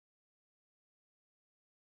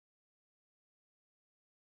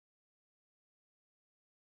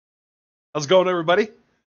How's it going, everybody?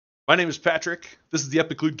 My name is Patrick. This is the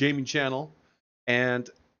Epic Loot Gaming channel, and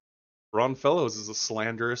Ron Fellows is a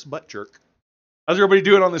slanderous butt jerk. How's everybody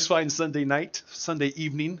doing on this fine Sunday night, Sunday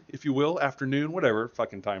evening, if you will, afternoon, whatever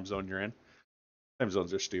fucking time zone you're in? Time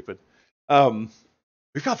zones are stupid. Um,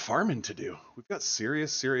 we've got farming to do. We've got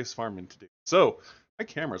serious farming to do. So my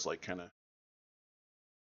camera's like kind of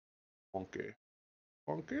wonky,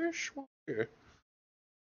 wonky.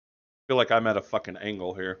 Feel like I'm at a fucking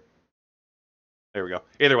angle here. There we go.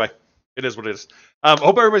 Either way, it is what it is.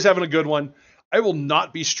 Hope everybody's having a good one. I will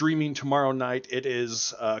not be streaming tomorrow night. It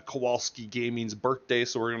is Kowalski Gaming's birthday,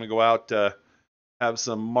 so we're gonna go out, have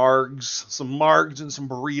some margs and some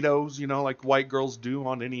burritos, you know, like white girls do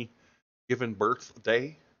on any given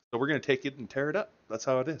birthday. So we're gonna take it and tear it up. That's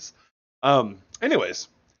how it is. Anyways,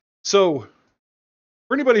 so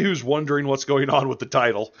for anybody who's wondering what's going on with the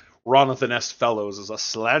title, RONATHON S. Fellows is a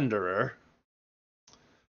slanderer.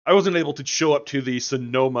 I wasn't able to show up to the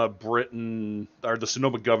Sonoma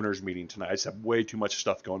governor's meeting tonight. I just have way too much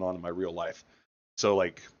stuff going on in my real life. So,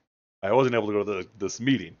 like, I wasn't able to go to this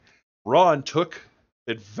meeting. Ron took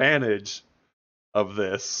advantage of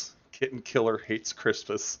this. Kitten Killer hates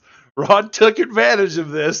Christmas. Ron took advantage of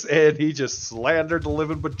this, and he just slandered the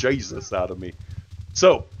living bejesus out of me.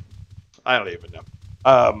 So, I don't even know.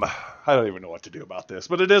 I don't even know what to do about this.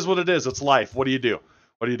 But it is what it is. It's life. What do you do?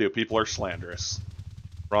 What do you do? People are slanderous.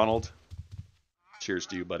 Ronald, cheers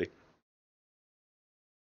to you, buddy.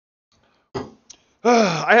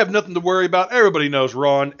 I have nothing to worry about. Everybody knows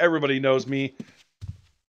Ron. Everybody knows me.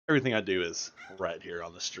 Everything I do is right here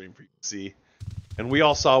on the stream for you to see. And we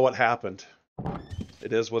all saw what happened.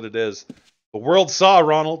 It is what it is. The world saw,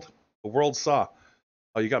 Ronald. The world saw.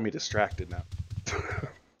 Oh, you got me distracted now.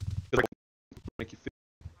 Make you feel.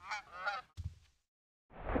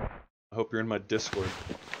 I hope you're in my Discord.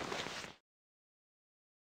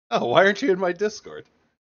 Oh, why aren't you in my Discord?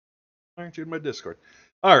 Why aren't you in my Discord?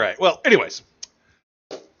 All right. Well, anyways.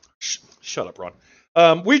 Shut up,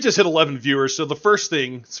 Ron. We just hit 11 viewers, so the first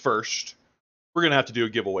thing's first. We're going to have to do a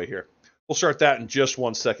giveaway here. We'll start that in just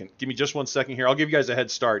 1 second. Give me just 1 second here. I'll give you guys a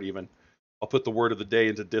head start even. I'll put the word of the day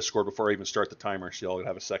into Discord before I even start the timer, so y'all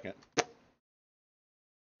have a second.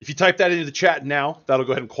 If you type that into the chat now, that'll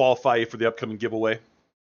go ahead and qualify you for the upcoming giveaway.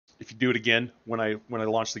 If you do it again, when I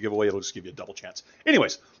launch the giveaway, it'll just give you a double chance.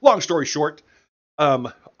 Anyways, long story short,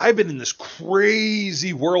 I've been in this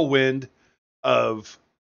crazy whirlwind of,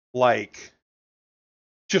 like,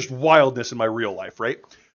 just wildness in my real life, right?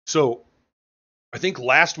 So, I think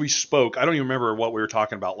last we spoke, I don't even remember what we were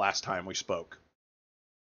talking about last time we spoke.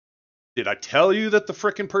 Did I tell you that the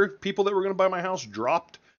frickin' people that were going to buy my house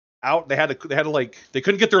dropped out? They had to like, they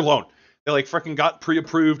couldn't get their loan. They like frickin' got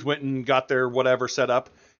pre-approved, went and got their whatever set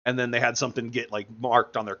up. And then they had something get like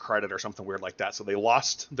marked on their credit or something weird like that. So they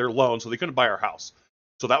lost their loan, so they couldn't buy our house.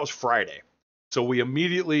 So that was Friday. So we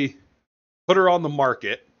immediately put her on the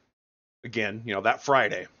market again, you know, that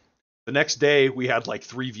Friday. The next day we had like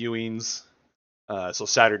 3 viewings. So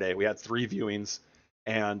Saturday we had 3 viewings,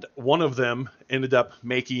 and one of them ended up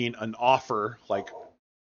making an offer, like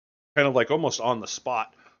kind of like almost on the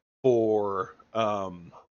spot for I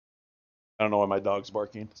don't know why my dog's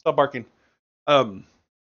barking. Stop barking.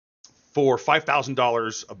 For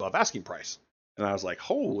 $5,000 above asking price. And I was like,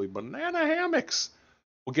 holy banana hammocks.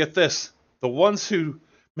 Well, get this. The ones who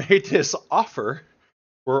made this offer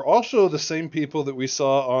were also the same people that we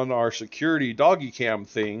saw on our security doggy cam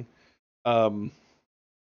thing, looking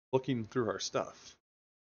through our stuff.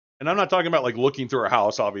 And I'm not talking about like looking through our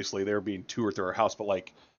house. Obviously, they were being toured through our house, but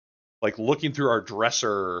like looking through our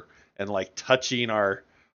dresser and like touching our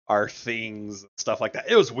things and stuff like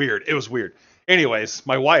that. It was weird. It was weird. Anyways,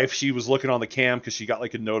 my wife, she was looking on the cam because she got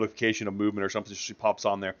like a notification of movement or something. So she pops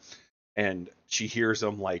on there and she hears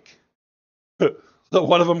them like,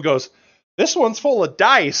 one of them goes, "This one's full of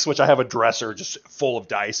dice," which I have a dresser just full of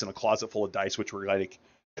dice and a closet full of dice, which were like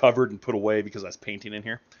covered and put away because I was painting in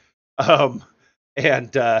here.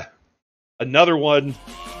 And another one.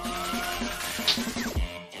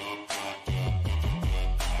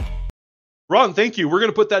 Ron, thank you. We're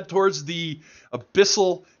going to put that towards the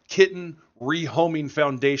Abyssal Kitten Rehoming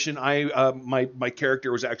Foundation. My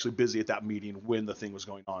character was actually busy at that meeting when the thing was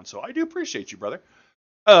going on, so I do appreciate you, brother.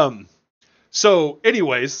 So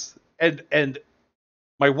anyways, and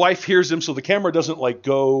my wife hears him, so the camera doesn't like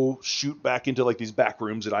go shoot back into like these back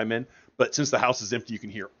rooms that I'm in, but since the house is empty, you can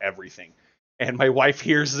hear everything. And my wife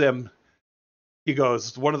hears them. He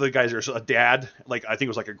goes, one of the guys, there's a dad, like I think it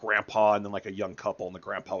was like a grandpa and then like a young couple, and the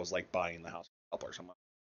grandpa was like buying the house or something.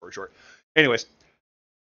 Very short. Anyways,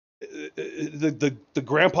 the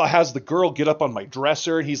grandpa has the girl get up on my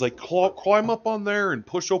dresser, and he's like, climb up on there and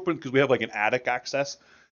push open, because we have like an attic access.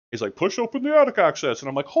 He's like, push open the attic access, and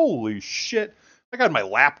I'm like, holy shit! I got my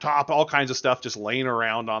laptop, all kinds of stuff just laying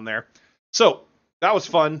around on there. So that was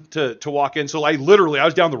fun to walk in. So I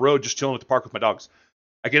was down the road just chilling at the park with my dogs.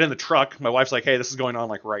 I get in the truck. My wife's like, hey, this is going on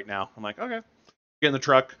like right now. I'm like, okay. Get in the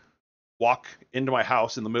truck, walk into my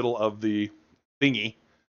house in the middle of the thingy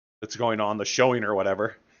that's going on, the showing or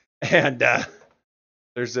whatever. And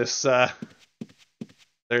there's this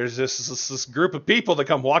group of people that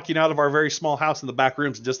come walking out of our very small house in the back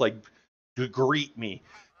rooms and just like greet me.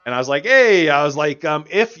 And I was like, hey,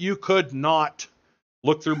 if you could not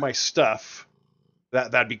look through my stuff,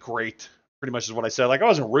 that'd be great. Pretty much is what I said. Like, I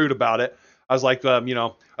wasn't rude about it. I was like, I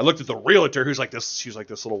looked at the realtor who's like this. She was like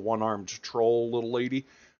this little one-armed troll little lady.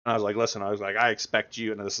 And I was like, listen, I expect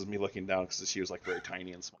you. And this is me looking down because she was like very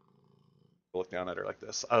tiny and small. I looked down at her like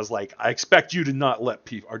this. I was like, I expect you to not let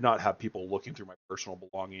people or not have people looking through my personal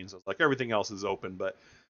belongings. I was like, everything else is open, but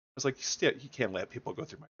I was like, you can't let people go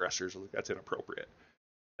through my dressers. I was like, that's inappropriate.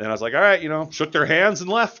 And I was like, all right, shook their hands and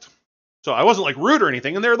left. So I wasn't like rude or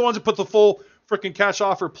anything. And they're the ones that put the full freaking cash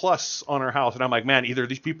offer plus on our house. And I'm like, man, either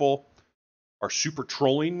these people are super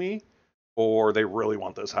trolling me or they really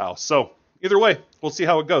want this house. So either way, we'll see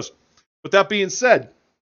how it goes. With that being said,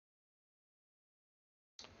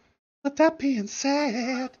 let's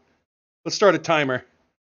start a timer.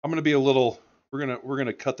 I'm gonna be we're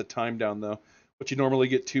gonna cut the time down though. What you normally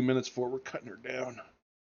get 2 minutes for, we're cutting her down.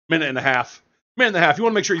 Minute and a half. You want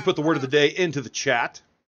to make sure you put the word of the day into the chat.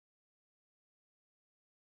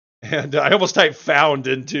 And I almost typed found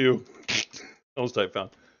into.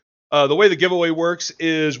 The way the giveaway works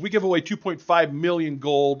is we give away 2.5 million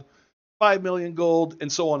gold, 5 million gold,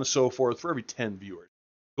 and so on and so forth for every 10 viewers.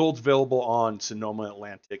 Gold's available on Sonoma,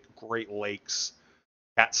 Atlantic, Great Lakes,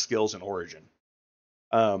 Catskills, and Origin.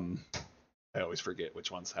 I always forget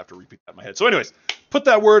which ones. I have to repeat that in my head. So anyways, put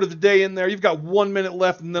that word of the day in there. You've got 1 minute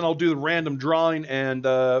left, and then I'll do the random drawing, and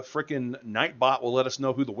frickin' Nightbot will let us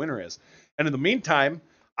know who the winner is. And in the meantime,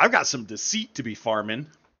 I've got some deceit to be farming.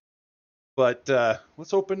 But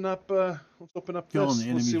let's open up this. Killing the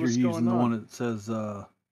enemies you're using the one that says oh,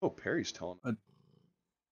 Perry's telling me.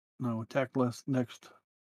 No, attack less next.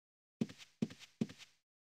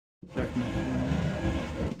 Attack next.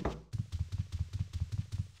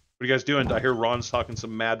 What are you guys doing? I hear Ron's talking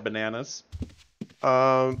some mad bananas.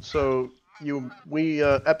 So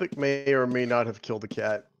Epic may or may not have killed the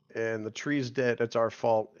cat, and the tree's dead. It's our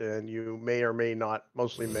fault, and you may or may not,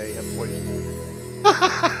 mostly may, have poisoned.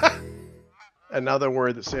 Another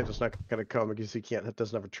word that Santa's not going to come because he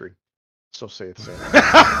doesn't have a tree. So saith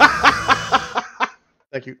Santa.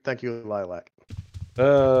 Thank you, Lilac.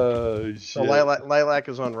 Shit. So Lilac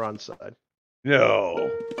is on Ron's side.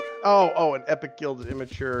 No. Oh, an Epic guild is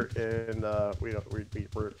immature, and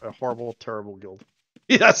we're a horrible, terrible guild.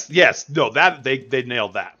 Yes. No, that they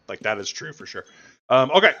nailed that. Like, that is true for sure.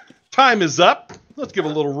 Okay, time is up. Let's give a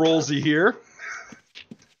little rollsy here.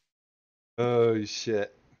 Oh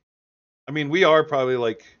shit. I mean, we are probably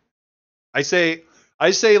like, I say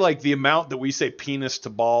like the amount that we say penis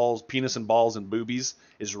and balls and boobies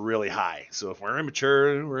is really high. So if we're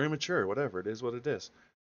immature. Whatever, it is what it is.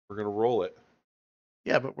 We're gonna roll it.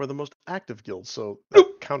 Yeah, but we're the most active guild, so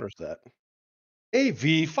that counters that.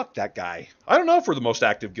 AV, fuck that guy. I don't know if we're the most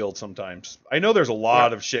active guild sometimes. I know there's a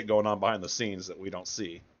lot of shit going on behind the scenes that we don't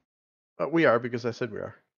see. We are, because I said we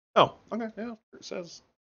are. Oh, okay. Yeah, it says.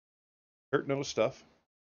 Kurt knows stuff.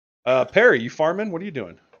 Perry, you farming? What are you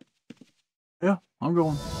doing? Yeah, I'm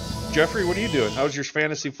going. Jeffrey, what are you doing? How's your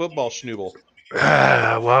fantasy football schnoodle?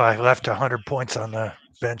 Well, I left 100 points on the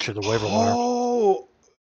bench of the waiver wire. Oh,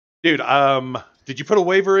 dude. Did you put a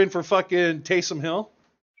waiver in for fucking Taysom Hill?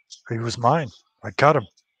 He was mine. I cut him.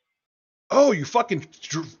 Oh, you fucking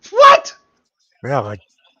what? Yeah, like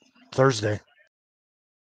Thursday.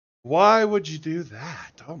 Why would you do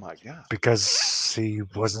that? Oh my god. Because he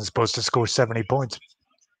wasn't supposed to score 70 points.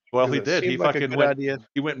 Well, he did. He like fucking went.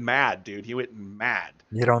 He went mad, dude. He went mad.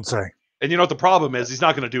 You don't say. And you know what the problem is? He's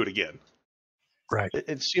not going to do it again. Right.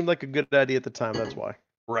 It seemed like a good idea at the time. That's why.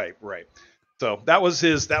 Right. So that was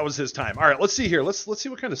his time. All right, let's see here. Let's see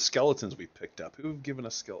what kind of skeletons we picked up. Who've given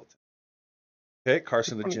us skeletons? Okay,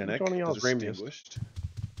 carcinogenic, distinguished.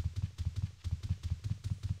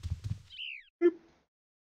 Boop.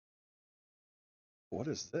 What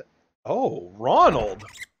is that? Oh, Ronald.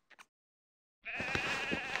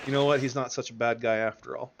 You know what? He's not such a bad guy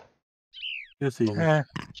after all. Yes, he is. I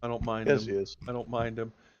don't mind him. Yes, he is. I don't mind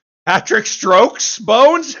him. Patrick Strokes?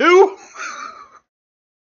 Bones? Who?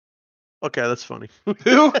 Okay, that's funny.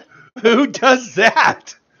 Who does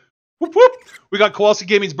that? Whoop, whoop. We got Kowalski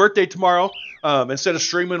Gaming's birthday tomorrow. Instead of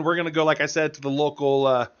streaming, we're gonna go, like I said, to the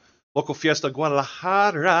local Fiesta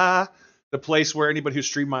Guadalajara, the place where anybody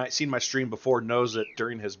who's seen my stream before knows that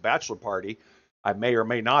during his bachelor party, I may or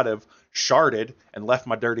may not have sharded and left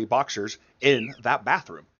my dirty boxers in that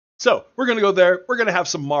bathroom. So we're gonna go there. We're gonna have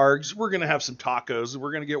some margs. We're gonna have some tacos. And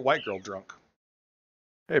we're gonna get white girl drunk.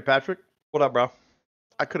 Hey, Patrick. What up, bro?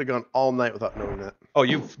 I could have gone all night without knowing that. Oh,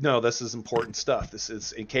 no, this is important stuff. This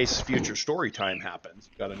is in case future story time happens.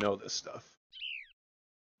 You got to know this stuff.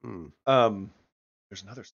 There's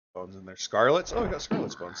another bones in there. Scarlet's. Oh, we got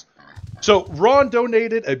Scarlet's bones. So Ron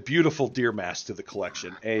donated a beautiful deer mask to the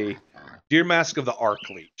collection. A deer mask of the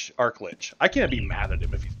Arc-Lich. I can't be mad at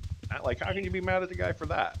him if he's not. Like, how can you be mad at the guy for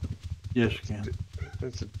that? Yes, you can.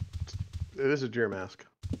 It is a deer mask.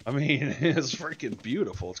 I mean, it's freaking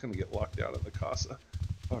beautiful. It's gonna get locked down in the casa.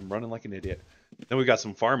 Oh, I'm running like an idiot. Then we got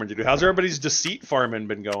some farming to do. How's everybody's deceit farming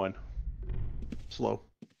been going? Slow.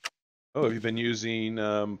 Oh, have you been using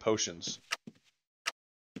potions?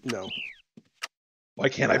 No. Why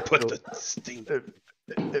can't I put the sting?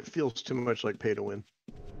 It feels too much like pay to win.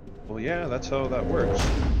 Well, yeah, that's how that works.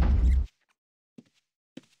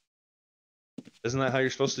 Isn't that how you're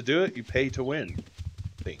supposed to do it? You pay to win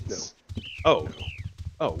things. No. Oh.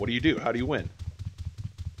 Oh, what do you do? How do you win?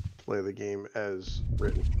 Play the game as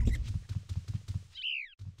written.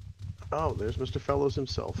 Oh, there's Mr. Fellows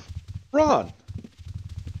himself. Ron!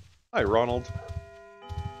 Hi, Ronald.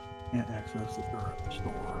 Can't access the current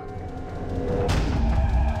store.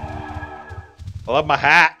 I love my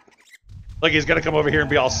hat. Look, he's gonna come over here and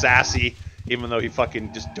be all sassy, even though he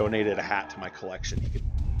fucking just donated a hat to my collection. He can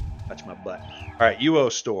touch my butt. Alright,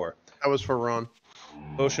 UO store. That was for Ron.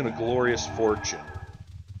 Potion of Glorious Fortune.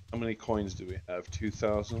 How many coins do we have?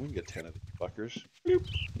 2,000. We can get 10 of these fuckers. Bloop.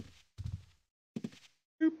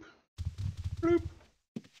 Bloop. Bloop.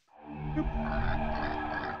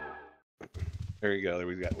 Bloop. There you go. There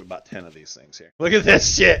we got about 10 of these things here. Look at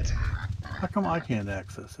this shit. How come I can't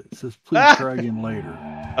access it? It says please try again later.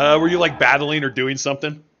 Were you like battling or doing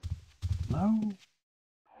something? No.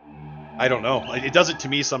 I don't know. It does it to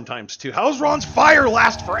me sometimes too. How's Ron's fire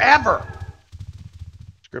last forever?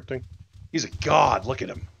 Scripting. He's a god. Look at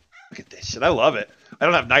him. Look at this shit. I love it. I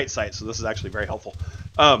don't have night sight, so this is actually very helpful.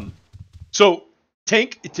 So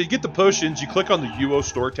Tank, to get the potions, you click on the UO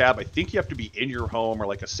store tab. I think you have to be in your home or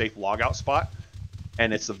like a safe logout spot.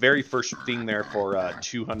 And it's the very first thing there for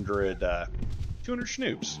 200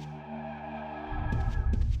 schnoops.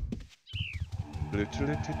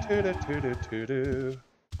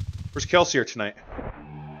 Where's Kelsey here tonight?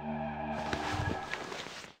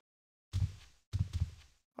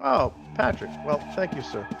 Oh, Patrick. Well, thank you,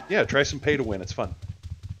 sir. Yeah, try some pay to win. It's fun.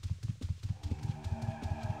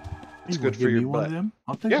 It's You good wanna for give your me one butt. of them?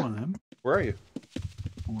 I'll take Yeah. one of them. Where are you?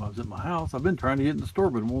 Well, I was at my house. I've been trying to get in the store,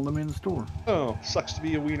 but it won't let me in the store. Oh, sucks to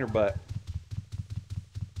be a wiener butt.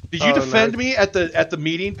 Did you Oh, defend no. me at the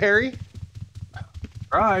meeting, Perry?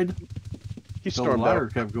 Tried. He So the stormed liar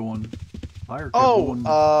out. kept going. Liar kept Oh,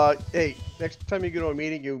 going. hey, next time you go to a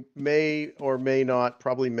meeting, you may or may not,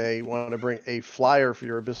 probably may, want to bring a flyer for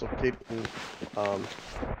your Abyssal Cape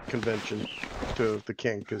convention to the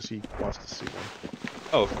king, because he wants to see one.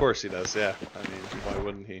 Oh, of course he does. Yeah. I mean, why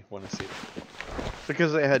wouldn't he want to see it?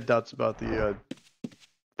 Because they had doubts about the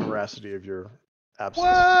veracity of your absence.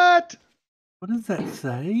 What? What does that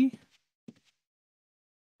say?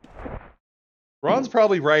 Ron's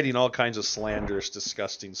probably writing all kinds of slanderous,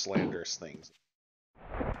 disgusting, slanderous things.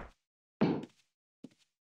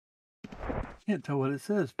 Can't tell what it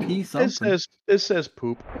says. P something. It says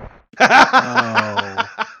poop. Oh.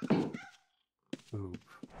 Poop.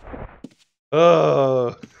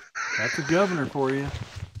 Oh, That's a governor for you.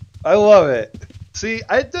 I love it. See,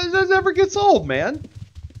 it never gets old, man.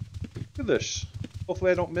 Look at this.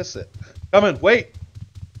 Hopefully I don't miss it. Coming, wait.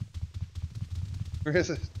 Where is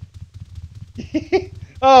it?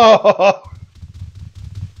 Oh!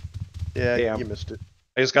 Yeah, Damn. you missed it.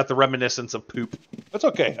 I just got the reminiscence of poop. That's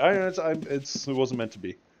okay. It wasn't meant to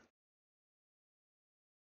be.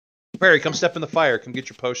 Barry, come step in the fire. Come get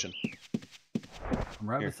your potion. I'm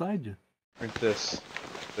right Here. beside you. Drink this.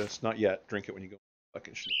 This, not yet. Drink it when you go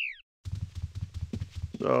fucking shit.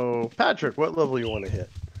 So, Patrick, what level you want to hit?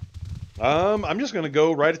 I'm just gonna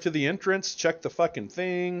go right to the entrance, check the fucking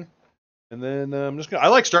thing, and then I'm just gonna. I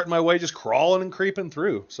like starting my way, just crawling and creeping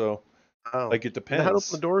through. So, Oh, like, it you know depends. how to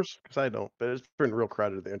open the doors? Because I don't, but it's been real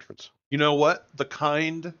crowded at the entrance. You know what? The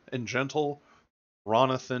kind and gentle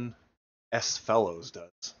Ronathan S. Fellows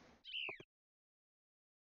does.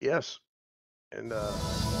 Yes, and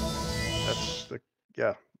that's the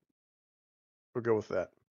yeah. We'll go with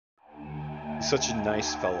that. He's such a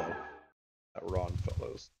nice fellow. That Ron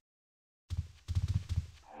fellows.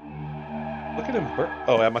 Look at him.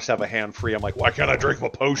 Oh, I must have a hand free. I'm like, why can't I drink my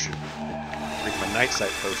potion? Drink my night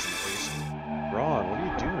sight potion at least. Ron, what are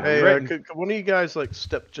you doing? Hey, could one of you guys like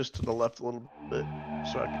step just to the left a little bit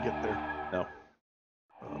so I could get there? No.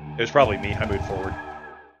 It was probably me. I moved forward.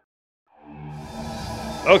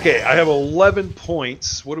 Okay, I have 11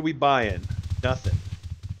 points. What are we buying? Nothing.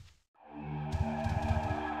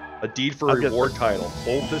 A deed for reward title.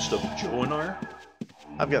 Oldest of Joanar?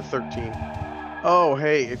 I've got 13. Oh,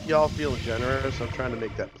 hey, if y'all feel generous, I'm trying to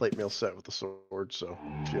make that plate mail set with the sword, so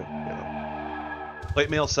if you know. Plate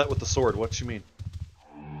mail set with the sword. What you mean?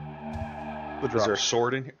 The Is there a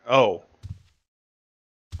sword in here? Oh.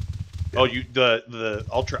 Yeah.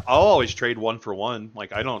 Oh, I'll always trade 1 for 1.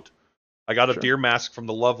 Like I got a deer mask from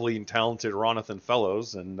the lovely and talented RONATHON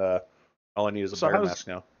fellows, and all I need is a bear mask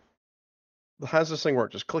now. How's this thing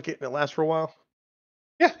work? Just click it and it lasts for a while?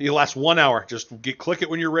 Yeah, you last 1 hour. Just click it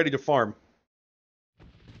when you're ready to farm.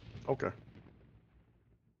 Okay.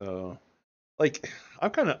 Like,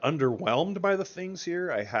 I'm kind of underwhelmed by the things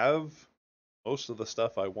here. I have most of the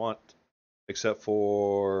stuff I want, except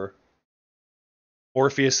for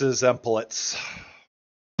Orpheus's epaulets.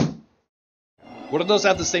 What do those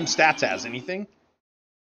have the same stats as? Anything?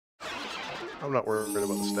 I'm not worried about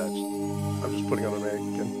the stats. I'm just putting on an egg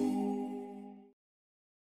again.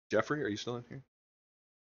 Jeffrey, are you still in here?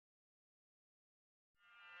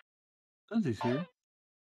 Lindsay's here.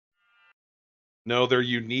 No, they're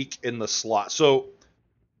unique in the slot. So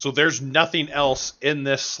there's nothing else in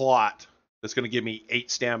this slot that's going to give me 8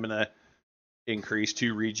 stamina increase,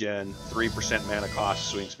 2 regen, 3% mana cost,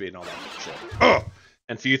 swing speed, and all that shit. Ugh!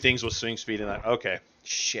 And few things with swing speed in that. Okay,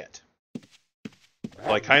 shit.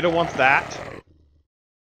 Well, I kind of want that,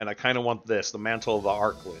 and I kind of want this, the Mantle of the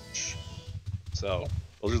Archlich. So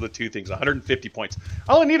those are the 2 things. 150 points.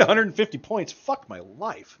 I only need 150 points. Fuck my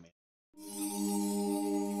life, man.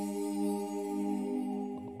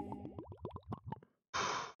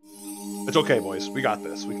 It's okay, boys. We got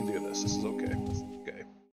this. We can do this. This is okay. This is okay.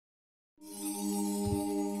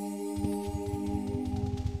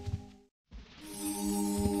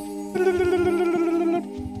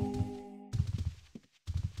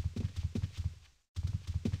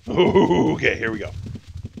 Ooh, okay, here we go.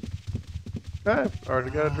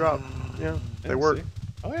 Already got a drop. Yeah, they work. See?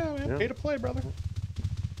 Oh yeah, pay to play, brother.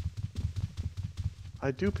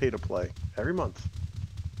 I do pay to play every month.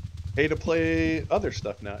 Pay to play other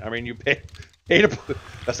stuff now. I mean, you pay to play.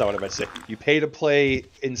 That's not what I meant to say. You pay to play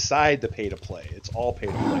inside the pay to play. It's all pay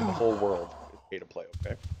to play. The whole world is pay to play,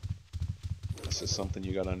 okay? This is something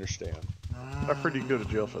you gotta understand. I'm pretty good at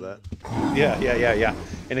jail for that. Yeah.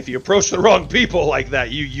 And if you approach the wrong people like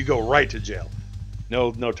that, you go right to jail.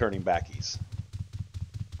 No turning backies.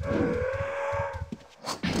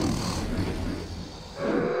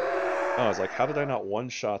 Oh, I was like, how did I not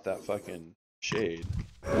one-shot that fucking shade?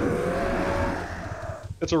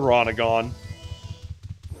 It's a RONATHON.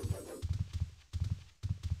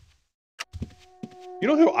 You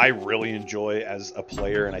know who I really enjoy as a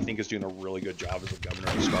player, and I think is doing a really good job as a governor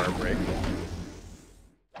of Starbreak?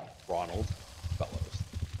 Ronald Fellows.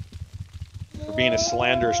 For being a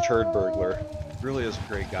slanderous turd burglar. He really is a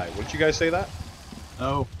great guy. Wouldn't you guys say that?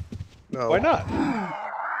 No. No. Why not?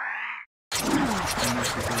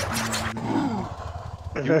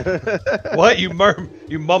 What? You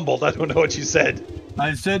mumbled. I don't know what you said.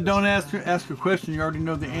 I said don't ask a question you already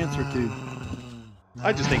know the answer to.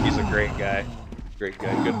 I just think he's a great guy. Great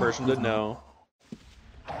guy. Good person to know.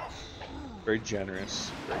 Very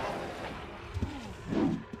generous.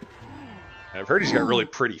 I've heard he's got really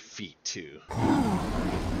pretty feet, too.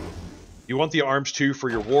 You want the arms, too, for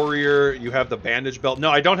your warrior. You have the bandage belt. No,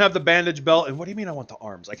 I don't have the bandage belt. And what do you mean I want the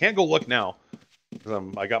arms? I can't go look now.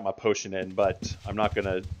 I got my potion in, but I'm not going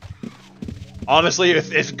to... Honestly,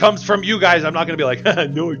 if it comes from you guys, I'm not going to be like,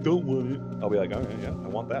 no, I don't want it. I'll be like, okay, yeah, I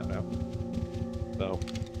want that now. So,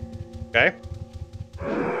 okay.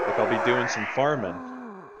 Like I'll be doing some farming.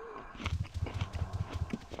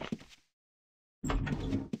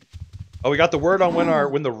 Oh, we got the word on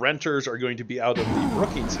when the renters are going to be out of the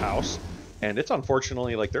Brookings house, and it's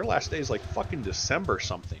unfortunately like their last day is like fucking December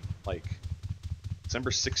something, like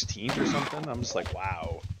December 16th or something. I'm just like,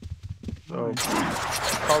 wow. So,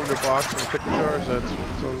 cardboard box and pickle jars. That's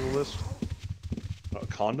what's on the list. A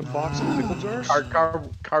condom box and pickle jars.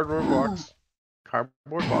 Cardboard box,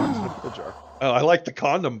 cardboard box and a pickle jar. Oh, I like the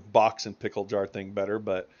condom box and pickle jar thing better,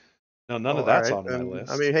 but no, none of that's on my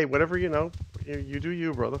list. I mean, hey, whatever you know, you do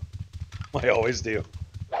you, brother. I always do.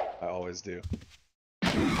 I always do.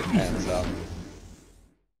 Hands up.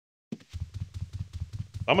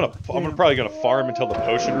 I'm probably gonna farm until the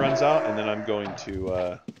potion runs out, and then I'm going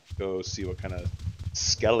to go see what kind of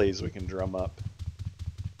skellies we can drum up.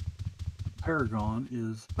 Paragon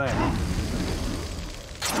is bad.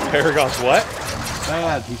 Paragon's what?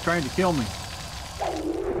 Bad. He's trying to kill me.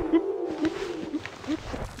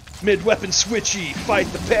 Mid-weapon switchy, fight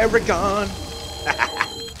the Paragon.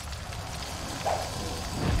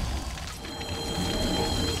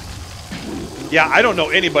 Yeah, I don't know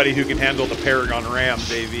anybody who can handle the Paragon Ram,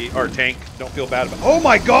 Davey, or tank. Don't feel bad about it. Oh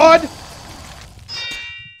my god!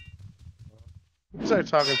 Who was I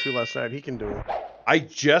talking to last night? He can do it. I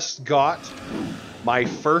just got my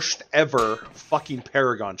first ever fucking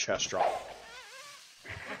Paragon chest drop.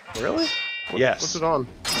 Really? Yes. What's it on?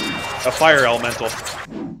 A fire elemental.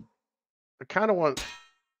 I kind of want.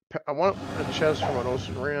 I want a chest from an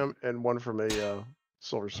Ocean Ram and one from a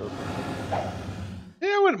Silver Serpent.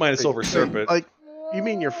 Yeah, I wouldn't mind a Silver Serpent. Like, you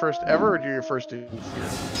mean your first ever, or do your first in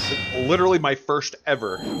here? Literally my first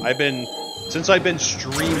ever. Since I've been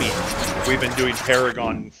streaming, we've been doing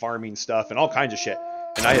Paragon farming stuff and all kinds of shit,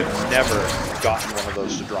 and I have never gotten one of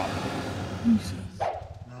those to drop.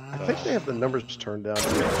 I think they have the numbers turned down.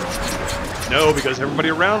 No, because everybody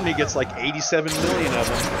around me gets like 87 million of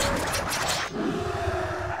them.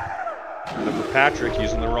 Except for Patrick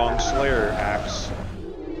using the wrong Slayer axe.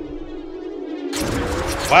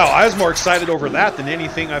 Wow, I was more excited over that than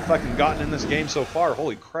anything I've fucking gotten in this game so far.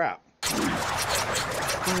 Holy crap.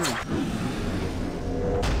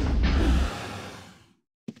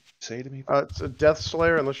 Say to me? It's a Death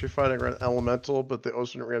Slayer unless you're fighting an elemental, but the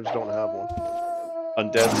Ocean Rams don't have one.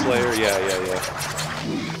 Undead Slayer? Yeah.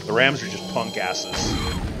 The Rams are just punk asses.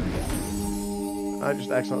 I just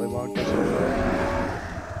accidentally logged this.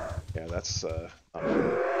 Yeah, that's not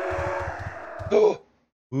good. Oh!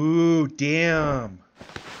 Ooh, damn.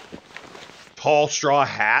 Tall straw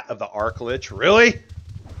hat of the Arc Lich. Really?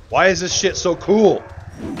 Why is this shit so cool?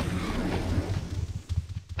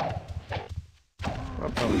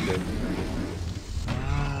 I'm probably dead.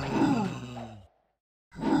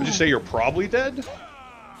 Did you say you're probably dead?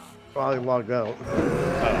 Probably logged out.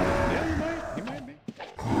 Yeah, you might be.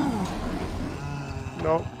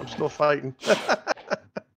 No, I'm still fighting. Where'd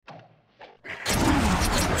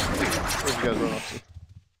you guys run off to?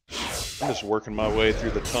 I'm just working my way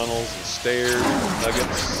through the tunnels and stairs and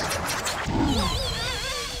nuggets.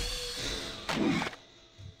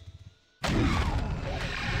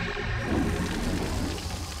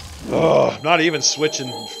 Oh, not even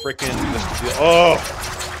switching frickin' just to deal. Oh!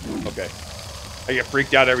 Okay. I get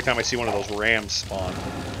freaked out every time I see one of those rams spawn.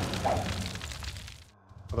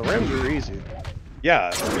 Well, the Rams are easy.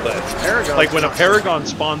 Yeah, but Paragon, like when a Paragon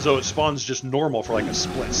spawns, though, it spawns just normal for like a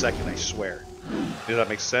split second, I swear. Does that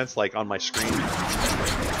make sense? Like on my screen?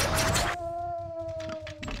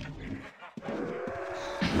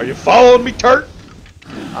 Are you following me, Turt?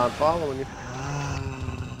 I'm following you.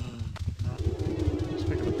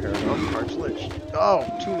 Speaking of Paragon, Arch Lich. Oh,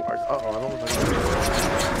 two Arch. Uh-oh, I don't know if I can.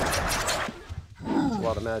 That's a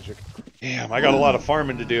lot of magic. Damn, I got a lot of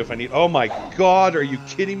farming to do if I need. Oh my god, are you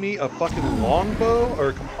kidding me? A fucking longbow or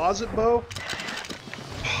a composite bow?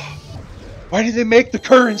 Why did they make the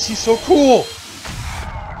currency so cool?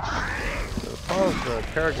 The problem with the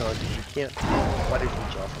Paragon is you can't let it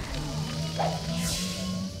reach off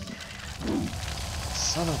him.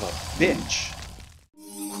 Son of a bitch.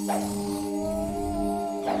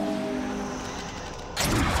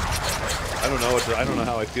 I don't know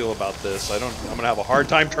how I feel about this. I'm gonna have a hard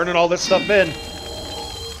time turning all this stuff in.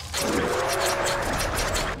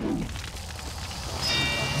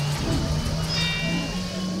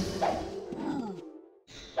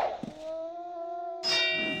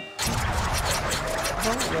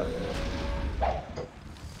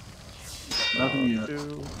 Nothing yet.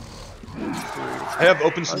 I have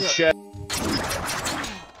opened some chests. I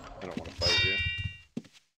don't want to fight you.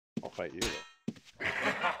 I'll fight you though.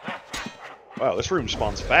 Wow, this room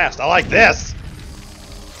spawns fast. I like this!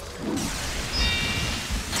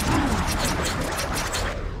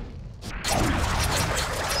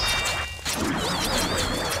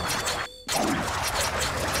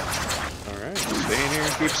 Alright, stay in here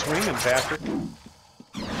and keep swinging, Patrick.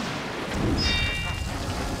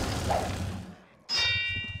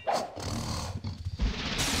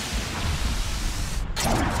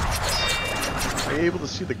 Are you able to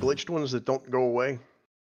see the glitched ones that don't go away?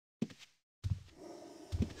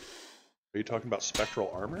 Are you talking about spectral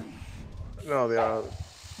armor? No, the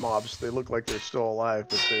mobs. They look like they're still alive,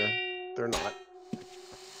 but they're not.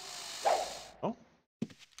 Oh.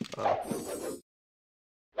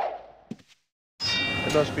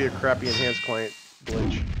 It must be a crappy enhanced client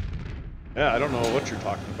glitch. Yeah, I don't know what you're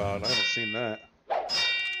talking about. I haven't seen that.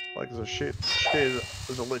 Like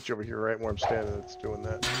there's a lich over here right where I'm standing that's doing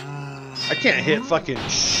that. I can't hit fucking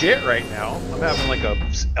shit right now. I'm having like a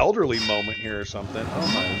elderly moment here or something. Oh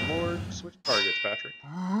my lord. Switch targets, Patrick.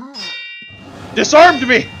 Disarmed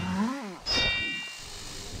me!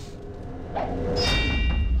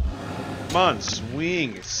 Come on,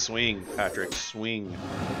 swing. Swing, Patrick, swing.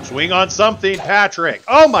 Swing on something, Patrick.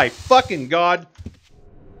 Oh my fucking god.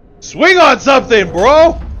 Swing on something,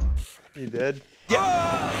 bro! You dead?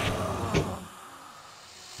 Yeah.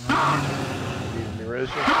 Need me raise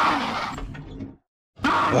you?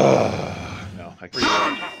 No, I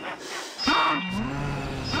can't.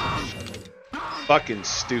 Fucking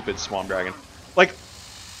stupid swamp dragon. Like,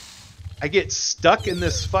 I get stuck in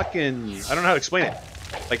this fucking... I don't know how to explain it.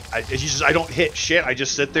 Like, I don't hit shit. I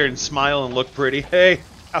just sit there and smile and look pretty. Hey,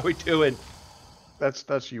 how we doing? That's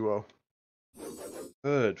UO.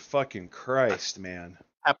 Good fucking Christ, man.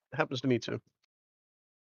 Happens to me too.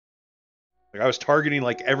 Like, I was targeting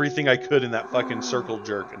like everything I could in that fucking circle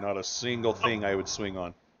jerk, and not a single thing I would swing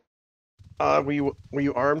on. Were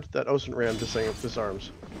you armed? That Ocean Ram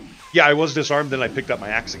disarms. Yeah, I was disarmed, then I picked up my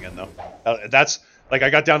axe again, though. That's, like, I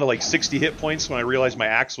got down to, like, 60 hit points when I realized my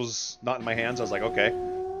axe was not in my hands. I was like, okay.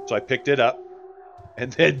 So I picked it up,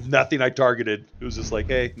 and then nothing I targeted. It was just like,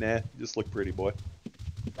 hey, nah, you just look pretty, boy.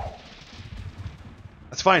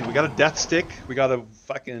 That's fine. We got a death stick. We got a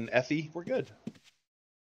fucking Effie. We're good.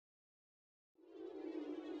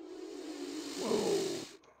 Whoa.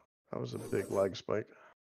 That was a big leg spike.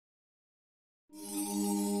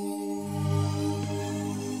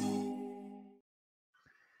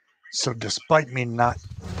 So despite me not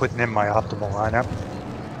putting in my optimal lineup,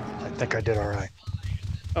 I think I did all right.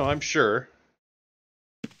 Oh, I'm sure.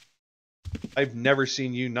 I've never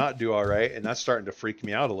seen you not do all right, and that's starting to freak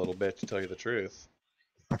me out a little bit, to tell you the truth.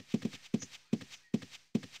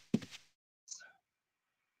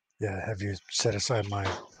 Yeah, have you set aside my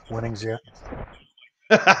winnings yet?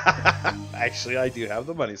 Actually, I do have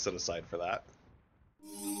the money set aside for that.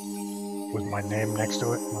 With my name next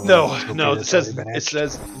to it? No, Okay, no, it that's says already been it etched.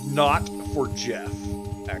 says not for Jeff,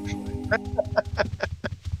 actually.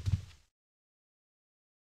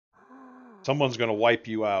 Someone's gonna wipe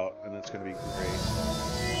you out, and it's gonna be great.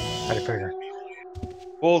 How do you figure?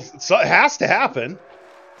 Well, it has to happen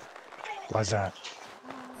Why's that?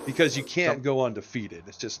 because you can't go undefeated.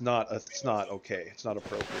 It's just not. It's not okay. It's not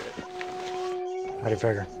appropriate How do you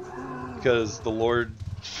figure? because the Lord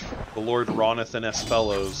RONATHON S.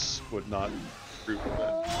 Fellows would not approve of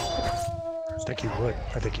it. I think he would.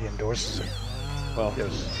 I think he endorses it. Well,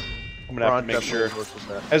 Yes. I'm gonna have Ron to make sure. definitely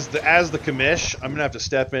endorses that. As the commish, I'm gonna have to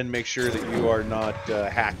step in, make sure that you are not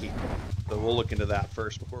hacky. So we'll look into that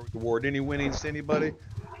first before we award any winnings to anybody.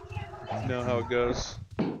 You know how it goes.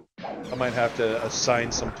 I might have to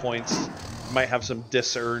assign some points. Might have some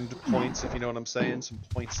disearned points, if you know what I'm saying. Some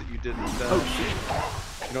points that you didn't.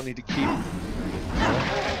 You don't need to keep.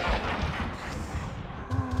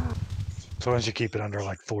 As long as you keep it under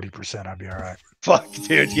like 40%, I'll be all right. Fuck,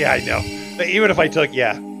 dude. Yeah, I know. But even if I took,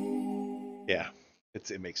 yeah,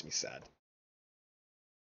 it makes me sad.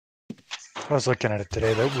 I was looking at it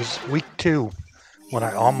today. That was week 2 when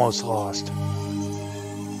I almost lost.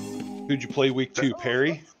 Who'd you play week 2,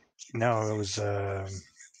 Perry? No, it was Me?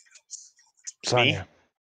 Sonya.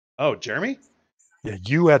 Oh, Jeremy? Yeah,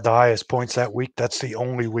 you had the highest points that week. That's the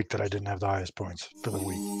only week that I didn't have the highest points for the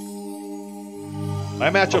week. My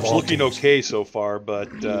matchup's all looking teams. okay so far,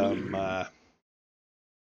 but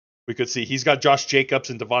we could see he's got Josh Jacobs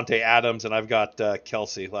and Devontae Adams, and I've got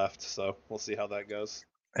Kelsey left, so we'll see how that goes.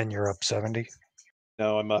 And you're up 70?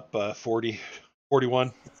 No, I'm up 40,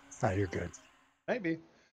 41. Oh, you're good. Maybe.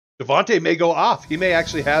 Devontae may go off. He may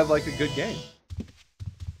actually have like a good game.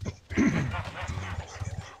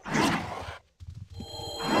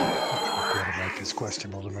 Quarterback is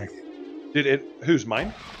questionable to me. Who's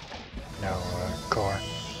mine? No, Carr.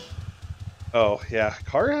 Oh yeah,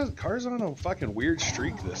 Carr's on a fucking weird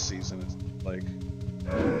streak this season. It's like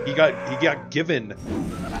he got given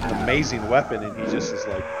an amazing weapon and he just is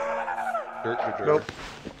like dirt to dirt. Nope.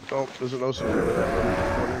 Nope. There's an Ocean Ram in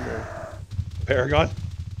there. Paragon.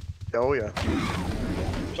 Oh yeah.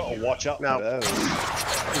 Oh, watch out Now- for those.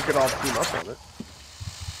 We could all team up on it.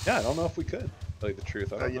 Yeah, I don't know if we could. Tell you the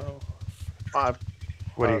truth, I don't yeah. know.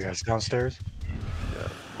 What are you guys, downstairs?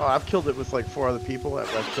 Oh, I've killed it with like 4 other people. I've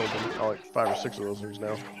killed them, like 5 or 6 of those things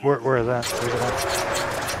now. Where is that? Where's it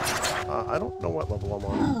at? I don't know what level I'm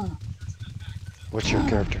on. What's your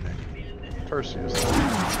character name? Tertius.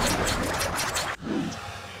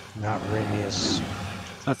 Not Ramius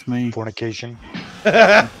That's me. Fornication.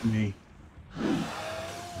 Me.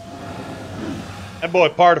 That boy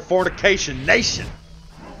part of Fornication Nation.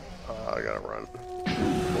 I gotta run.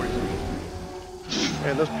 Poison.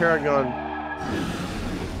 And those Paragon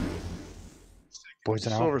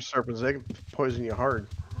Poison out. silver serpents, they can poison you hard.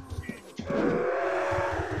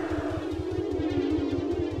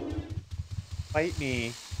 Fight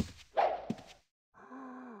me.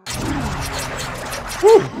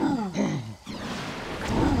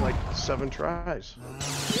 Like 7 tries.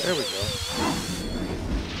 There we go.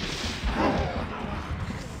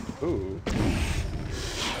 Ooh.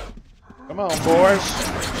 Come on, boys.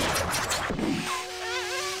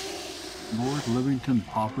 Lord Livington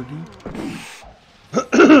property.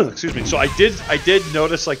 Excuse me. So I did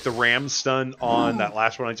notice like the ram stun on that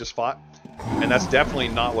last one I just fought, and that's definitely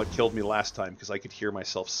not what killed me last time because I could hear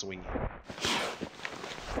myself swinging.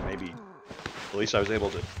 Maybe at least I was able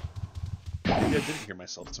to. Maybe I didn't hear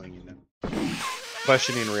myself swinging then.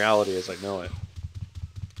 Questioning reality as I know it.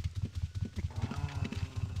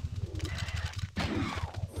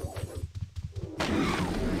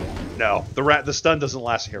 No, the stun doesn't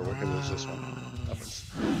last here. We're gonna lose this one.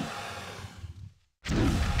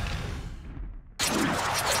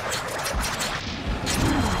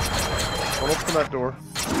 Don't open that door.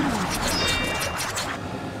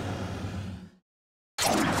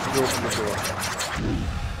 You open the door.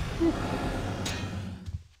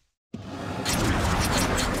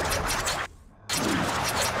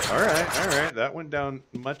 Alright. That went down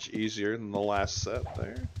much easier than the last set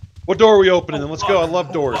there. What door are we opening? Let's go. I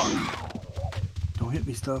love doors. Don't hit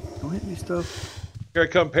me, stuff. Don't hit me, stuff. Here I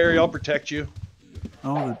come, Perry. I'll protect you.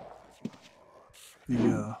 Oh,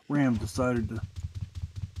 the ram decided to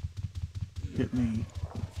hit me.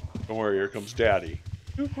 Don't worry. Here comes Daddy.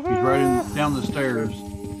 He's right down the stairs.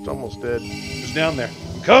 It's almost dead. Who's down there?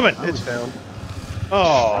 I'm coming. It's down.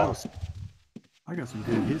 Oh. I got some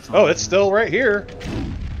good hits on Oh, it's still right here.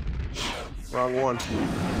 Wrong one.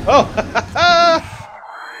 Oh.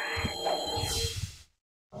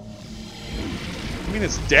 I mean,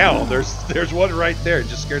 it's down. There's one right there. It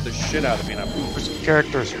just scared the shit out of me. And Which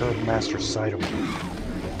characters heard Master Sight?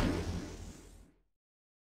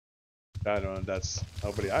 I don't know. That's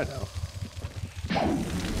nobody I know.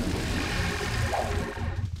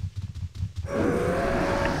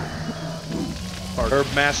 Herb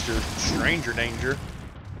Master, Stranger Danger.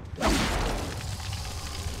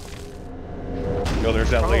 Yo,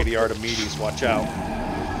 there's that Lady Archimedes. Watch out.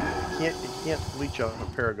 You can't leech off of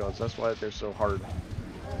Paragons. That's why they're so hard.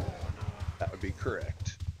 That would be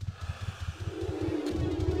correct.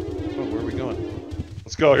 Oh, where are we going?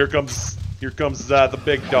 Let's go. Here comes the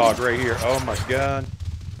big dog right here. Oh my god.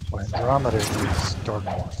 Well, Andromeda is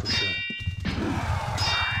Darkmoor for sure.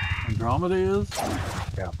 Andromeda is?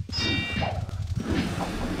 Yeah.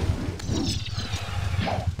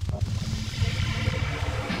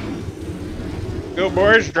 Go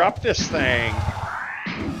boys, drop this thing.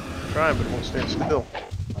 Trying, but it won't stand still.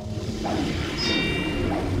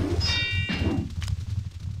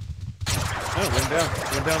 Oh,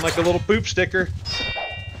 went down like a little poop sticker.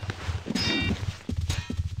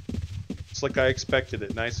 It's like I expected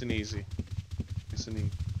it, nice and easy. Nice and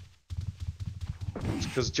easy. It's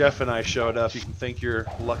because Jeff and I showed up. You can thank your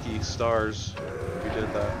lucky stars we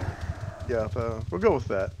did that. Yeah, we'll go with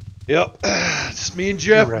that. Yep, just me and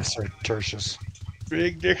Jeff. The rest are tertius.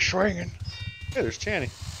 Big dick swinging. Hey, there's Channy.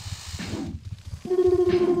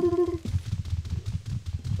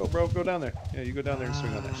 Go, bro, go down there. Yeah, you go down there and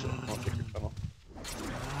swing on that shit. I'll take your tunnel.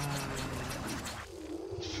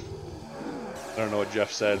 I don't know what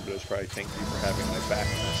Jeff said, but it was probably thank you for having my back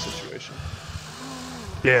in that situation.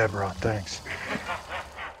 Yeah, bro, thanks.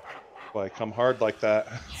 Why, come hard like that.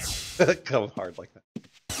 Come hard like that.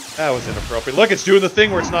 That was inappropriate. Look, it's doing the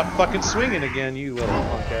thing where it's not fucking swinging again, you little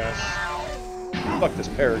punk ass. Fuck this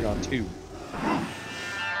Paragon too.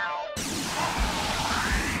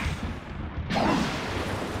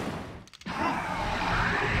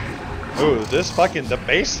 Ooh, this fucking the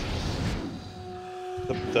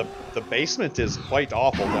basement is quite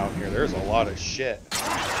awful down here. There's a lot of shit.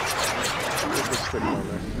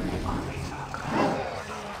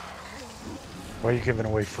 Why are you giving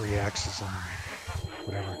away free axes and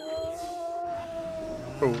whatever?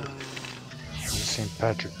 Oh. St.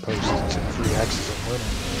 Patrick posted some free axes on Linen.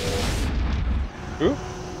 Who?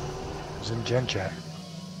 It was in Gen Chat.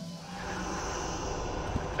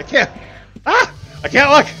 I can't. Ah! I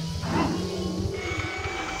can't look.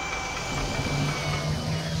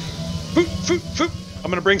 Foop, foop, foop.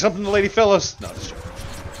 I'm gonna bring something to Lady Fellows. No, just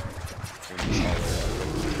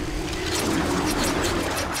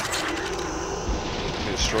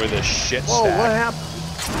destroy this shit Whoa, stack. what happened?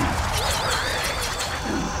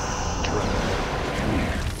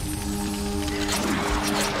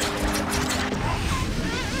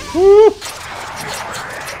 Woo!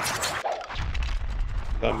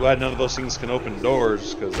 I'm glad none of those things can open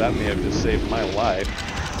doors, because that may have just saved my life.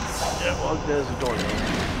 Yeah, well, there's a door now.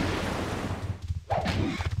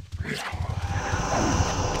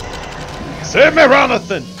 Save me,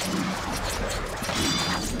 RONATHON!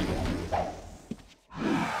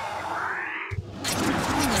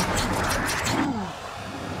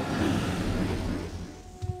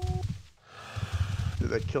 Did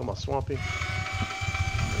that kill my swampy?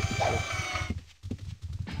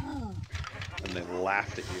 And they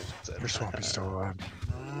laughed at you and said, Your swampy's still alive.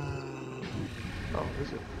 Oh,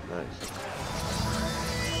 is it? Nice.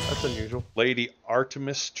 That's unusual. Lady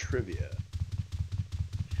Artemis Trivia.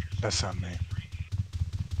 That's not me.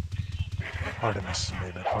 Artemis is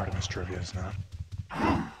me, but Artemis Trivia is not.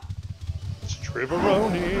 It's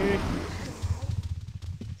Triveroni.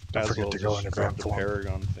 Don't forget to go into dropped vamp the form.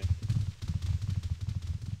 Paragon thing.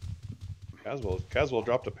 Caswell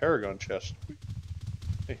dropped a Paragon chest.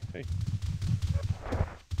 Hey, hey.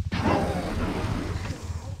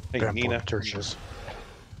 Hey, Vamp Nina. form tertius.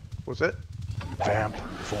 What's that? Vamp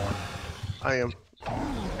form. I am.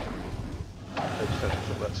 I just have to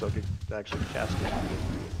kill that so I can actually cast it.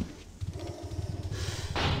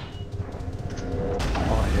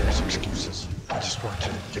 All I hear is excuses. I just want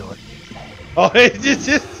you to kill it. Oh, hey, it's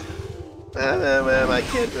just... I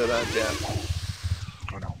can't do that, yeah.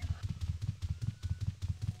 Oh no.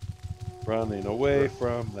 Running away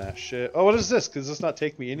from that shit. Oh, what is this? Does this not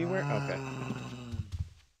take me anywhere? Okay.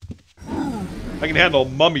 I can handle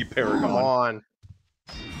Mummy Paragon. Come on.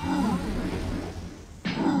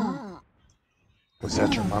 Was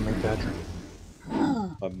that your mummy, Patrick?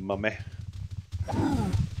 A mummy.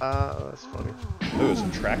 That's funny. Who was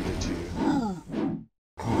attracted to you?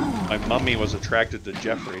 My mummy was attracted to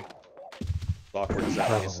Jeffrey. As awkward as that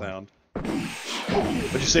may sound.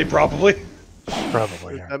 What'd you say, probably?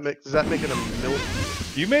 Probably, yeah. Does that make it a milk?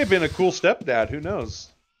 You may have been a cool stepdad. Who knows?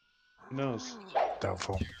 Who knows?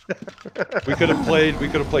 Doubtful. We could have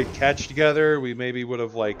played catch together. We maybe would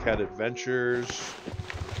have like had adventures.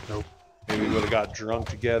 Nope. Maybe we would have got drunk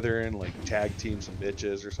together and like tag team some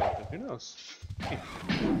bitches or something. Who knows? What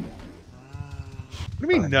do you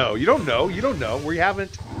mean no? You don't know. You don't know. We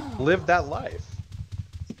haven't lived that life.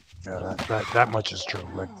 Yeah, that much is true.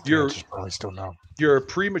 Like, You're- you probably still know. You're a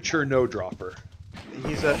premature no dropper.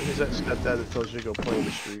 He's that stepdad that tells you to go play in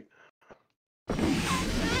the street.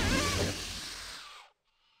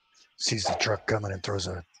 Sees the truck coming and throws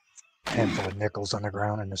a handful of nickels on the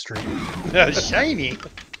ground in the street. Shiny.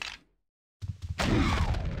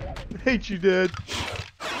 Hate you, Dad.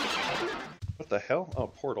 What the hell? Oh,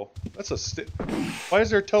 portal. That's a Why is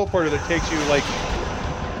there a teleporter that takes you like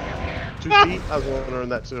 2 feet? I was wondering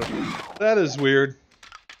that too. That is weird.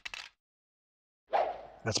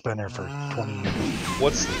 That's been there for 20 years.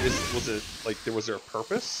 Was it like was there a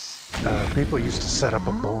purpose? People used to set up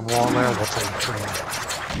a bone wall there. That's how you train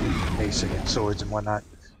macing and swords and whatnot.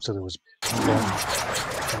 So there was bone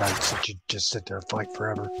knights that you just sit there and fight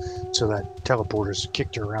forever. So that teleporters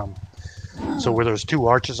kicked you around. So where those 2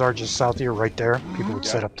 arches are just south of here, right there, people would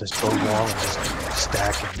set up this bone wall and just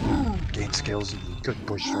stack and gain skills, and you couldn't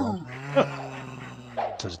push through them.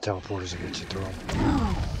 So the teleporters would get you through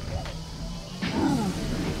them.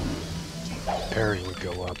 Parry would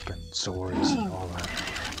go up and swords and all that.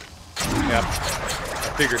 Yep.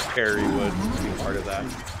 I figured Perry would be part of that.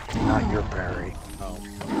 Not your parry. Oh.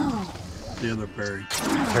 The other Perry.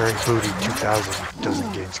 Parry Booty 2000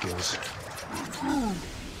 doesn't gain skills.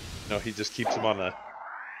 No, he just keeps him on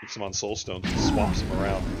soulstones and swaps him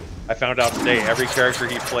around. I found out today every character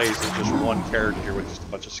he plays is just one character with just a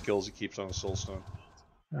bunch of skills he keeps on a soulstone.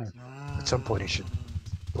 At some point he should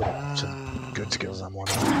put some good skills on one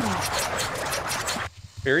of them.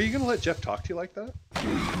 Harry, you gonna let Jeff talk to you like that?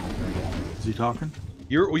 Is he talking?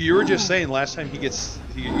 You were just saying last time you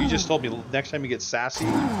just told me next time he gets sassy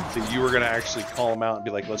that you were gonna actually call him out and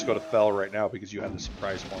be like, let's go to Fell right now because you had the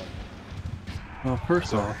surprise one. Well,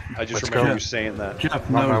 first off, I just Let's remember go. you saying that. Jeff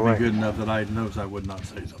On my knows way. me good enough that I knows I would not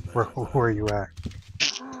say something. Where are you at?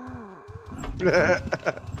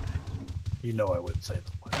 You know I wouldn't say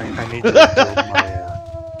something. I need you to guild my.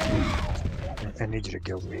 I need you to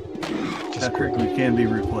guild me. Just Patrick, quickly. you can be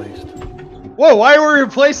replaced. Whoa, why are we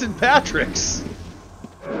replacing Patrick's?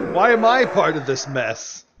 Why am I part of this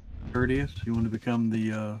mess? Courteous, you want to become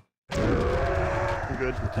the I'm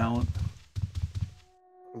good. talent?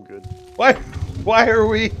 I'm good. Why are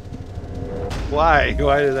we? Why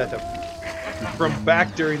did that happen? From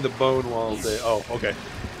back during the bone wall day. Oh, okay.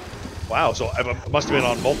 Wow, so I must have been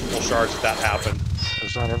on multiple shards that happened. It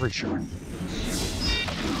was on every shard.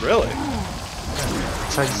 Really?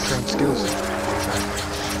 That's how you train skills.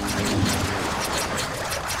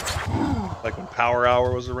 Like when Power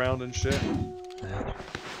Hour was around and shit. Yeah.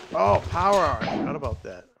 Oh, Power Hour. I forgot about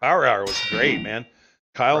that. Power Hour was great, man.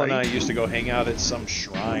 Kyle and I Right? used to go hang out at some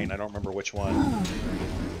shrine. I don't remember which one.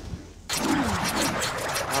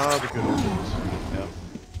 Ah, the good old days.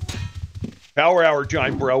 Yeah. Power Hour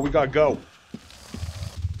time, bro. We gotta go.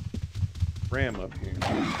 Ram up here.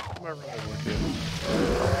 Come over here.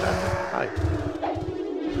 Hi.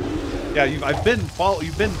 Yeah, you've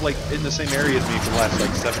been like in the same area as me for the last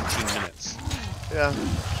like 17 minutes. Yeah.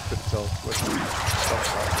 Couldn't tell what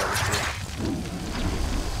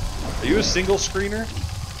Are you a single screener?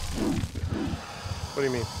 What do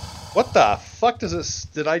you mean? What the fuck does this?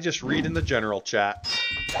 Did I just read in the general chat?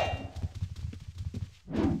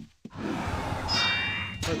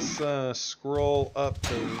 Let's scroll up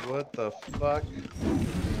to what the fuck?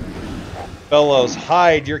 Fellows,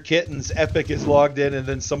 hide your kittens. Epic is logged in, and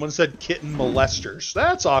then someone said kitten molesters.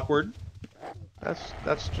 That's awkward.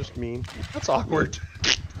 That's just mean. That's awkward.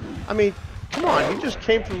 I mean, come on, you just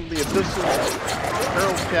came from the Abyssal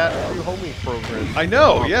Feral Cat Rehoming program. I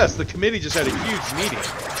know. Yes, the committee just had a huge meeting.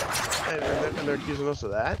 And they're accusing us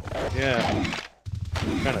of that? Yeah.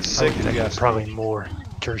 Kind of I sick. would think Yes. probably more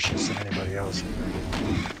tertious than anybody else.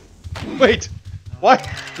 Wait. What?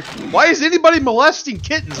 Why is anybody molesting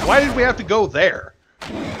kittens? Why did we have to go there?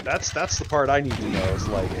 That's the part I need to know. Is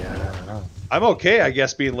like, Yeah, I don't know. I'm okay, I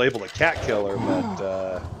guess, being labeled a cat killer,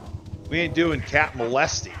 but we ain't doing cat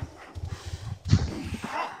molesting.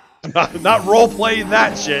 not role playing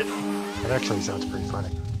that shit. It actually sounds pretty funny.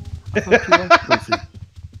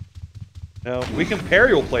 No, we can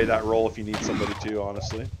Perry play that role if you need somebody to.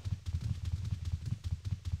 Honestly,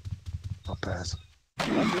 I'll pass.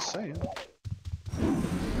 I'm just saying.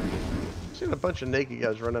 I've seen a bunch of naked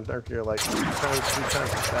guys run out there here like 2 times, 3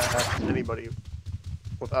 times as fast as anybody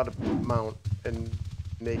without a mount and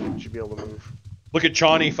naked should be able to move. Look at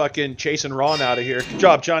Chani fucking chasing Ron out of here. Good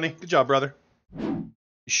job, Chani. Good job, brother.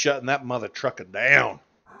 He's shutting that mother trucker down.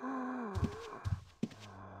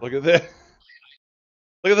 Look at this.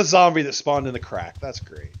 Look at the zombie that spawned in the crack. That's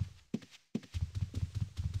great.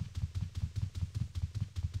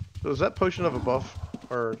 So is that potion of a buff?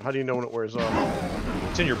 Or how do you know when it wears off?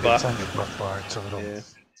 It's in your It's butt. on your buff bar. It's a little Yeah.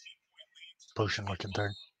 potion looking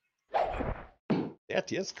thing.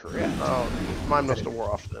 That is correct. Oh, mine must have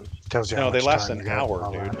wore off then. Tells you how No, they much last time an you got hour, and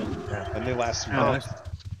all dude. that. Yeah. And they last Yeah, months.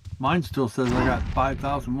 mine still says I got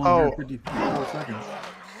 5,154 seconds.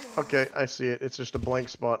 Okay, I see it. It's just a blank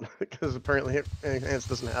spot because apparently Enhance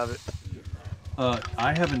doesn't have it.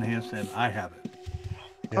 I have enhanced and I have it.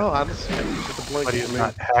 Yeah. Oh, I don't see it. It's just a blank But to he's me.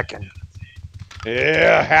 not hacking.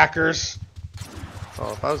 Yeah, hackers.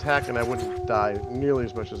 Oh, if I was hacking, I wouldn't die nearly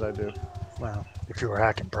as much as I do. Well, if you were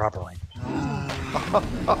hacking properly.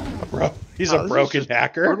 Bro, he's Oh, a this is broken just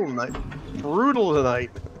hacker. Brutal tonight. Brutal tonight.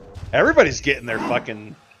 Everybody's getting their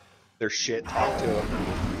shit talked to them.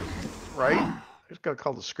 Right? I just gotta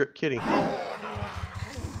call the script kitty.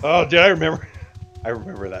 Oh, dude, I remember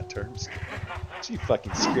that term. You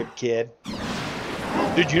fucking script kid.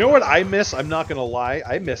 Dude, you know what I miss? I'm not gonna lie.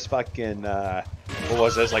 I miss fucking, what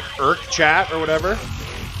was this? Like Irk chat or whatever?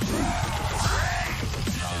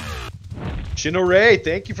 Shinoray,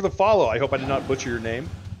 thank you for the follow. I hope I did not butcher your name.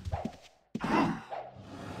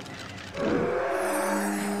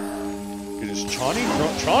 Dude, is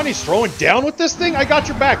Chani's throwing down with this thing? I got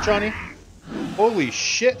your back, Chani. Holy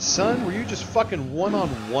shit, son. Were you just fucking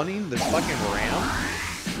one-on-oneing this fucking ram?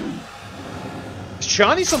 Is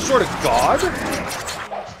Chani some sort of god?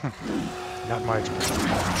 Not my experience.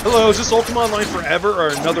 Hello, is this Ultima Online Forever or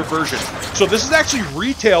another version? So this is actually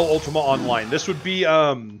retail Ultima Online. This would be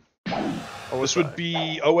this would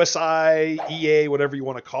be OSI, EA, whatever you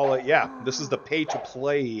want to call it. Yeah, this is the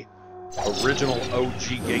pay-to-play original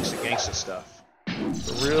OG gangsta stuff.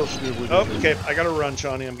 The real Scooby. Oh, okay, I gotta run,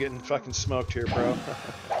 Chani. I'm getting fucking smoked here, bro.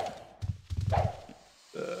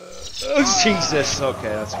 Oh, Jesus. Okay,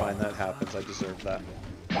 that's fine. That happens. I deserve that.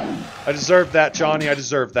 I deserve that, Chani. I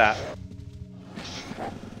deserve that.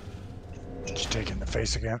 Did you take it in the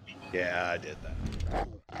face again? Yeah, I did that.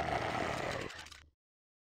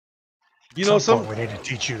 You At know, some point we need to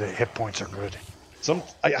teach you that hit points are good.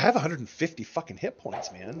 I have 150 fucking hit points,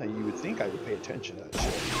 man. Now, you would think I would pay attention to that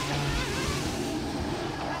shit.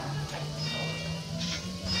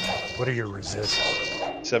 What are your resists?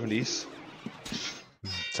 70s.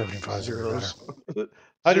 75 Zeros.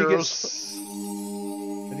 How do you get? Zeros.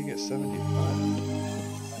 How do you get 75?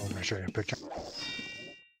 I'm gonna show you a picture.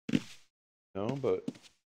 No, but I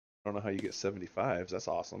don't know how you get 75s. That's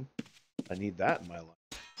awesome. I need that in my life.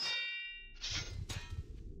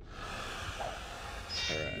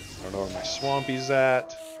 Alright, I don't know where my swampy's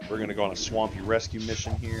at. We're gonna go on a swampy rescue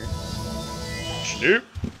mission here. Snoop.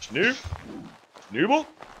 Snoop. Snooble.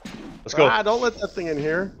 Let's go. Ah, don't let that thing in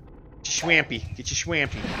here. Swampy. Get your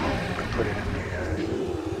swampy. Put it in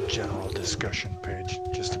the general discussion page.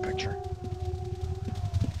 Just a picture.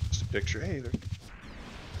 Just a picture. Hey there.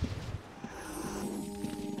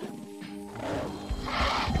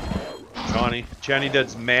 Johnny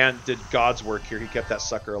did God's work here. He kept that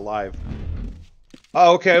sucker alive.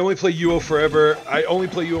 Oh, okay. I only play UO Forever. I only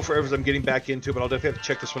play UO Forever as I'm getting back into it, but I'll definitely have to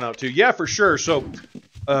check this one out too. Yeah, for sure. So,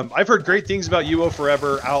 I've heard great things about UO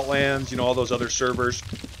Forever, Outlands, you know, all those other servers.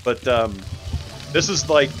 But this is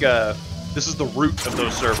like this is the root of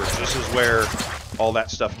those servers. This is where all that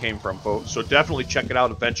stuff came from, folks. So definitely check it out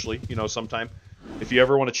eventually. You know, sometime if you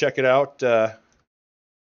ever want to check it out. A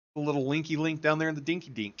little linky link down there in the dinky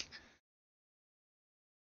dink.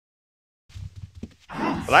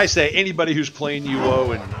 But I say anybody who's playing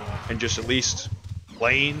UO and just at least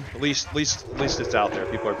playing, at least it's out there.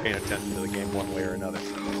 People are paying attention to the game one way or another.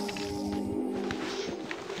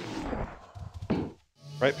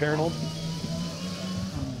 Right, Paranoid?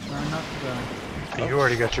 You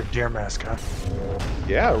already got your deer mask, huh?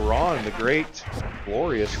 Yeah, Ron, the great,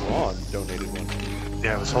 glorious Ron donated one.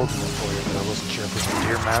 Yeah, I was holding it for you, but I wasn't sure if it was a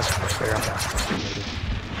deer mask or a bear mask donated.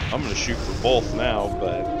 I'm gonna shoot for both now,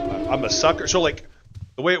 but I'm a sucker. So like,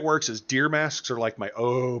 the way it works is deer masks are like my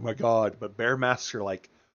oh my god, but bear masks are like,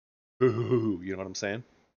 ooh, you know what I'm saying?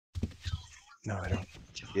 No, I don't.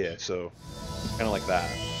 Yeah, so kind of like that.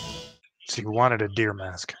 So you wanted a deer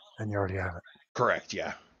mask, and you already have it. Correct,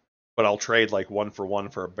 yeah. But I'll trade like 1 for 1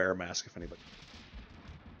 for a bear mask if anybody.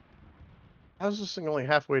 How's this thing only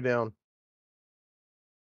halfway down?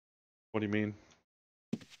 What do you mean?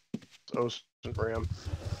 It's Ocean Ram.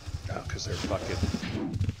 Oh, because they're fucking.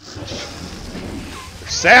 They're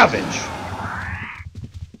savage!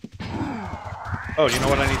 Oh, you know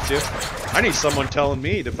what I need to do? I need someone telling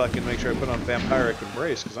me to fucking make sure I put on Vampiric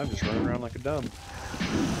Embrace, because I'm just running around like a dumb.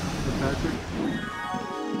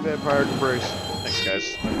 Vampire Embrace. Thanks,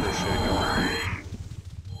 guys. I appreciate it.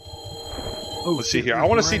 Oh, Let's see here. I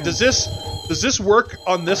want to see, does this work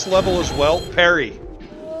on this level as well? Perry,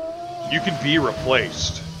 you can be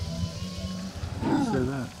replaced. Say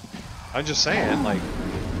that. I'm just saying, like,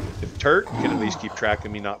 if Turt can at least keep track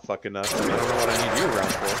of me not fucking up, I don't know what I need you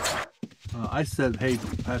around for. I said, hey,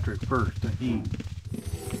 Patrick first, and he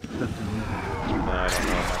stepped in. No, I don't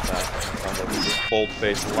know about that. Sounds like a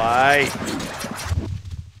bold-faced lie.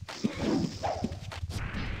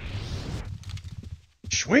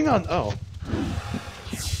 Swing on... Oh.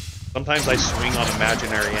 Sometimes I swing on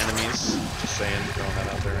imaginary enemies. Just saying, throwing that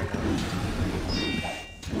out there right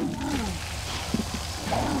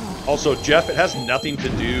now. Also, Jeff, it has nothing to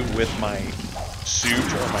do with my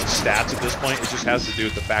suit or my stats at this point. It just has to do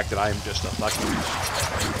with the fact that I am just a fucking...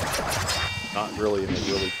 not really a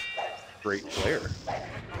really great player.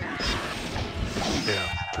 Yeah.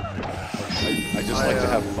 I just like to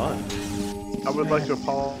have fun. I would like to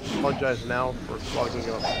apologize now for clogging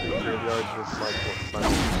up the graveyard with my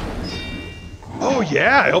work. Oh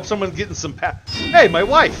yeah, I hope someone's getting some Hey, my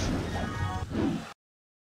wife!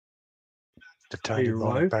 The tiny your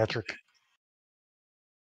bone, wife? Patrick.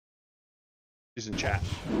 She's in chat.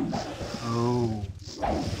 Oh.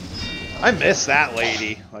 I miss that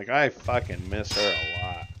lady. Like, I fucking miss her a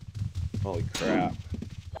lot. Holy crap.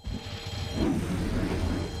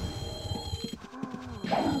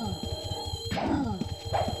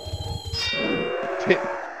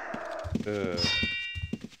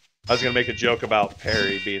 I was gonna make a joke about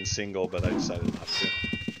Perry being single, but I decided not to.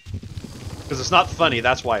 Because it's not funny,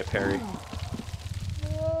 that's why, Perry.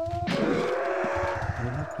 I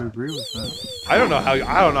have to agree with that. I don't know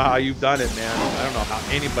how you've done it, man. I don't know how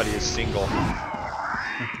anybody is single.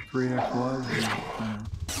 Like the 3X was.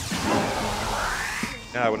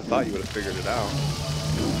 Yeah, I would have thought you would have figured it out.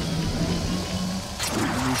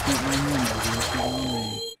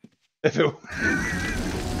 If it...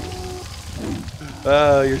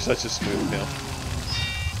 Oh, you're such a smooth nail.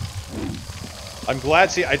 I'm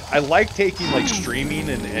glad, see, I like taking like streaming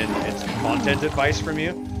and content advice from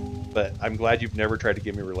you, but I'm glad you've never tried to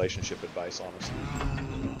give me relationship advice, honestly.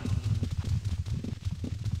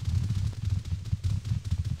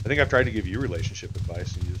 I think I've tried to give you relationship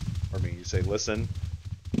advice, and you say, listen,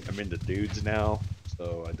 I'm into dudes now,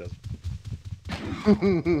 so I doesn't.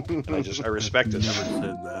 And I respect it. Never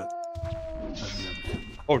said that.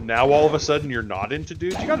 Oh, now all of a sudden you're not into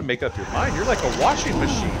dudes? You gotta make up your mind. You're like a washing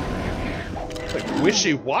machine. Like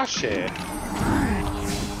wishy-washy.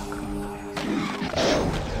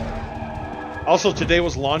 Also, today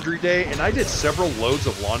was laundry day, and I did several loads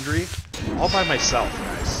of laundry all by myself,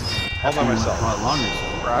 guys. All by myself. Laundry.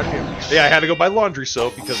 proud of you. Yeah, I had to go buy laundry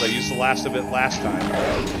soap because I used the last of it last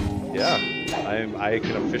time. Yeah, I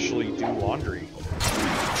can officially do laundry.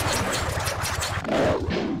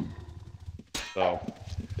 So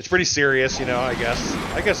it's pretty serious, you know. I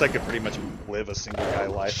guess I could pretty much live a single guy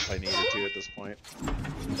life if I needed to at this point.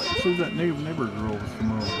 So that neighbor girl was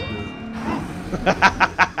coming over to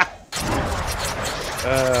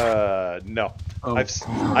do. No. Oh.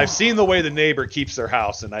 I've seen the way the neighbor keeps their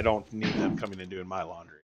house, and I don't need them coming and doing my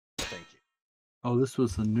laundry. Thank you. Oh, this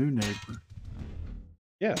was the new neighbor.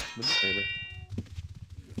 Yeah, the new neighbor.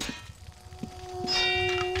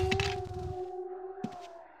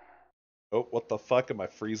 Oh, what the fuck? Am I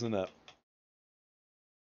freezing up?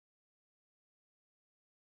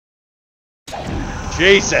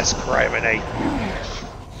 Jesus Christ!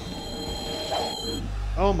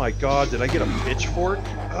 Oh my god, did I get a pitchfork?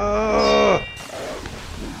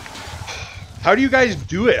 How do you guys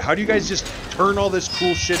do it? How do you guys just turn all this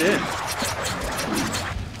cool shit in?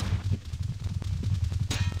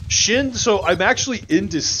 Shin, so I'm actually in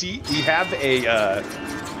Deceit. We have a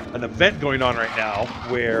an event going on right now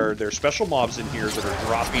where there's special mobs in here that are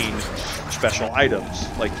dropping special items.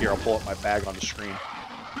 Like here, I'll pull up my bag on the screen.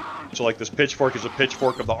 So like this pitchfork is a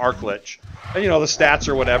pitchfork of the Arclich. And you know, the stats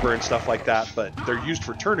or whatever and stuff like that, but they're used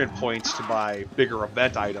for turn-in points to buy bigger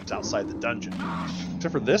event items outside the dungeon.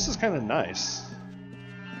 Except for this is kind of nice.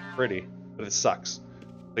 Pretty, but it sucks.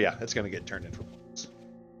 But yeah, it's going to get turned in for points.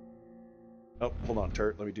 Oh, hold on,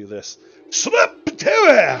 Turt. Let me do this. Slip to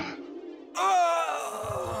it!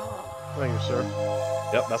 Thank you, sir.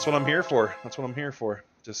 Yep, that's what I'm here for. That's what I'm here for.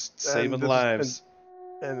 Just saving lives.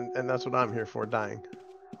 And that's what I'm here for, dying.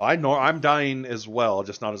 I know I'm dying as well,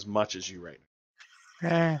 just not as much as you right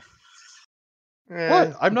now.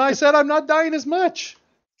 What? I said I'm not dying as much.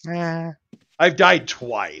 I've died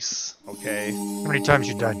twice. Okay. How many times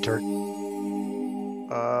you died, Turk?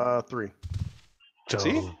 3. So,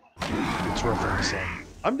 See? it's roughly the same.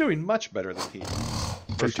 I'm doing much better than he.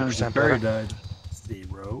 50% Barry better. died.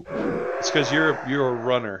 0. It's because you're a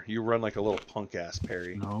runner. You run like a little punk ass,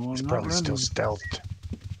 Perry. No, I'm He's not probably still running. stealthed.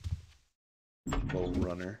 Little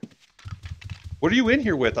runner. What are you in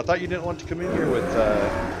here with? I thought you didn't want to come in here with your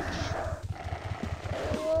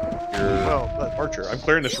archer. I'm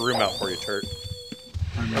clearing this room out for you, Turt.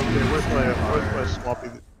 Okay, where's my swampy?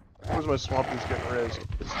 Where's my swampy's getting res?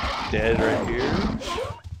 It's dead right here.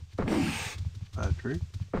 True.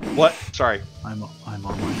 What? Sorry. I'm on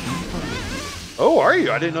my phone. Oh, are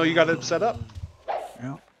you? I didn't know you got it set up.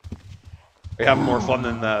 Yeah. Are you having more fun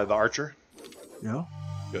than the archer? Yeah.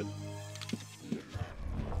 Good.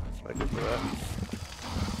 Thank you for that.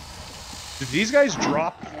 Do these guys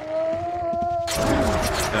drop?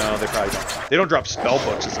 No, they probably don't. They don't drop spell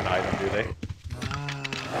books as an item, do they?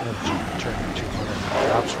 Turn 200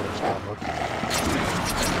 drops for his spellbook.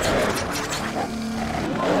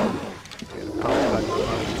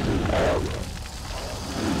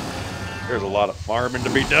 There's a lot of farming to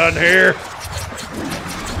be done here.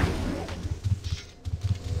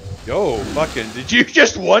 Yo, fucking, did you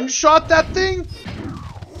just one-shot that thing?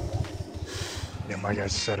 Yeah, my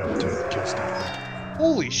guy's set up to kill stuff.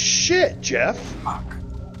 Holy shit, Jeff. Fuck.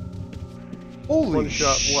 Holy One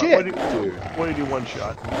shot. shit, dude. What do you do one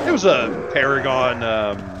shot? It was a Paragon,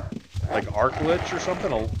 like Arclich or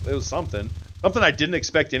something. It was something. Something I didn't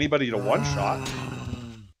expect anybody to one-shot.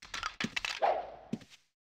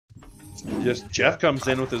 Just Jeff comes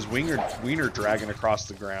in with his wiener dragging across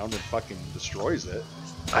the ground and fucking destroys it.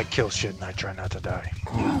 I kill shit and I try not to die.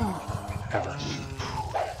 Ever.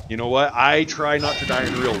 You know what? I try not to die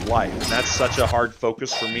in real life, and that's such a hard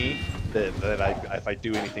focus for me that if I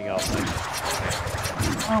do anything else,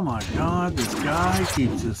 Oh my god, this guy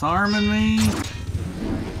keeps disarming me.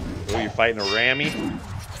 Oh, you're fighting a Rammy?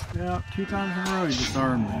 Yeah, 2 times in a row he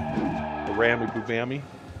disarmed me. A Rammy Boobammy?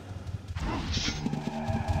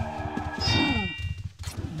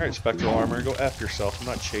 Alright, Spectral Armor, go F yourself. I'm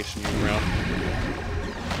not chasing you around.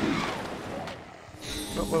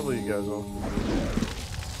 What level are you guys on?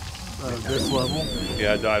 This level.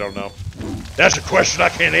 Yeah, I don't know. That's a question I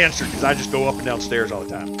can't answer because I just go up and down stairs all the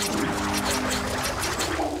time.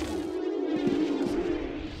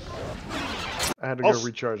 I had to go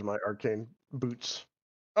recharge my arcane boots.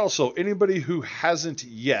 Also, anybody who hasn't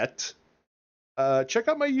yet, check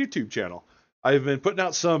out my YouTube channel. I've been putting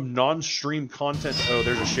out some non-stream content. Oh,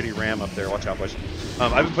 there's a shitty ram up there. Watch out, boys.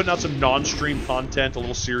 I've been putting out some non-stream content, a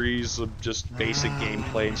little series of just basic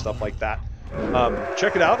gameplay and stuff like that.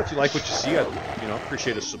 Check it out if you like what you see. I'd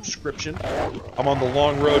appreciate a subscription. I'm on the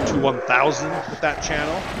long road to 1,000 with that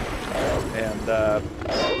channel, and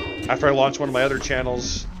After I launch one of my other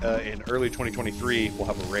channels in early 2023, we'll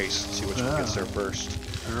have a race to see which one gets there first.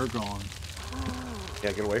 They're gone.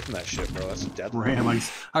 Yeah, get away from that shit, bro. That's deadly.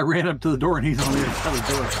 I ran up to the door and he's on the other side of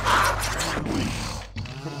the door.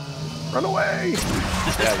 Run away!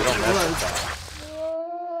 Yeah, you don't mess with that.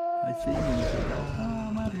 I see him.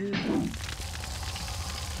 I'm out of here.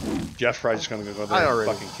 Jeff's probably just gonna go there and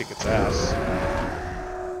fucking kick its ass.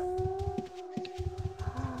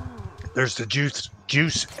 There's the juice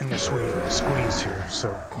in the squeeze here.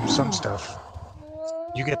 So some stuff,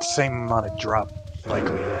 you get the same amount of drop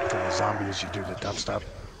likelihood from the zombie as you do the tough stuff.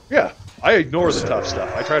 Yeah, I ignore the tough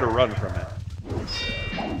stuff. I try to run from it.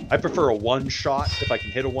 I prefer a one-shot if I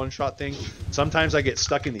can hit a one-shot thing. Sometimes I get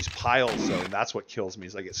stuck in these piles, though, and that's what kills me,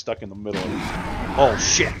 is I get stuck in the middle. Oh,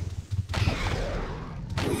 shit.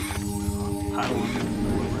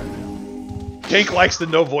 Tank likes the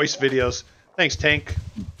no-voice videos. Thanks, Tank.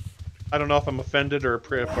 I don't know if I'm offended or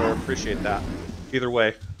appreciate that. Either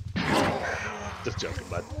way. Just joking,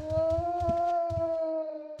 bud.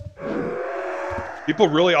 People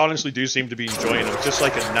really honestly do seem to be enjoying them. It's just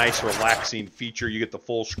like a nice, relaxing feature. You get the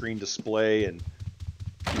full screen display, and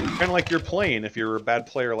kind of like you're playing if you're a bad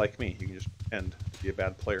player like me. You can just pretend to be a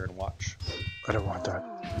bad player and watch. I don't want that.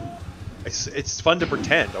 It's fun to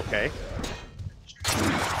pretend, okay?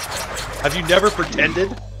 Have you never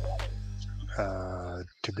pretended?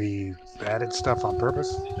 To be bad at stuff on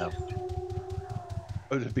purpose? No.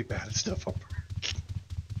 Oh, to be bad at stuff on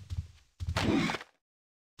purpose.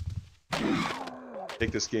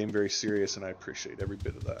 Take this game very serious, and I appreciate every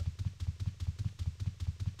bit of that.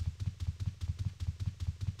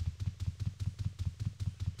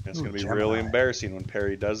 And it's going to be really embarrassing when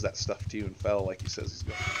Perry does that stuff to you and fell like he says he's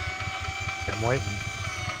going to. I'm waiting.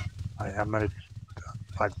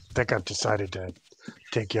 I think I've decided to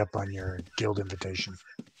take you up on your guild invitation.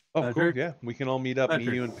 Oh, Patrick? cool. Yeah, we can all meet up, Patrick.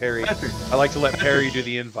 me, you, and Perry. Patrick. I like to let Perry do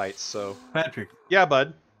the invites, so. Patrick, Yeah,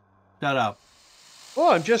 bud. shut up.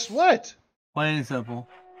 Oh, I'm just what? Plain and simple.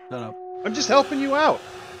 Shut up. I'm just helping you out.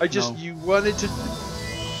 I just, No. you wanted to.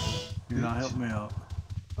 You're not helping me out.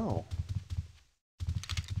 Oh.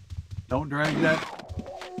 Don't drag that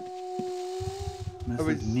Mrs.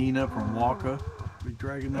 was- Nina from Waka. Be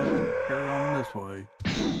dragging that carry on this way.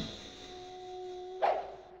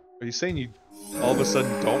 Are you saying you all of a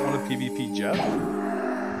sudden don't want to PvP Jeff?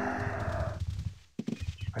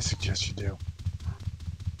 I suggest you do.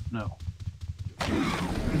 No.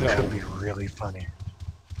 It'll be really funny.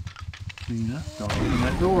 Nina, don't open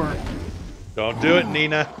that door. Don't do it,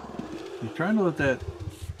 Nina. You're trying to let that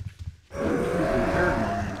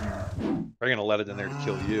paragon in here. We're gonna let it in there to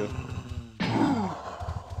kill you.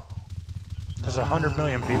 There's 100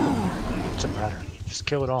 million people. What's the matter? Just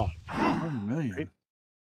kill it all. 100 million.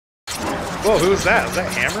 Whoa, who was that? Was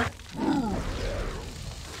that Hammer?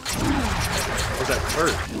 Or was that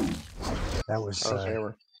Bert? That was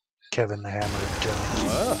Hammer. Kevin the Hammer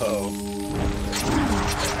Jones. Oh.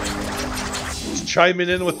 Just chiming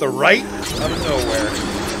in with the right out of nowhere.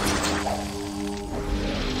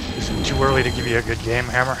 Is it too early to give you a good game,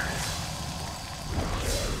 Hammer?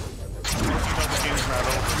 You know the game's not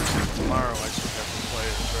over. Tomorrow I still have to play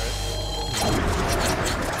it, right?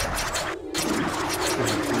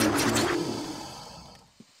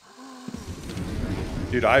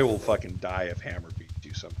 Dude, I will fucking die if Hammer beats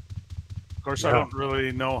you some. Of course, I don't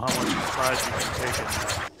really know how much pride you can take in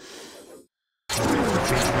that.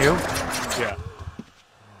 Beating you? Yeah.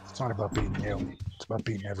 It's not about beating you. It's about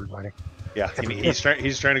beating everybody. Yeah, he's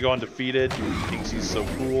trying to go undefeated. He thinks he's so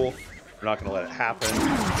cool. We're not gonna let it happen.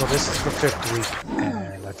 Well, this is the 5th week,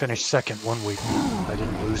 and I finished second one week. I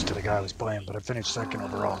didn't lose to the guy I was playing, but I finished second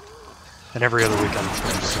overall. And every other week I'm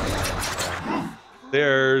first. So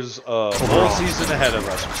There's a whole season ahead of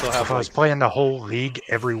us. We still have. if I was playing the whole league,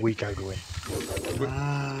 every week I'd win.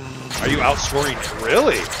 Are you outscoring?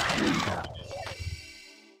 Really? Yeah.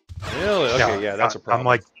 Really? Okay, yeah, that's a problem. I'm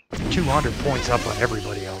like 200 points up on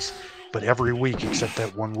everybody else, but every week except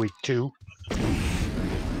that one week too, I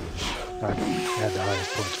had the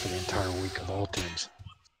highest points for the entire week of all teams.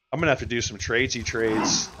 I'm gonna have to do some tradesy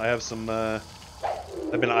trades. I have some.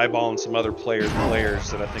 I've been eyeballing some other players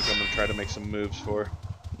that I think I'm gonna try to make some moves for.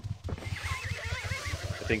 I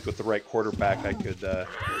think with the right quarterback, I could give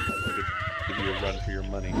you a run for your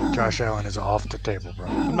money. Josh Allen is off the table, bro.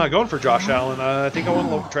 I'm not going for Josh Allen. I think I want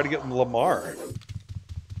to try to get Lamar.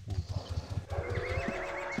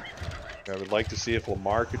 I would like to see if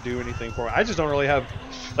Lamar could do anything for me. I just don't really have,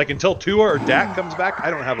 like, until Tua or Dak comes back, I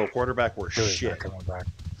don't have a quarterback worth Tua's shit. not coming back.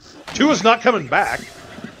 Tua's not coming back.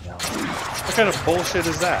 No, What kind of bullshit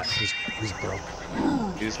is that? he's broke.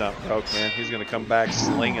 He's not broke, man. He's gonna come back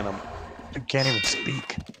slinging them. He can't even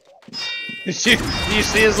speak. You see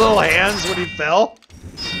his little hands when he fell?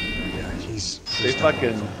 Yeah, he's They done playing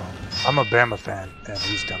fucking. football. I'm a Bama fan, and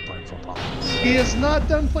he's done playing football. He is not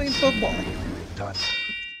done playing football. Done.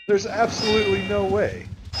 There's absolutely no way.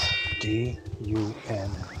 D-U-N,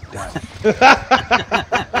 done.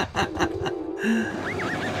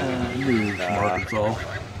 Arkansas.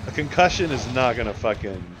 A concussion is not gonna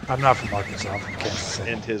fucking I'm not from Arkansas. I'm from Kansas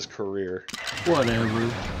City. end his career. Whatever.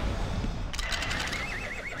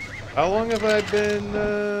 How long have I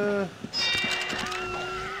been?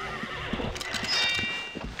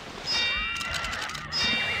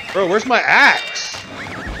 Bro, where's my axe?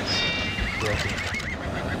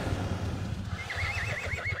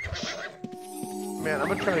 Man, I'm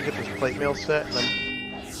gonna try to get this plate mail set, and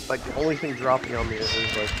I'm like the only thing dropping on me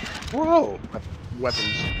is like Bro,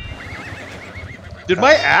 weapons. did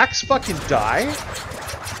my axe fucking die?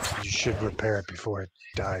 You should repair it before it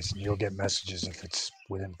dies, and you'll get messages if it's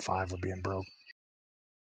within 5 of being broke.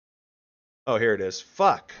 Oh, here it is.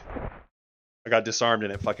 Fuck. I got disarmed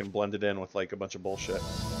and it fucking blended in with like a bunch of bullshit. You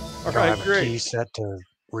All don't right, have a key great. set to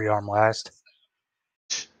rearm last.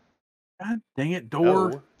 God dang it,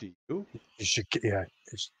 door. No, do you? You should, yeah.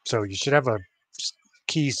 So you should have a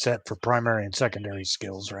key set for primary and secondary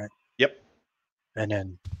skills, right? Yep. And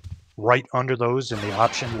then right under those in the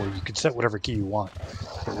option where you can set whatever key you want,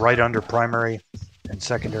 but right under primary and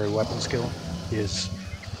secondary weapon skill is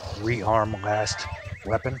rearm last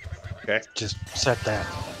weapon. Okay. Just set that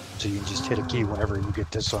so you can just hit a key whenever you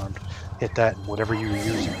get disarmed. Hit that, and whatever you were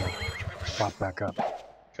using will pop back up.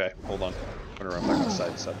 Okay, hold on. I'm gonna run back outside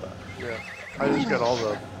and set that. Yeah, I just got all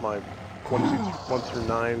my 1 through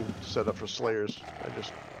 9 set up for Slayers.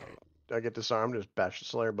 I get disarmed, just bash the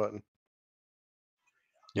Slayer button.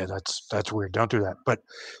 Yeah, that's weird. Don't do that. But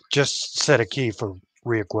just set a key for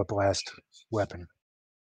re-equip last weapon.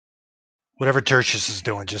 Whatever Tertius is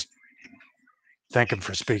doing, just thank him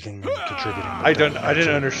for speaking and contributing. I didn't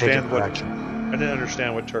understand what action. I didn't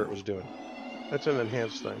understand what Turt was doing. That's an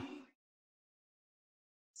enhanced thing.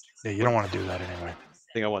 Yeah, you don't want to do that anyway. I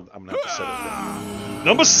think I'm gonna have to set it again.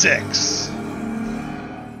 Number 6.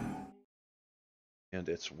 And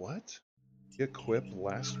it's what? Equip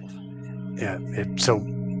last one. Yeah, so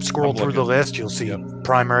scroll I'm through the looking. list. You'll see Yep.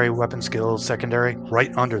 primary weapon skills, secondary.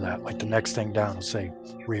 Right under that, like the next thing down, will say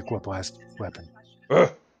re-equip last weapon. Ugh.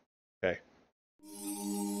 Okay.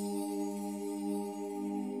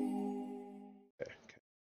 Okay.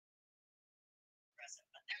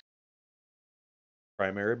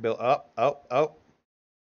 Primary build up.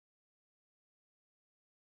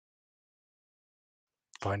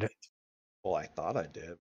 Find it. Well, I thought I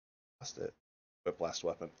did. Lost it. Equip last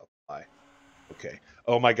weapon. Apply. Okay.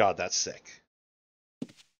 Oh my god, that's sick.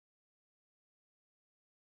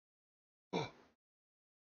 It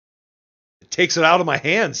takes it out of my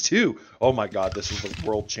hands too. Oh my god, this is the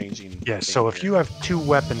world-changing. Yeah, thing so if here. you have 2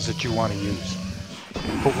 weapons that you want to use,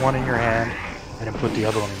 put one in your hand and then put the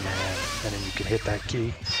other one in your hand, and then you can hit that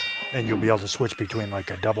key, and you'll be able to switch between like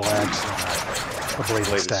a double axe and a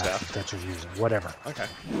bladed staff, if that's what you're using. Whatever. Okay.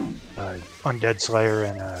 Undead Slayer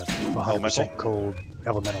and a 100% Elemental? cold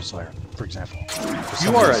Elemental Slayer, for example.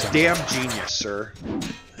 You are a damn genius, sir.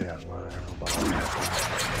 Yeah, well, I don't know about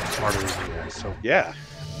that. Smarter than you guys, so. Yeah.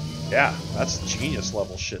 Yeah, that's genius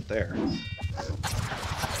level shit there.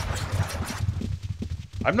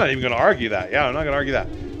 I'm not even going to argue that. Yeah, I'm not going to argue that.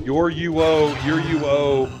 Your UO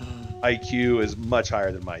IQ is much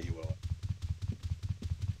higher than my UO.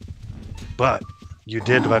 But you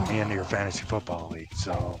did let me into your fantasy football league,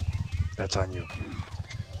 so that's on you.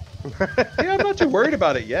 Yeah, I'm not too worried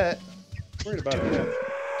about it yet.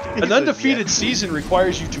 An undefeated season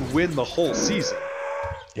requires you to win the whole season.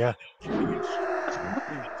 Yeah.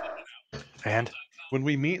 And? When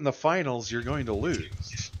we meet in the finals, you're going to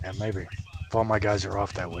lose. Yeah, maybe. If all my guys are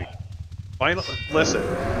off that week. Listen.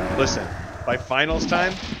 By finals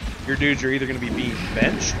time, your dudes are either going to be being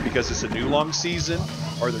benched because it's a new long season,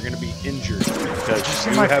 or they're going to be injured because Did you see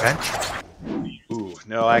my bench? Ooh,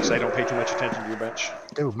 no, actually, I don't pay too much attention to your bench.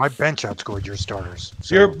 Dude, my bench outscored your starters.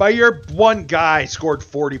 So, Your one guy scored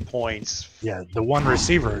 40 points. yeah, the one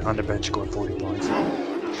receiver on the bench scored 40 points.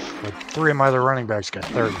 Like 3 of my other running backs got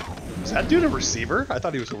 30. Is that dude a receiver? I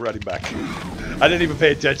thought he was a running back. I didn't even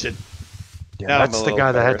pay attention. Yeah, Now I'm that's a the little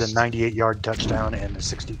guy that had the embarrassed. 98-yard touchdown and the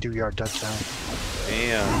 62-yard touchdown.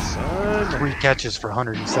 Damn, son. 3 catches for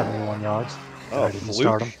 171 yards. Oh, I didn't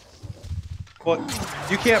start him. fluke. Well,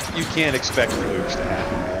 you can't expect flukes to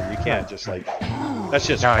happen, man. You can't just like. That's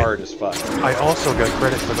just No, hard as fuck. I also got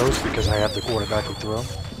credit for those because I have the quarterback who threw them.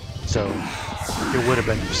 So it would have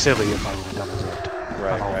been silly if I would have double dipped.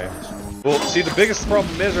 Right. Well, see, the biggest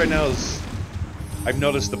problem is right now is I've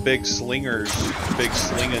noticed the big slingers, big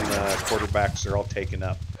slinging quarterbacks are all taken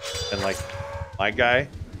up. And like my guy,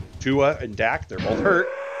 Tua and Dak, they're both hurt.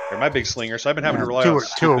 They're my big slingers, so I've been having to rely on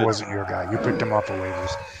Tua wasn't your guy. You picked him off of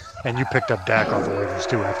waivers. And you picked up Dak off of waivers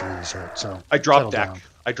too after he was hurt. So I dropped settle Dak. down.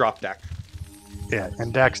 I dropped Dak. Yeah,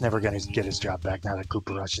 and Dak's never going to get his job back now that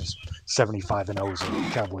Cooper Rush is 75-0 as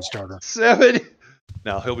a Cowboys starter. 7.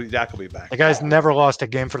 No, Dak will be back. The guy's never lost a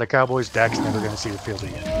game for the Cowboys. Dak's never going to see the field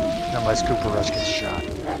again unless Cooper Rush gets shot.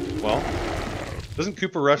 Well, doesn't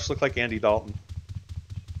Cooper Rush look like Andy Dalton?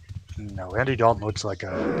 No, Andy Dalton looks like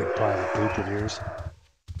a big pile of poop with ears.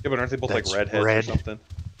 Yeah, but aren't they both like That's redheads red. or something?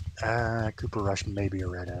 Cooper Rush may be a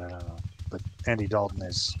redhead. I don't know, but Andy Dalton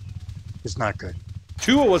is not good.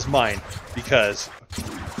 Tua was mine because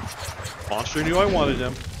Monster knew I wanted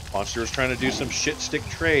him. Monster was trying to do some shit stick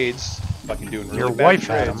trades, fucking doing really Your bad wife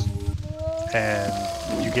had trades. him,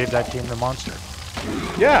 and you gave that team to Monster.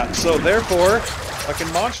 Yeah, so therefore,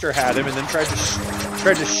 fucking Monster had him and then tried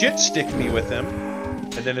to shit stick me with him.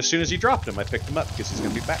 And then as soon as he dropped him, I picked him up because he's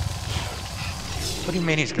gonna be back. What do you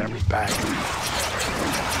mean he's going to be back?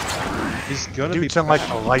 He's gonna Dude's be on like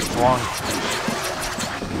a lifelong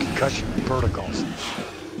concussion protocols.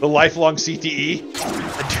 the lifelong CTE.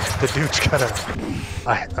 The dude's got a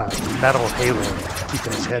metal halo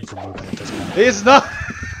keeping his head from moving at this point. It's not.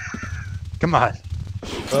 Come on.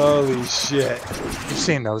 Holy shit. You've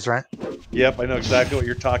seen those, right? Yep, I know exactly what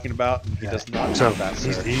you're talking about. And he Yeah. does not So do that,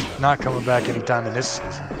 sir. he's not coming back anytime in this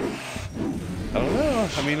season. I don't know.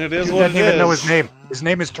 I mean, it is He what doesn't it even is. know his name. His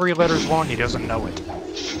name is 3 letters long. He doesn't know it.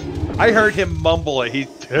 I heard him mumble it.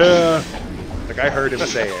 Like I heard him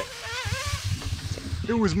say it.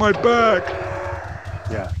 It was my back.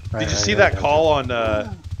 Yeah. Did you see that call on the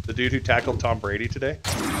dude who tackled Tom Brady today?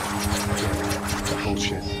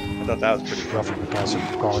 Bullshit. I thought that was pretty rough. Roughing the passer,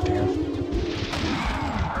 call it to him.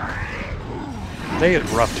 They had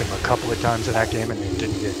roughed him a couple of times in that game and it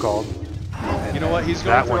didn't get called. And You know what? He's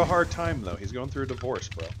going that through a one- hard time though. He's going through a divorce,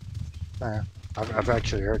 bro. I've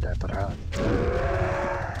actually heard that, but I haven't.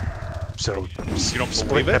 So You don't split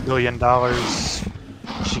believe it? $1 billion.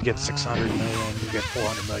 She gets 600 million. You get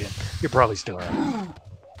 400 million. You're probably still right.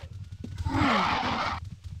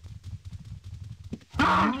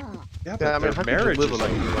 Yeah, but Yeah, I mean, their how could marriage you live is on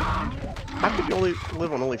over. How could you only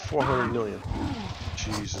live on only 400 million?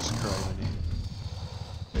 Jesus Christ.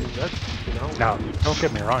 I mean, that's, you know. Now, don't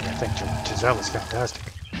get me wrong. I think Giselle is fantastic,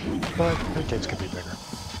 but her kids could be bigger.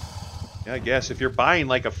 Yeah, I guess if you're buying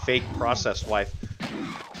like a fake processed wife.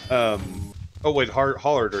 Oh wait,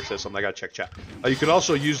 Hollarder says something. I gotta check chat. You could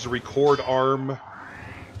also use the record arm,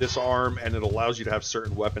 this arm, and it allows you to have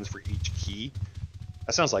certain weapons for each key.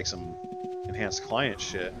 That sounds like some enhanced client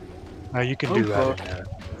shit. Now you can do that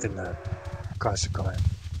in the classic client,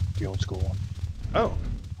 the old school one. Oh,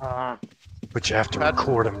 But you have to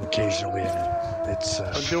record them occasionally, and it's.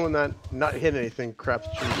 I'm doing that, not hitting anything crap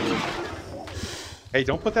that you're doing hey,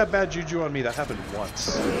 don't put that bad juju on me. That happened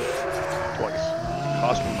once. twice.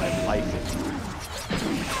 Cost me my life.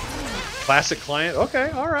 Classic client. Okay,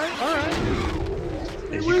 all right.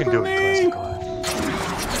 Yeah, you can do it in classic client.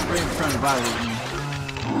 Brain's trying to violate me.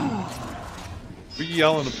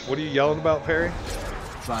 What are you yelling about, Perry?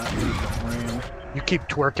 Ram. You keep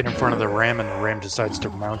twerking in front of the ram, and the ram decides to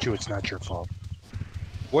mount you. It's not your fault.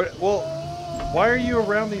 What? Well, why are you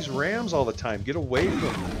around these rams all the time? Get away from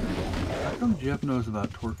them. How come Jeff knows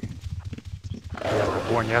about twerking? Yeah, we're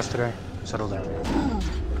born yesterday. Settle down.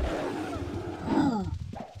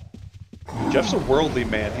 Jeff's a worldly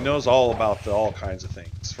man. He knows all about all kinds of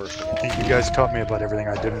things, first of all. You guys taught me about everything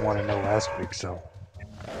I didn't want to know last week, so.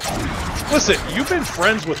 Listen, you've been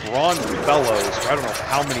friends with Ron Fellows for I don't know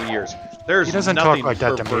how many years. There's He doesn't nothing talk like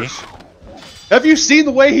that to me. perverse. Have you seen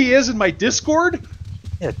the way he is in my Discord?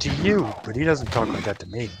 Yeah, to you, but he doesn't talk like that to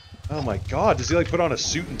me. Oh my god, does he like put on a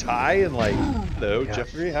suit and tie and like, hello, Yeah.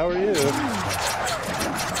 Jeffrey, how are you?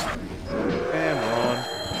 And Ron.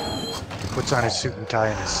 He puts on his suit and tie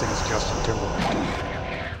and he sings Justin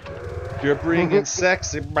Timberlake. You're bringing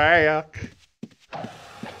sexy back.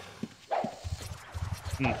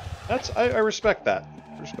 I respect that.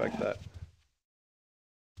 Respect that.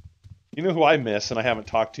 You know who I miss and I haven't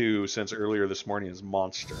talked to since earlier this morning is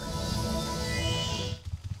Monster.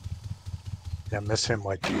 Yeah, I miss him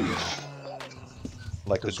like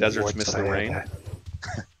Like the those deserts warts miss that the I rain. had to-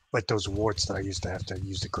 like those warts that I used to have to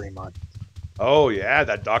use the cream on. Oh yeah,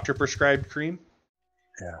 that doctor prescribed cream.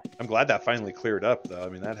 Yeah. I'm glad that finally cleared up though. I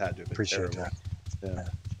mean that had to have been Appreciate terrible. that.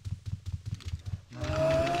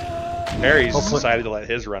 Yeah. Harry's Hopefully- decided to let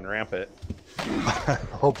his run rampant.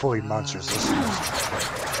 Hopefully Monsters listens.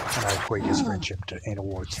 And I equate his friendship to anal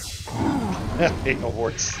warts. Anal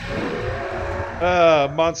warts.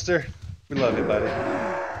 Monster. We love you, buddy.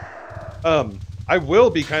 I will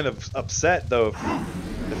be kind of upset though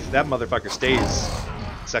if that motherfucker stays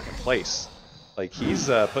second place. Like he's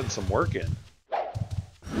putting some work in.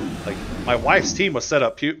 Like my wife's team was set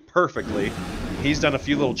up perfectly. He's done a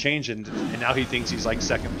few little changes, and now he thinks he's like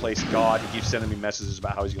second place god. He keeps sending me messages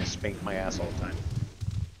about how he's gonna spank my ass all the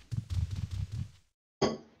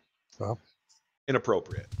time. Well,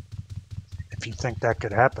 inappropriate. If you think that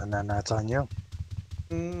could happen, then that's on you.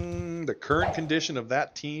 The current condition of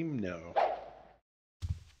that team, no.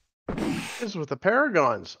 This is with the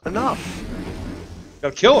Paragons. Enough.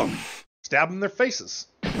 Gotta kill them. Stab them in their faces.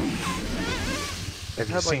 Have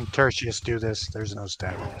you seen Tertius do this? There's no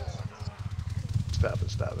stabbing. Stab it,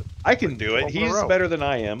 stab it. I can do it. 12 in a He's row. better than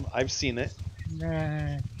I am. I've seen it.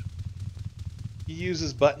 Nah. He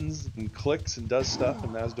uses buttons and clicks and does stuff,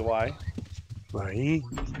 and as do I. Well, he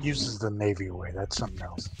uses the Navy way. That's something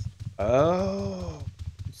else. Oh.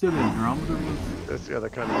 You said Andromeda was. That's the other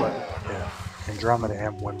kind of button. Yeah. Andromeda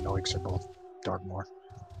and Windnoix are both Darkmoor.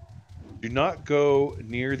 Do not go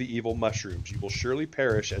near the evil mushrooms. You will surely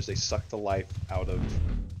perish as they suck the life out of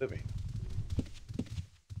living.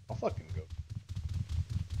 I'll fucking go.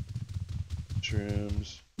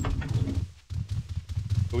 Mushrooms.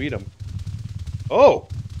 Go eat them. Oh!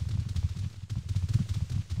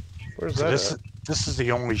 Where's So that? this is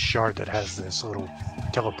the only shard that has this little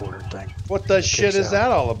teleporter thing. What the shit is out.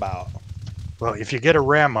 that all about? Well, if you get a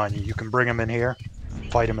ram on you, you can bring him in here,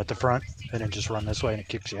 fight him at the front, and then just run this way, and it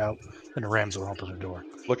kicks you out, and the rams will open the door.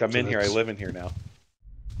 Look, I'm So in here. I that's- live in here now.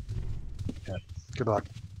 Yeah. Good luck.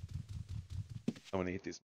 I'm gonna eat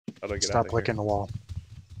these. How do I get out Stop of licking the wall.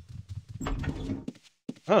 here?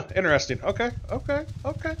 Huh, interesting. Okay, okay,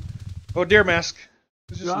 okay. Oh, deer mask.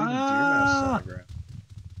 Who's just leaving deer masks on the ground?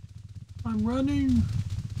 I'm running.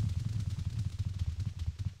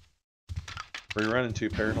 Where you running to,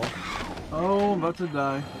 Paranormal? Oh, I'm about to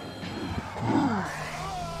die.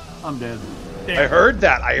 I'm dead. I heard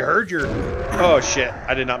that. I heard your. Oh shit!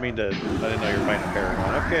 I did not mean to. I didn't know you were fighting a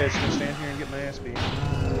Paragon. Okay, just gonna stand here and get my ass beat.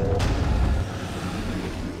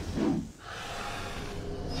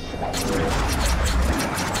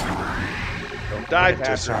 Don't die,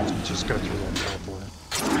 bastard. Just go through that teleporter.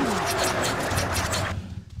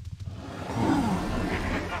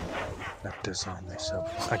 Not disarm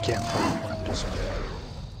myself. I can't fight when I'm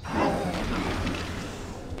disarmed.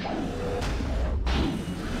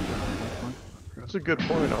 That's a good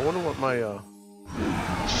point. I wonder what my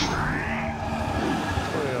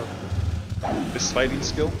This fighting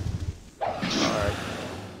skill.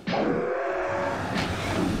 Alright.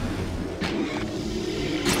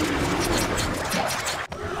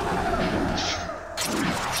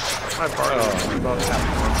 My barley is about half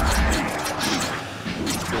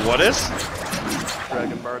Your what is?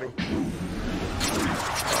 dragon barding.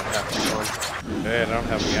 About half one. Man, I don't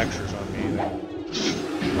have any extras on me either.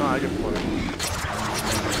 No, I get plenty.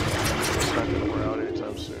 It's not gonna wear out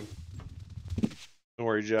anytime soon. Don't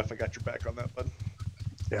worry, Jeff. I got your back on that, bud.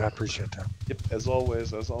 Yeah, I appreciate that. Yep, as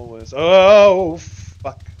always, as always. Oh,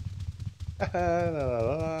 fuck. La, la,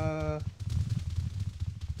 la.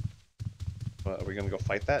 What, are we gonna go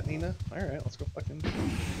fight that, Nina? Alright, let's go fucking do it.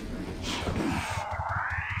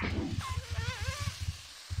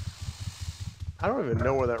 I don't even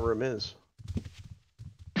know where that room is.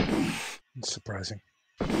 It's surprising.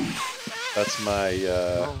 That's my,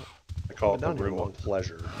 Oh, I call it the I've been down here room of once.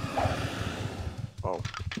 pleasure. oh.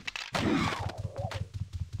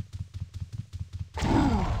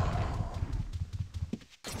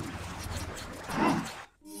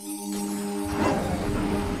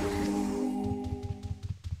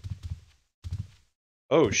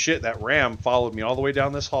 Oh shit, that ram followed me all the way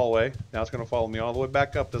down this hallway. Now it's gonna follow me all the way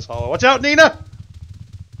back up this hallway. Watch out, Nina!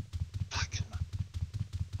 Fuck.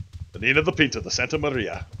 The Nina, the Pinta, the Santa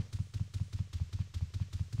Maria.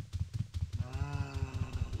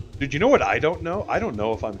 Dude, you know what I don't know? I don't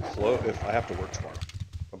know if I'm if I have to work tomorrow.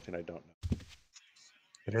 Something I don't know.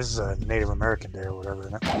 It is Native American Day or whatever,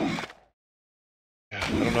 isn't it? I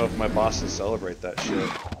don't know if my bosses celebrate that shit.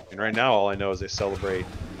 And right now, all I know is they celebrate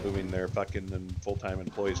moving their fucking full-time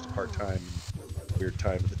employees to part-time and weird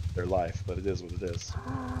time of their life. But it is what it is.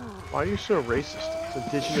 Why are you so racist?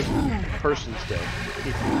 It's Indigenous Persons Day.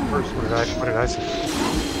 What did I say?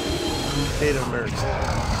 Native Americans.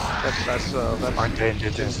 That's Aren't they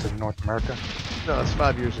indigenous to North America? no, that's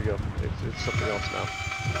 5 years ago. It's something else now.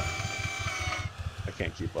 I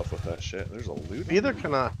can't keep up with that shit. There's a loot. Neither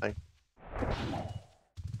can I.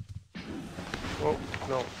 Well,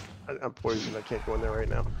 no, I'm poisoned. I can't go in there right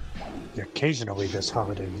now. Yeah, occasionally this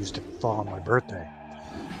holiday used to fall on my birthday,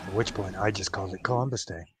 at which point I just called it Columbus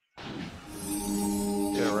Day.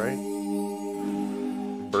 Yeah, right.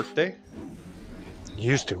 Birthday?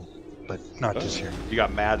 Used to, but not this year. You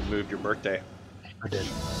got mad and moved your birthday. I did.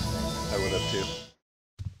 I would have too.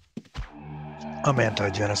 I'm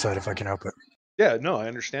anti-genocide if I can help it. Yeah, no, I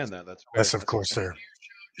understand that. That's Unless, of course,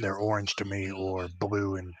 they're orange to me or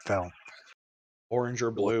blue and fell. orange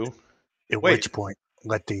or blue. At Wait. which point,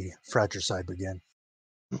 let the fratricide begin.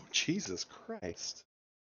 Oh, Jesus Christ.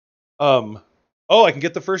 Oh, I can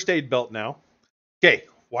get the first aid belt now. Okay,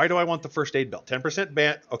 why do I want the first aid belt? 10%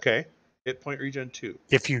 ban. Okay, hit point regen 2.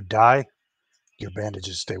 If you die, your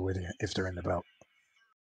bandages stay with you if they're in the belt.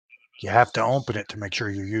 You have to open it to make sure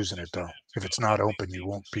you're using it, though. If it's not open, you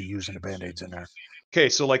won't be using the band-aids in there. Okay,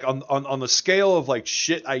 so like on the scale of like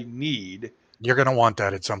shit I need. You're going to want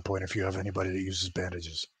that at some point if you have anybody that uses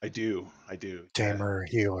bandages. I do. Tamer,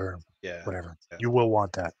 healer, Yeah. whatever. Yeah. You will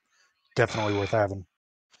want that. Definitely worth having.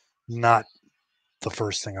 Not the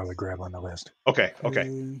first thing I would grab on the list. Okay.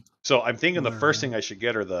 So I'm thinking the first Where- thing I should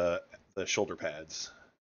get are the shoulder pads.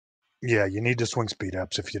 Yeah, you need the swing speed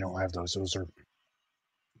ups if you don't have those. Those are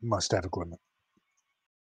must-have equipment.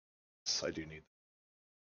 Yes, I do need.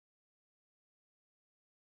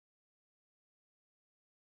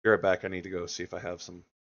 Be right back. I need to go see if I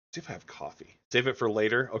have coffee. Save it for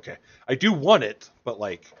later. Okay. I do want it, but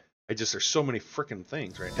like there's so many freaking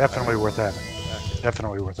things right now. Definitely worth having.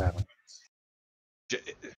 Definitely worth having.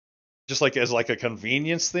 Just like as like a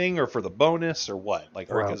convenience thing, or for the bonus, or what? Like,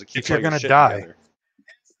 or Well, because it keeps if you're all your gonna shit die, together.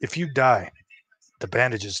 If you die, the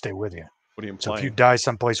bandages stay with you. What are you So implying? if you die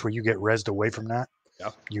someplace where you get rezzed away from that,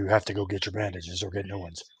 Yeah. you have to go get your bandages or get new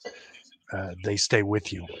ones. They stay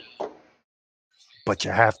with you. But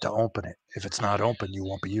you have to open it. If it's not open, you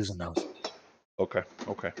won't be using those. Okay.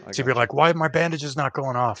 So you'll be like, why are my bandages not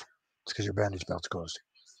going off? It's because your bandage belt's closed.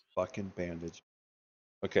 Fucking bandage.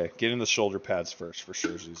 Okay, get in the shoulder pads first for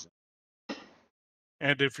sure.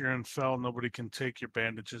 And if you're in fell, nobody can take your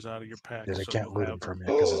bandages out of your pack. Yeah, they so can't you'll loot have them from you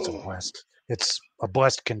because it's a blessed. It's a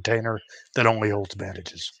blessed container that only holds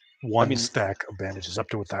bandages. One stack of bandages up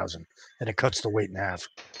to 1,000, and it cuts the weight in half.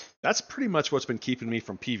 That's pretty much what's been keeping me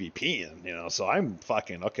from PvPing, so I'm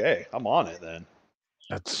fucking okay. I'm on it then.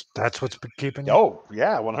 That's what's been keeping you? Oh,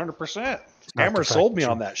 yeah, 100%. Hammer sold me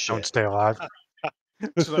on that shit. Don't stay alive.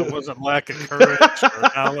 So that wasn't lack of courage or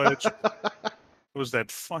knowledge. It was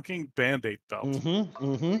that fucking Band-Aid belt.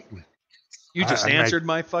 You just answered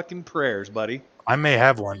my fucking prayers, buddy. I may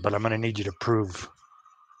have one, but I'm going to need you to prove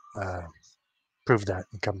that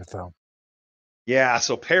and come to film. Yeah,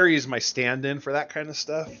 so Perry is my stand-in for that kind of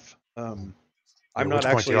stuff. I'm not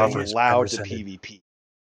actually allowed to PvP.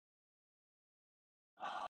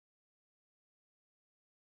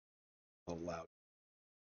 Allowed.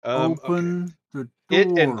 Open the door. It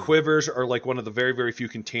and quivers are like one of the very, very few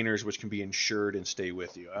containers which can be insured and stay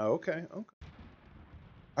with you. Oh, okay. All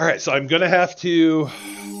right, so I'm gonna have to.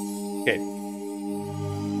 Okay,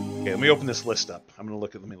 let me open this list up. Let me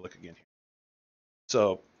look again here.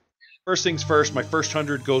 So, first things first. My first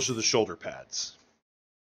 100 goes to the shoulder pads.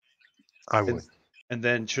 I would. And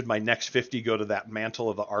then should my next 50 go to that mantle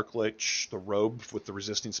of the Arc Lich, the robe with the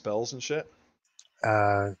resisting spells and shit?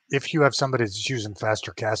 If you have somebody that's using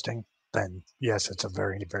faster casting, then yes, it's a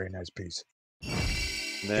very, very nice piece.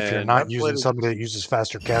 If you're not using somebody that uses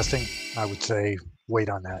faster casting, I would say wait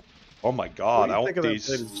on that. Oh my god, I want these.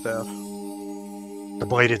 Bladed staff? The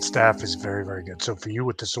bladed staff is very, very good. So for you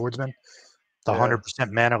with the swordsman, the 100%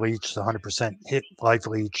 mana leech, the 100% hit life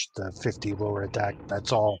leech, the 50 lower attack,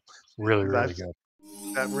 that's all really, really good.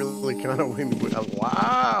 That really kind of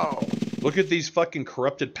wow. Look at these fucking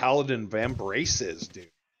corrupted paladin vambraces, dude.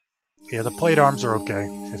 Yeah, the plate arms are okay.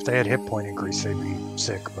 If they had hit point increase, they'd be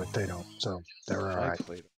sick, but they don't, so they're alright.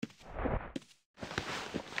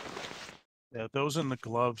 Yeah, those and the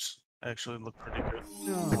gloves actually look pretty good.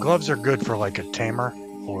 The gloves are good for like a tamer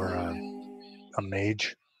or a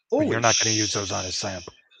mage, but you're not going to use those on a samp.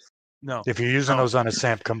 No. If you're using those on a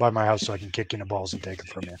samp, come by my house so I can kick you in the balls and take them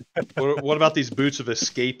from you. What about these boots of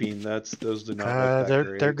escaping? Those do not.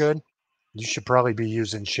 They're good. You should probably be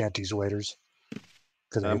using Shanty's waders.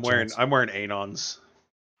 I'm wearing Anons.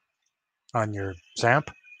 On your Zamp?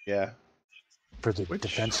 Yeah. For the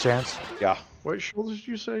defense chance? Yeah. What shoulders did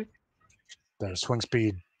you say? The swing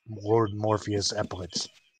speed Lord Morpheus epaulets.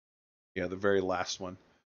 Yeah, the very last one.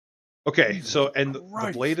 Okay, so and the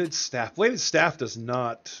bladed staff. Bladed staff does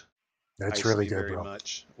not. That's really good, very bro.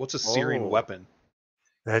 much. What's a searing weapon?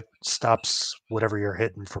 That stops whatever you're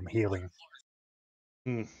hitting from healing.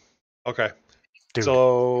 Okay. Dude,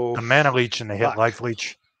 so the mana leech and the hit life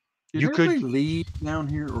leech. You could leave down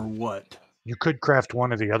here or what? You could craft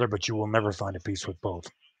one or the other, but you will never find a piece with both.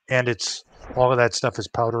 And it's all of that stuff is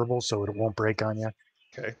powderable, so it won't break on you.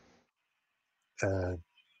 Okay.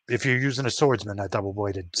 If you're using a swordsman, that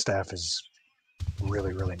double-bladed staff is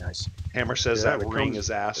really, really nice. Hammer says Yeah, that it ring comes-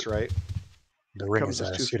 is ass, right? The ring Comes is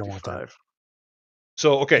as ass. You don't want that. 255.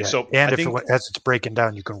 So okay, Yeah, so and I if think as it's breaking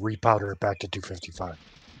down, you can repowder it back to 255.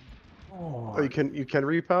 Oh, you can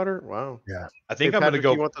repowder? Wow. Yeah. I think Hey, I'm gonna Patrick,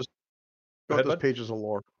 go. You want those? Go You want ahead, those bud. pages of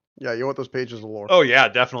lore? Yeah, you want those pages of lore? Oh yeah,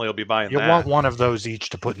 definitely. I'll be buying You that. want one of those each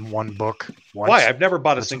to put in one book. Once. Why? I've never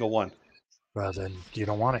bought a That's- single one. Well, then you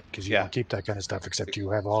don't want it because you Yeah. don't keep that kind of stuff. Except you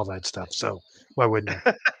have all that stuff. So why wouldn't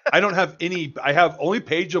you? I don't have any. I have only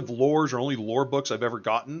page of lores or only lore books I've ever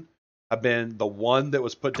gotten. Have been the one that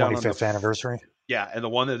was put down on the 25th anniversary yeah, and the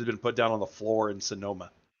one that had been put down on the floor in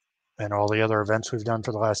Sonoma. and all the other events we've done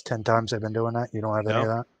for the last 10 times I've been doing that. You don't have any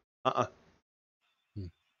of that.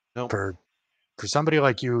 No. For somebody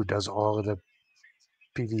like you who does all of the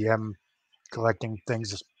PVM collecting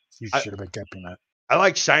things, you should have been keeping that. I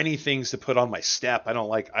like shiny things to put on my step. I don't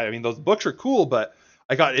like. I mean, those books are cool, but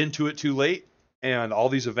I got into it too late, and all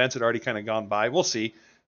these events had already kind of gone by. We'll see,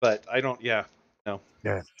 but I don't. Yeah, no.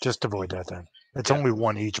 Yeah, just avoid that then. It's Yeah. only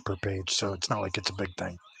one each per page, so it's not like it's a big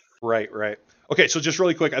thing. Right. Okay, so just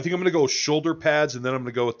really quick, I think I'm gonna go with shoulder pads, and then I'm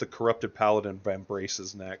gonna go with the corrupted paladin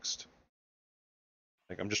braces next.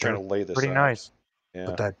 Like I'm just trying to lay this. Pretty out. nice. Yeah.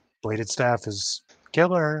 But that bladed staff is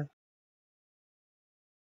killer.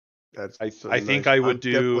 I think I would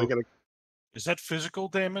do. Is that physical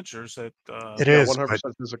damage or is that? It is, 100%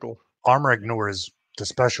 but physical. armor ignore is the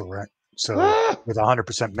special, right? So with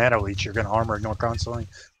 100% mana leech, you're going to armor ignore constantly,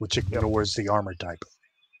 which ignores the armor type.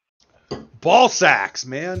 Ball sacks,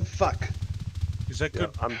 man. Fuck. Is that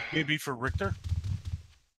good? Maybe for Richter.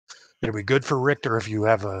 It'll be good for Richter if you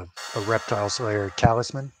have a Reptile Slayer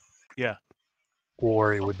talisman. Yeah.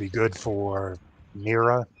 Or it would be good for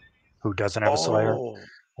Nira, who doesn't have a Slayer.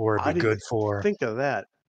 Or it'd be good for. Think of that.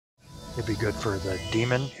 It'd be good for the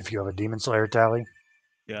demon if you have a Demon Slayer tally.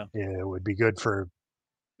 Yeah. It would be good for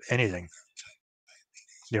anything.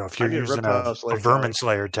 You know, if you're I need using Reptile a Slayer Vermin tally.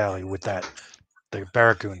 Slayer tally with that, the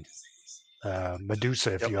Barracoon,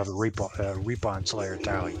 Medusa if you have a Reapon Slayer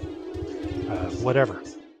tally, whatever.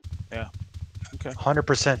 Yeah. Okay.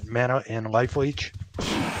 100% mana and life leech.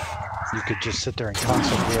 You could just sit there and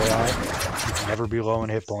constantly AI. You can never be low in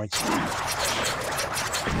hit points.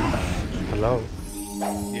 Hello.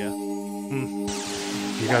 Yeah.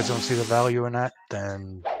 If you guys don't see the value in that,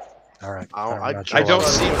 then all right. I don't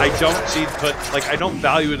see, but like I don't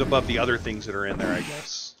value it above the other things that are in there. I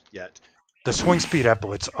guess yet. The swing speed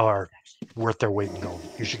epaulets are worth their weight in gold.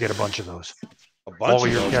 You should get a bunch of those. A bunch All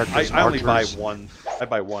of your those. characters. I only buy archers, one. I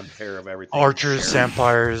buy one pair of everything. Archers, Share.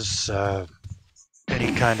 vampires,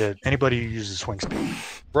 anybody who uses swing speed.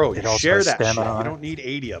 Bro, It you also share has that shit. stamina on You it. don't need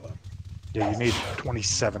 80 of them. Yeah, you need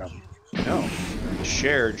 27 of them. No,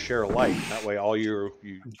 share and share alike. That way, all you If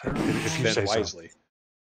you say spend so. wisely.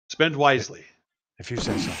 Spend wisely. If you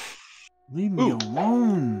say so. Leave me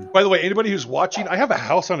alone. By the way, anybody who's watching, I have a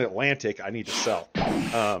house on Atlantic I need to sell.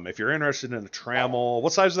 If you're interested in a trammel,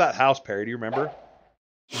 what size is that house, Perry? Do you remember?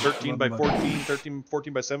 13 by 14,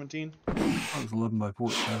 14 by 17? That was 11 by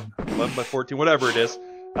 14. 11 by 14, whatever it is.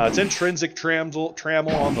 It's intrinsic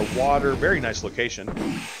trammel on the water. Very nice location.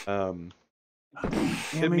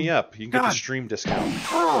 Hit me up. You can get the stream discount.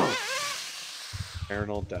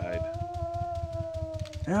 Arnold died.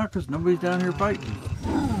 Yeah, because nobody's down here fighting.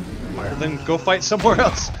 Well, then go fight somewhere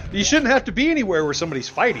else. You shouldn't have to be anywhere where somebody's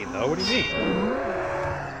fighting, though. What do you mean?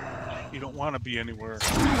 You don't want to be anywhere.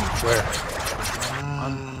 Where?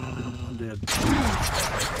 I'm dead.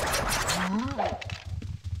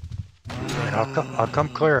 I'll come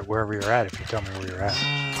clear it wherever you're at if you tell me where you're at.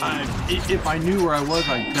 If I knew where I was,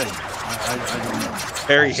 I'd tell you. I don't know.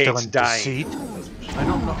 Perry Still hates in dying. deceit? I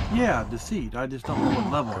don't know. Yeah, deceit. I just don't know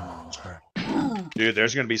what level I'm on. Dude,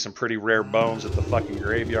 there's going to be some pretty rare bones at the fucking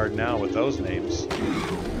graveyard now with those names.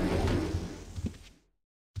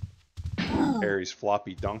 Perry's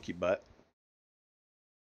floppy donkey butt.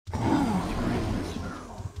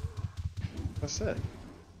 That's it.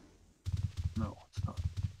 No, it's not.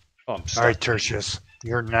 Oh, I'm All stuck. right, Tertius.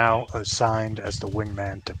 You're now assigned as the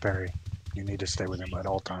wingman to Perry. You need to stay with him at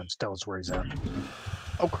all times. Tell us where he's at.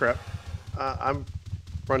 Oh crap! I'm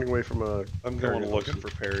running away from a. I'm going looking for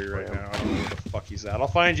Perry right now. I don't know where the fuck he's at. I'll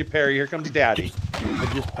find you, Perry. Here comes Daddy.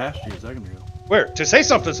 I just passed you a second ago. Where? To say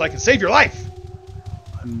something so I can save your life.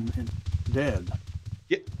 I'm dead.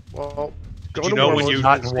 Well, Did you know when you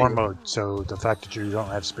Not in war mode, so the fact that you don't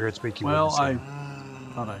have spirit speak, you Well, wouldn't I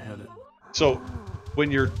see. thought I had it. So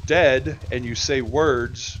when you're dead and you say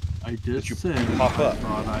words, I just you said pop up? I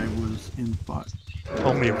thought I was in fight.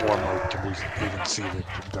 Only in war mode can we even see that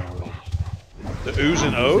you've done a little. the oohs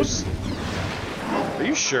and ohs. Are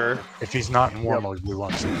you sure? If he's not in war mode, we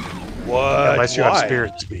won't see him. What? Unless you have Why?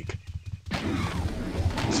 spirit speak.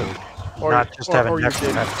 So Or- not just or- having or you next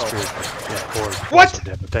did- having oh. spirit. Yeah, or What? also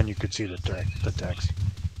dead, but then you could see the text.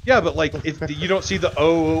 Yeah, but like, if you don't see the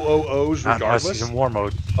O's Not unless regardless. he's in war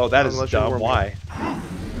mode. Oh, that is Unless you're dumb. warm Why?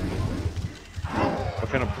 What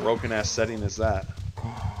kind of broken ass setting is that?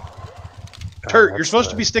 Kurt, you're That's supposed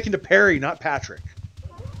to the- be sticking to Perry, not Patrick.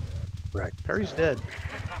 Right. Perry's dead.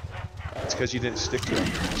 It's because you didn't stick to him.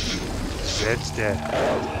 Red's dead.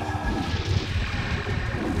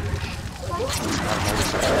 It's not a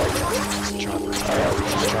motorcycle. It's a chopper.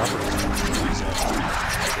 It's a chopper.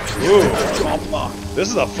 Ooh, this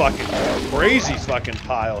is a fucking crazy fucking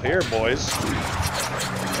pile here, boys.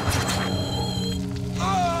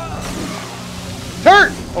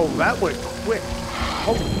 Kurt! Oh, that went quick.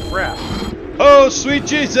 Holy crap. Oh, sweet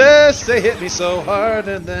Jesus! They hit me so hard,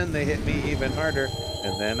 and then they hit me even harder.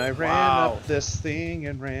 And then I ran Wow. up this thing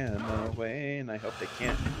and ran away. And I hope they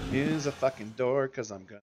can't use a fucking door, because I'm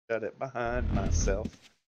going to shut it behind myself.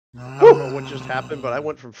 I don't know what just happened, but I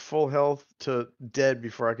went from full health to dead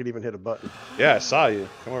before I could even hit a button. Yeah, I saw you.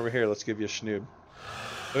 Come over here. Let's give you a schnoob.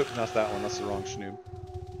 Oop, not that one. That's the wrong schnoob.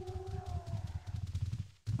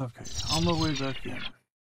 Okay, on my way back in.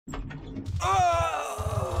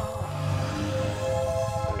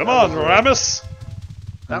 Come on, Ramus!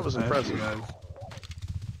 That was Fast, impressive. guys.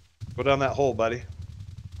 Go down that hole, buddy.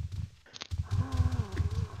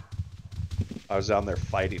 I was down there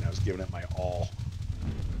fighting. I was giving it my all.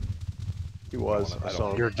 He was. I I don't-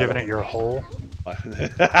 saw him. You're giving it your whole. No,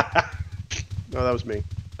 that was me.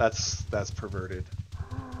 That's perverted.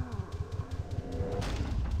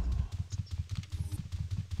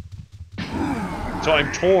 So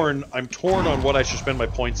I'm torn. I'm torn on what I should spend my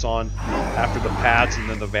points on after the pads and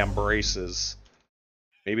then the vambraces.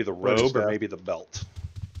 Maybe the What is robe or that? maybe the belt.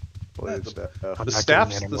 Believe The- that. I'm The not giving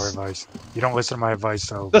staff's- you any the more s- advice. You don't listen to my advice,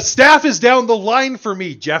 so The staff is down the line for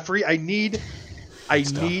me, Jeffrey. I need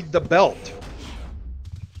Stuff. the belt.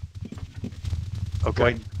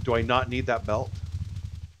 okay. Do I not need that belt?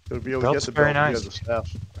 You'll be able Belt's to get the very belt nice. because of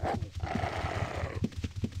the staff.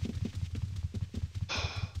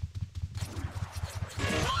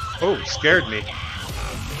 Oh, scared me.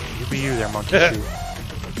 You be you there, monkey shoot.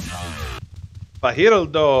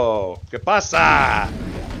 Bajildo, ¿qué pasa?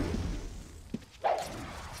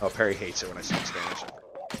 Oh, Perry hates it when I speak Spanish.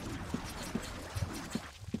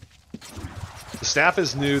 The staff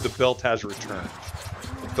is new. The belt has returned.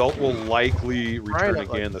 The belt will likely return Right, like-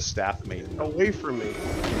 again. The staff may not. Away from me.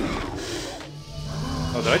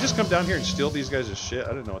 Oh, did I just come down here and steal these guys' shit? I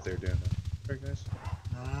didn't know what they were doing. Sorry, guys.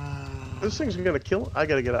 This thing's gonna kill. I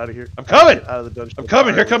gotta get out of here. I'm coming! Out of the dungeon. I'm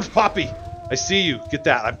coming. Here comes Poppy. I see you. Get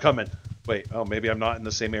that. I'm coming. Wait. Oh, maybe I'm not in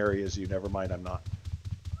the same area as you. Never mind. I'm not.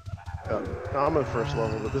 No, I'm at first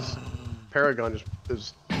level, but this Paragon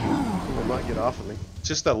just will not get off of me. It's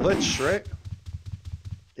just a lich, right?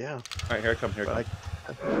 Yeah. All right. Here I come. Here I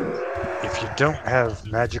But come. If you don't have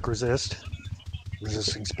magic resisting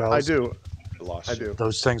spells, I do. I lost I you. do.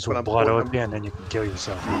 those things But will I'm blood pulling oath you, and then you can kill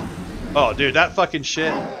yourself. Oh, dude, that fucking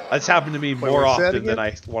shit. That's happened to me Wait, more what's that often than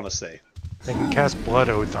again? I want to say. They can cast blood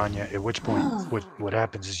oath on you, at which point what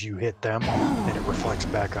happens is you hit them, and it reflects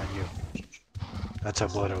back on you. That's how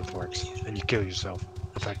blood oath works, and you kill yourself,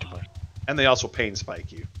 effectively, And they also pain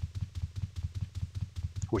spike you.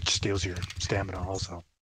 which steals your stamina also,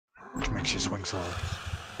 which makes you swing slower.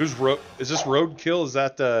 Who's is this roadkill? Is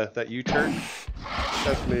that that you turn?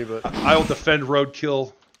 That's me, but I will defend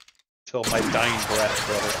roadkill till my dying breath,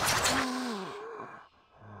 brother.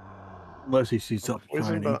 Unless he sees something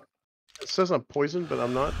poison. shiny. But it says I'm poisoned, but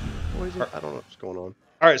I'm not poisoned. I don't know what's going on.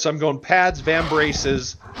 All right, so I'm going pads,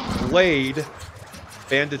 vambraces, blade,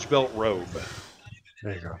 bandage belt, robe.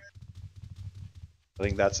 There you go. I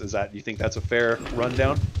think that's you think that's a fair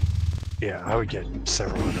rundown? Yeah, I would get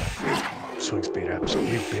several of the swing speed apps.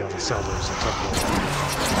 You'd be able to sell those at some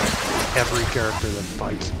point. Every character that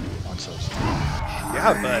fights wants those.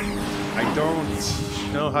 Yeah, but I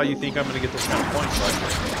don't know how you think I'm going to get those kind of points.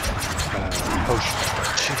 Right?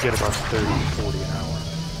 Potion should get about 30 to 40 an hour.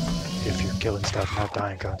 If you're killing stuff, not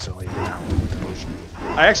dying constantly, you're out with the potion.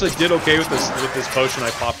 I actually did okay with this potion I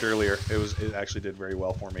popped earlier. It actually did very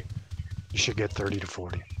well for me. You should get 30 to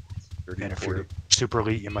 40. 30 And to if 40. you're super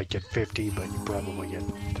elite, you might get 50, but you probably get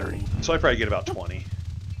 30 So I probably get about 20.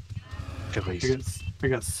 at least. I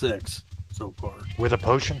got 6 so far. With a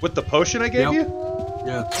potion, With the potion I gave Yep. you?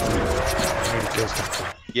 Yeah. you need to kill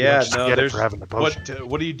stuff. You Yeah, don't just no, get it there's for having the potion.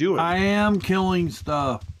 what are you doing? I am killing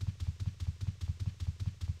stuff.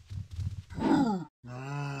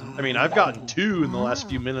 I mean, I've gotten 2 in the last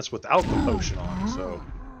few minutes without the potion on, so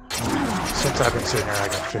Since I've been sitting here, I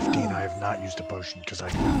got 15. I have not used a potion because my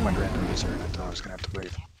granddaughter was here and I thought I was going to have to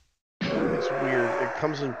leave. It's weird. It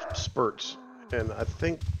comes in spurts, and I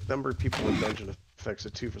think number of people in dungeon affects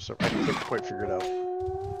it too for some. I can't quite figure it out.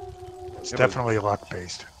 It's definitely luck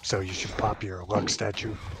based, so you should pop your luck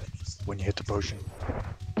statue when you hit the potion.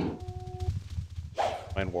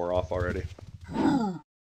 Mine wore off already. And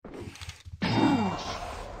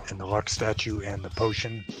the luck statue and the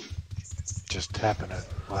potion just happen to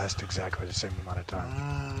last exactly the same amount of time.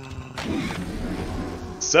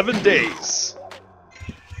 7 days.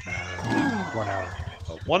 1 hour.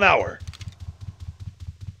 1 hour.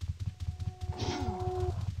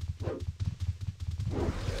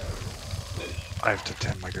 I have to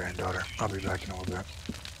tend my granddaughter. I'll be back in a little bit.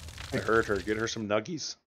 I heard her. Get her some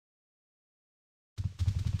nuggies.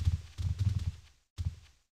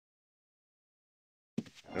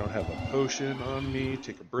 I don't have a potion on me.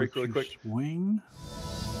 Take a break really quick. Swing.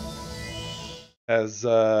 As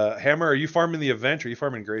Hammer, are you farming the event or are you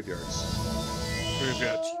farming graveyards?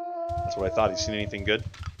 Graveyards. That's what I thought. You seen anything good?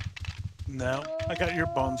 No, I got your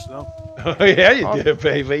bones though. Oh yeah, you did,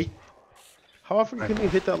 baby. How often can you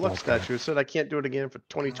hit that luck statue? It said I can't do it again for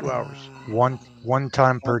 22 hours. One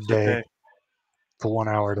time per Once a day for 1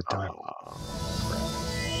 hour at a time.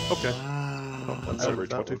 Okay. That's Over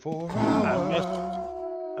that one. 24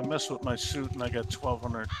 I messed with my suit and I got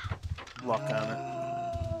 1,200 luck on it.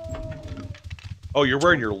 Oh, you're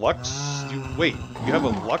wearing your Lux. Wait, you have a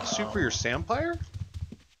Lux suit for your Sampire?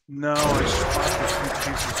 No, I swapped a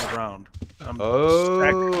few pieces around. I'm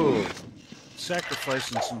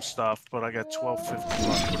sacrificing some stuff, but I got 1,250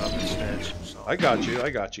 luck put on the statue. So. I got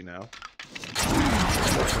you now.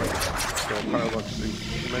 Vampire luck suit.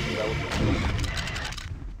 You mentioned that one.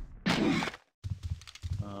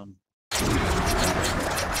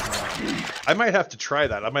 I might have to try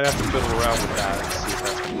that. I might have to fiddle around with that and see if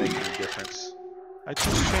that's going to make any difference. I just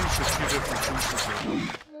changed a few different pieces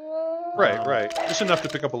around. Right. Just enough to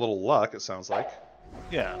pick up a little luck, it sounds like.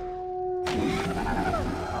 Yeah.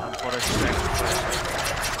 But I sacrificed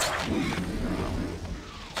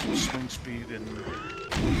some swing speed and a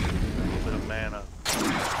little bit of mana.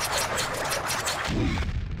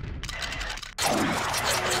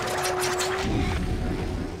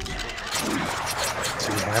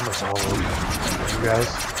 See, Hammer's all over. You guys,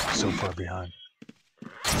 so far behind.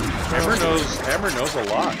 Hammer knows a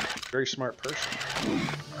lot. Very smart person.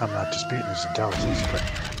 I'm not disputing his intelligence, but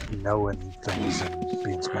knowing things and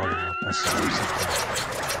being smart enough necessarily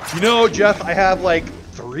something. You know, Jeff, I have like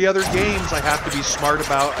 3 other games I have to be smart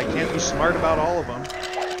about. I can't be smart about all of them.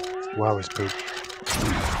 Wow, he's poop.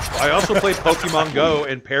 I also play Pokemon Go,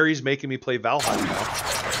 and Perry's making me play Valheim now.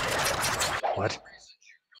 What?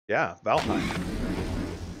 Yeah, Valheim.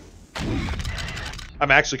 I'm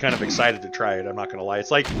actually kind of excited to try it, I'm not going to lie. It's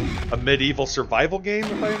like a medieval survival game,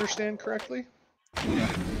 if I understand correctly. Yeah.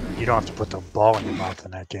 You don't have to put the ball in your mouth in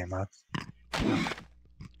that game, huh?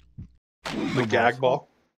 The gag ball.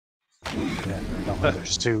 Yeah, no,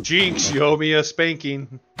 there's 2. Jinx, you owe me a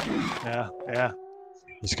spanking. Yeah.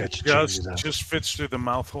 He's got you Just fits through the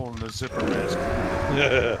mouth hole in the zipper mask.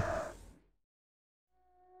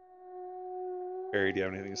 Perry, do you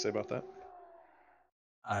have anything to say about that?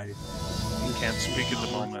 You can't speak at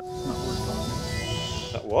the moment. It's not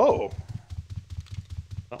worth talking. Whoa.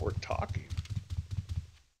 Not worth talking.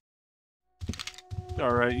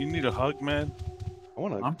 Alright, you need a hug, man?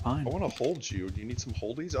 I'm fine. I want to hold you. Do you need some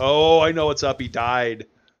holdies? Oh, I know what's up. He died.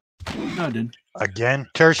 No, I didn't. Again,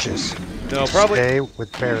 Tertius. No, probably. Stay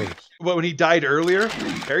with Perry. But when he died earlier,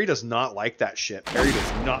 Perry does not like that shit. Perry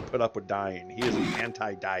does not put up with dying. He is an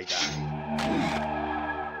anti-die guy.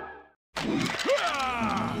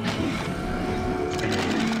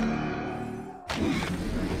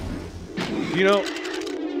 You know,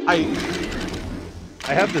 I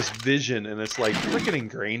have this vision, and it's like freaking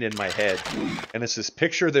ingrained in my head. And it's this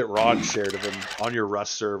picture that Ron shared of him on your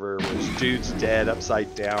Rust server, where his dude's dead,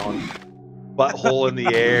 upside down, butthole in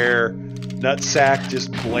the air, nutsack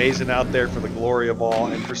just blazing out there for the glory of all.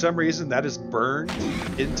 And for some reason, that is burned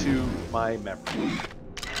into my memory.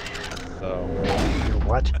 So, Your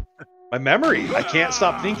what? my memory. I can't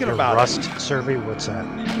stop thinking Your about Rust it. survey? What's that?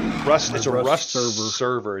 Rust. It's a Rust server.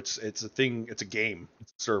 server. It's a thing. It's a game.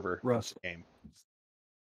 It's a server. Rust. Game.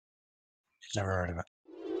 Never heard of it.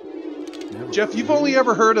 Never. Jeff, you've only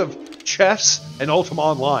ever heard of chess and Ultima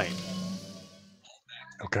Online.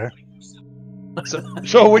 Okay.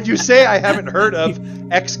 So when you say I haven't heard of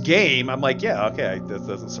X game, I'm like, yeah, okay, that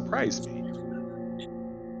doesn't surprise me.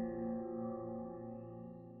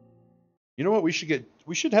 You know what? We should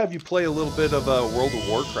have you play a little bit of World of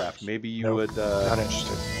Warcraft. Maybe you Nope, would. Not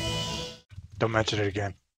interested. Don't mention it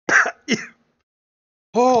again.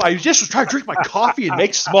 Oh, I just was trying to drink my coffee and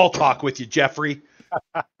make small talk with you, Jeffrey.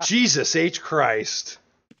 Jesus H. Christ.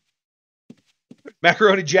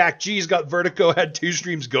 Macaroni Jack G's got vertigo, had 2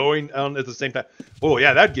 streams going on at the same time. Oh,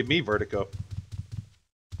 yeah, that'd give me vertigo.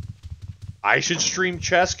 I should stream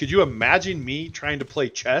chess. Could you imagine me trying to play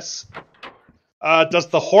chess? Does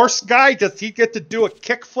the horse guy, does he get to do a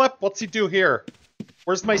kickflip? What's he do here?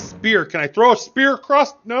 Where's my spear? Can I throw a spear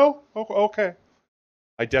across? No? Oh, okay.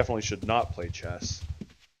 I definitely should not play chess.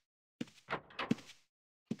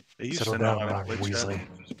 Settle down, Ron Weasley.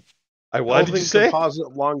 What did you say?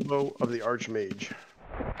 Composite longbow of the Archmage.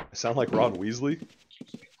 I sound like Ron Weasley?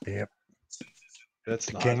 Yep. That's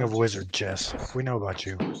the not king of wizard chess. We know about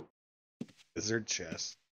you. Wizard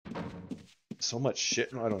chess. So much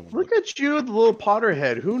shit. I don't know. Look at you, the little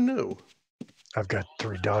Potterhead. Who knew? I've got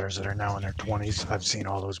 3 daughters that are now in their 20s. I've seen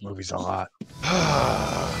all those movies a lot.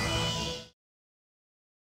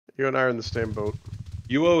 You and I are in the same boat.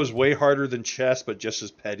 UO is way harder than chess, but just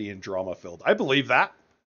as petty and drama-filled. I believe that.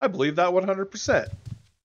 I believe that 100%.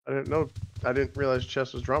 I didn't know. I didn't realize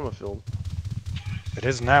chess was drama-filled. It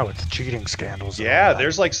is now with the cheating scandals. Yeah,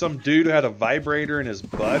 there's like some dude who had a vibrator in his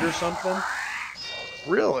butt or something.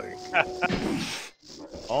 Really?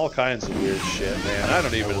 All kinds of weird shit, man. I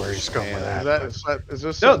don't even know where he's going with understand. Is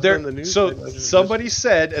this No, in the news? so somebody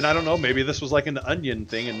said, and I don't know, maybe this was like an Onion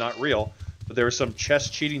thing and not real, but there was some chess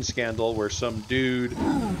cheating scandal where some dude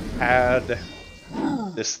had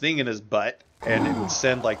this thing in his butt and it would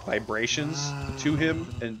send like vibrations to him,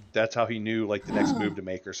 and that's how he knew like the next move to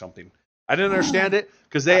make or something. I didn't understand it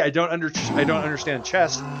because I don't understand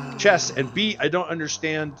chess, and B, I don't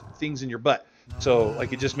understand things in your butt. So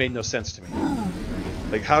like it just made no sense to me.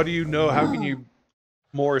 Like how do you know? How can you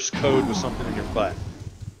Morse code with something in your butt?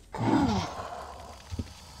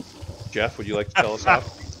 Jeff, would you like to tell us how?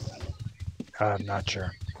 I'm not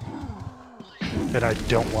sure. And I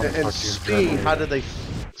don't want to and talk to you. C, how did they?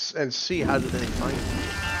 And C, how did they find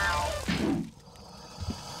it?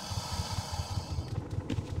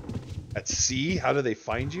 At C, how do they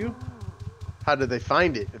find you? How did they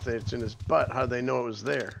find it? If it's in his butt, how did they know it was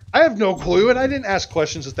there? I have no clue, and I didn't ask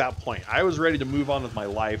questions at that point. I was ready to move on with my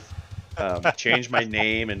life, change my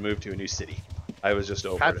name, and move to a new city. I was just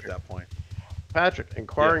over it at that point. Patrick,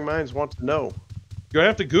 inquiring minds want to know. You're gonna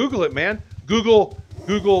have to Google it, man. Google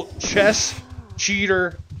chess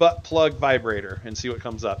cheater butt plug vibrator and see what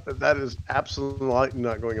comes up. That is absolutely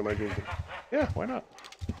not going in my Google. Yeah, why not?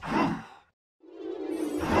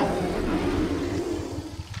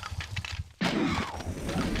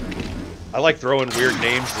 I like throwing weird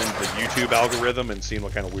names in the YouTube algorithm and seeing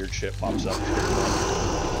what kind of weird shit pops up.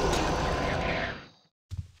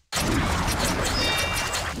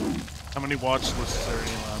 How many watch lists are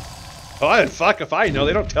you on? Oh, fuck if I know.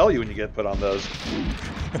 They don't tell you when you get put on those.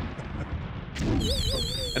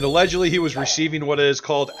 And allegedly he was receiving what is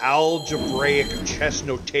called algebraic chess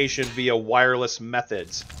notation via wireless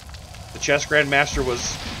methods. The chess grandmaster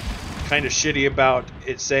was kind of shitty about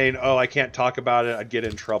it, saying, oh, I can't talk about it, I'd get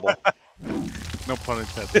in trouble. No pun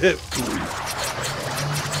intended.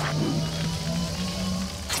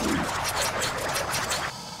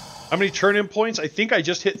 How many turn-in points? I think I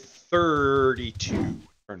just hit 32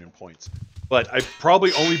 turn-in points. But I've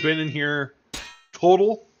probably only been in here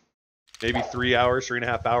total maybe 3 hours,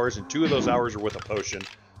 3.5 hours, and 2 of those hours are with a potion.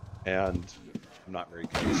 And I'm not very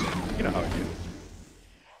good, so you know how I do.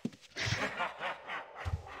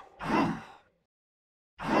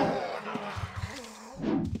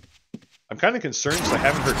 I'm kind of concerned because I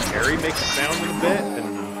haven't heard Terry make a sound in a bit,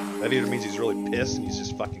 and that either means he's really pissed and he's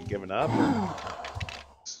just fucking giving up, or...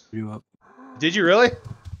 You up? Did you really?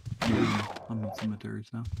 I'm in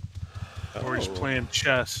cemeteries now. Or he's playing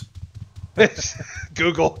chess.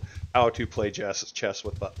 Google how to play chess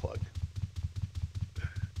with butt plug.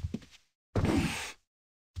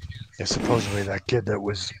 Yeah, supposedly that kid that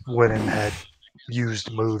went and had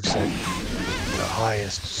used moves at the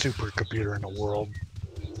highest supercomputer in the world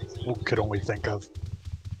could only think of.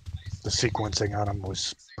 The sequencing on him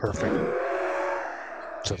was perfect.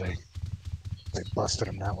 So they busted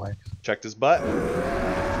him that way. Checked his butt.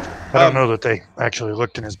 I don't know that they actually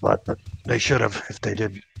looked in his butt, but they should have if they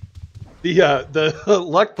did. The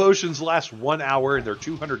luck potions last 1 hour, and they're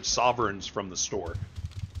 200 sovereigns from the store.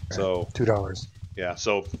 So $2. Yeah,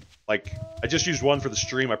 so like I just used one for the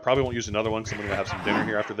stream. I probably won't use another one because I'm gonna have some dinner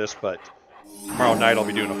here after this. But tomorrow night I'll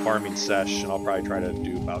be doing a farming sesh, and I'll probably try to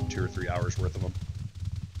do about 2 or 3 hours worth of them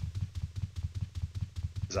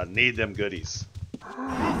because I need them goodies.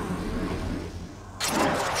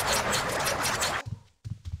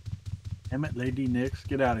 Damn it, Lady Nix,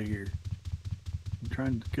 get out of here. I'm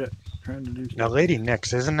trying to do Now, stuff. Lady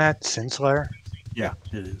Nix, isn't that Sinslayer? Yeah,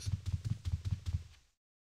 it is.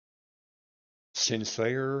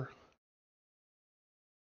 Sincere.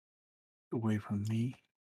 Away from me.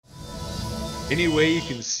 Any way you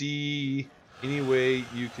can see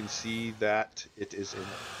that it is in.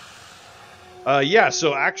 Yeah.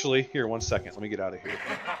 So actually, here, 1 second. Let me get out of here.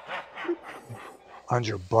 On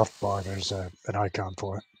your buff bar, there's an icon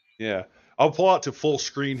for it. Yeah. I'll pull out to full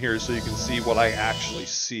screen here so you can see what I actually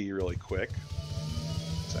see really quick. 1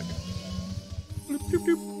 second. Bloop, bloop,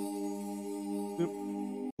 bloop.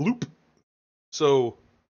 Bloop. Bloop. So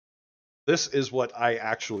this is what I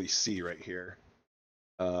actually see right here.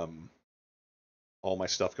 All my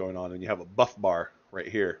stuff going on, and you have a buff bar right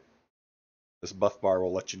here. This buff bar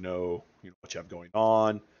will let you know, what you have going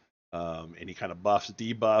on, any kind of buffs,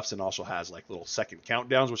 debuffs, and also has like little second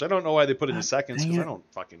countdowns, which I don't know why they put into seconds because I don't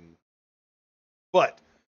fucking. But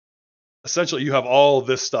essentially, you have all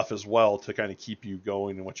this stuff as well to kind of keep you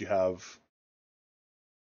going and what you have.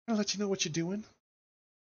 I'll let you know what you're doing.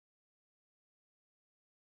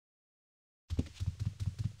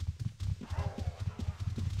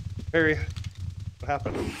 Harry, what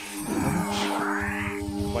happened?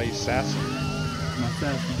 Why are you sassy? I'm not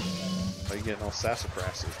sassy. Why are you getting all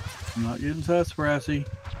sassafrassy? I'm not getting sassafrassy.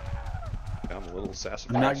 I'm a little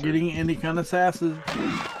sassafrassy. I'm not getting any kind of sasses.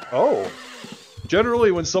 Oh.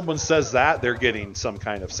 Generally, when someone says that, they're getting some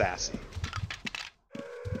kind of sassy.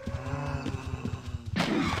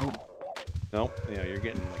 Oh. No, yeah, you're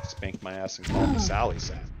getting like spank my ass and call me Sally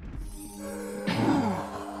sass.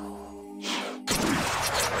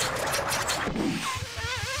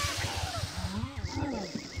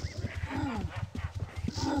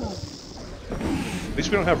 At least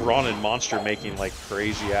we don't have Ron and Monster making like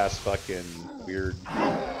crazy ass fucking weird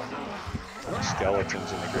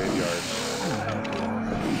skeletons in the graveyard.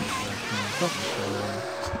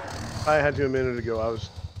 I had to a minute ago. I was.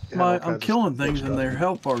 I'm killing things and their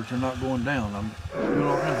health bars are not going down. I'm doing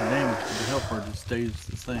all kinds of damage, but the health bar just stays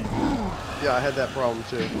the same. Yeah, I had that problem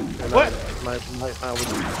too. And What? I was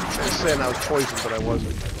saying I was poisoned, but I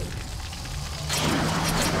wasn't.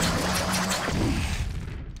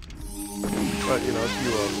 But it's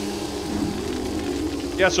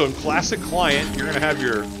you. Yeah, so in classic client, you're gonna have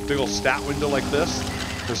your big old stat window like this.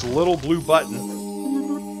 There's a little blue button.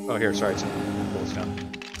 Oh, here, sorry, it's pull this down.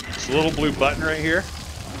 This little blue button right here.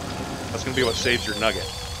 That's gonna be what saves your nugget.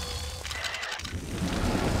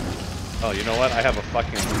 Oh, you know what? I have a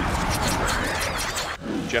fucking.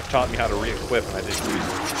 Jeff taught me how to re-equip, and I didn't use it.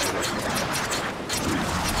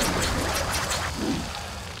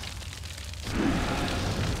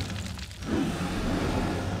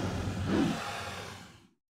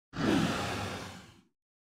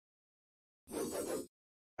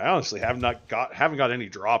 I honestly haven't got any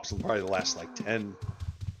drops in probably the last like 10.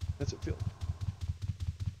 That's it feel.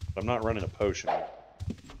 I'm not running a potion.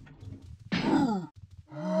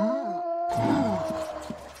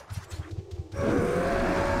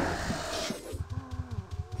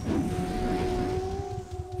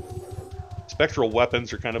 Spectral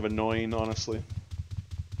weapons are kind of annoying, honestly.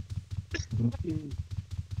 I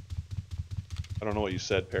don't know what you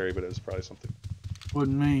said, Perry, but it was probably something.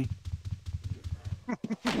 Wasn't me.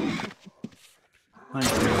 Thank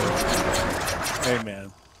you. Hey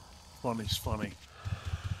man, funny's funny.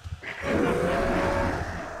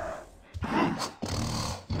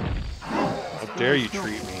 How dare you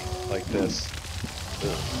treat me like this?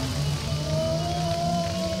 Ugh.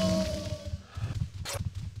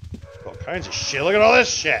 All kinds of shit. Look at all this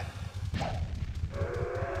shit.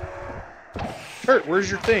 Kurt, where's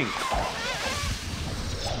your thing?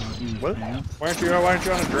 What? Why aren't you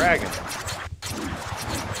on a dragon?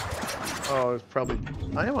 Oh, it's probably.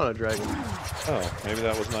 I am on a dragon. Oh, maybe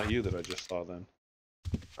that was not you that I just saw then.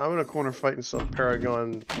 I'm in a corner fighting some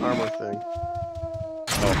Paragon armor thing.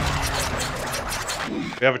 Oh.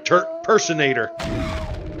 We have a personator.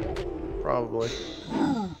 Probably.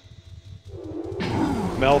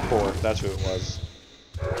 Melkor, that's who it was.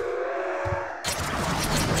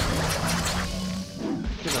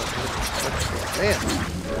 Man.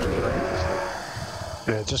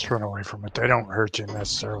 Yeah, just run away from it. They don't hurt you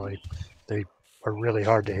necessarily. They are really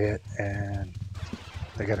hard to hit, and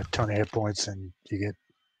they got a ton of hit points, and you get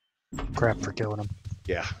crap for killing them.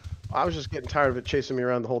 Yeah. I was just getting tired of it chasing me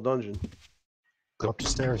around the whole dungeon. Go up the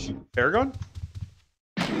stairs. Paragon?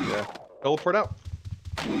 Yeah. Teleport out.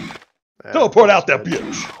 Teleport out that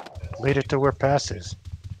bitch. Lead it to where pass is.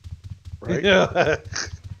 Right? Yeah.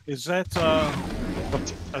 Is that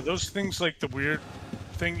are those things like the weird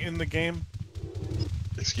thing in the game?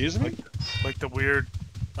 Excuse me? Like the weird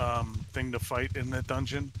thing to fight in the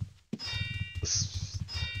dungeon?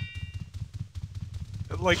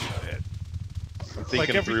 Like I'm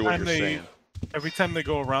thinking every through what time you're saying. Every time they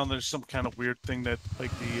go around, there's some kind of weird thing that,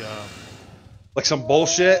 like the, Like some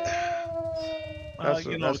bullshit. That's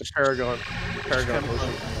you a, know, that's a Paragon kind of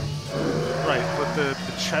Ocean. right. But the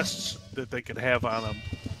chests that they could have on them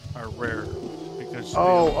are rare because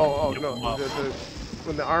Oh, give no. them up.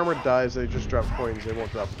 When the armor dies, they just drop coins. They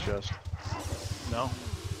won't drop the chest. No.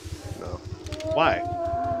 No. Why?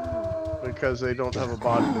 Because they don't have a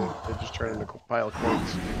body. They just turn into a pile of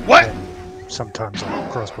coins. What? And sometimes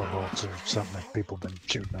like crossbow bolts or something that people have been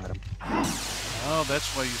shooting at them. Oh,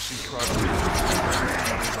 that's why you see crossbow.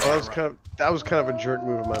 Oh, that was kind of a jerk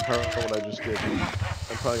move on my part for what I just did. I'm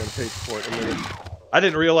probably gonna pay for it in a minute. I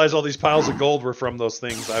didn't realize all these piles of gold were from those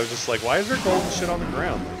things. I was just like, why is there gold and shit on the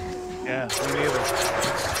ground? Yeah, me neither.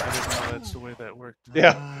 I didn't know that's the way that worked.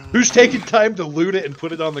 Yeah. Who's taking time to loot it and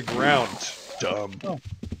put it on the ground? Dumb.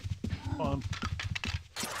 Fun.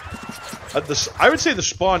 I would say the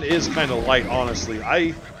spawn is kind of light, honestly.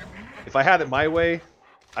 If I had it my way,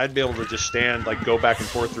 I'd be able to just stand, like, go back and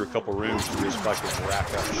forth through a couple rooms and just fucking rack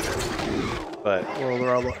up shit. But Well, there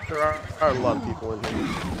are a lot of people in here.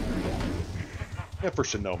 yeah, for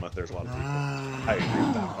Sonoma, there's a lot of people. I agree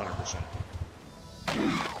with that 100%.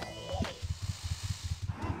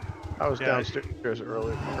 I was downstairs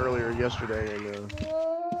earlier yesterday, and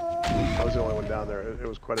I was the only one down there. It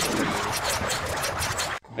was quite a bit.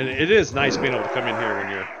 And it is nice being able to come in here when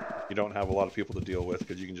you don't have a lot of people to deal with,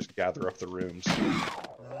 because you can just gather up the rooms.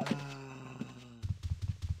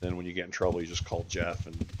 Then when you get in trouble, you just call Jeff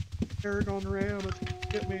and Paragon Ram,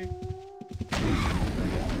 get me.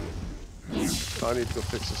 I need to go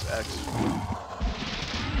fix this X.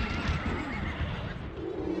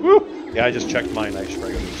 Woo! Yeah, I just checked mine. I should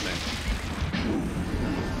probably go do the same.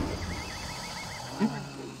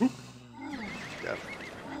 Yeah,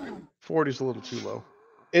 40's a little too low.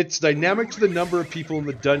 It's dynamic to the number of people in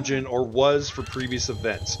the dungeon, or was for previous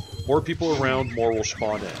events. More people around, more will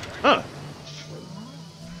spawn in. Huh.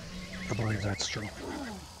 I believe that's true.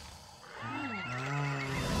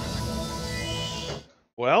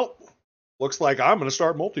 Well, looks like I'm going to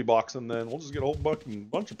start multi-boxing then. We'll just get a whole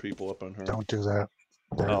bunch of people up in here. Don't do that.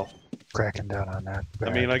 They're Oh. cracking down on that. I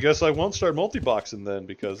mean, I guess I won't start multi-boxing then,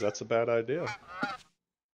 because that's a bad idea.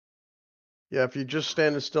 Yeah, if you just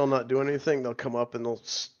standing still, not doing anything, they'll come up and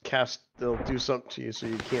they'll do something to you, so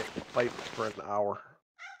you can't fight for an hour.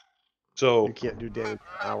 So You can't do damage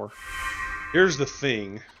for an hour. here's the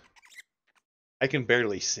thing. I can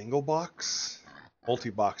barely single box.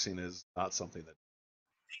 Multi-boxing is not something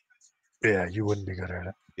that... Yeah, you wouldn't be good at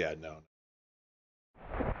it. Yeah, no.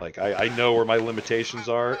 Like, I know where my limitations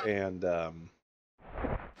are, and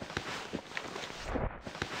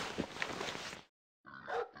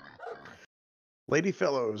Lady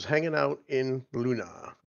Fellows hanging out in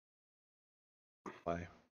Luna. why?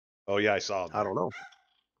 Oh yeah, I saw them. I don't know.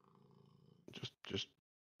 Just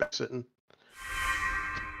back sitting.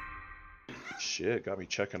 Shit, got me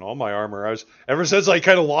checking all my armor. Ever since I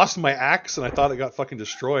kind of lost my axe and I thought it got fucking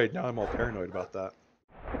destroyed, now I'm all paranoid about that.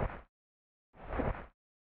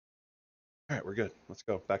 Alright, we're good. Let's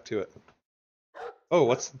go. Back to it.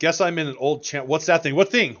 Oh, guess I'm in an old what's that thing?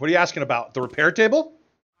 What thing? What are you asking about? The repair table?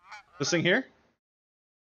 This thing here?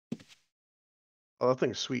 Oh, that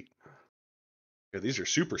thing's sweet. Yeah, these are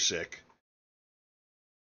super sick.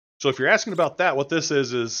 So if you're asking about that, what this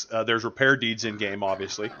is there's repair deeds in game,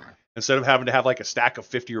 obviously. Instead of having to have like a stack of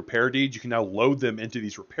 50 repair deeds, you can now load them into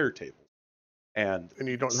these repair tables. And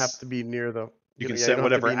you don't have to be near the... You can yeah, set you don't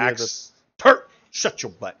whatever have to be near access... Shut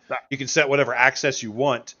your butt. You can set whatever access you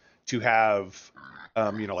want to have,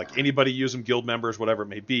 like anybody use them, guild members, whatever it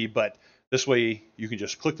may be. But this way, you can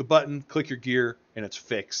just click the button, click your gear, and it's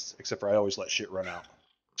fixed. Except for I always let shit run out.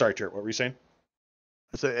 Sorry, Turt, what were you saying?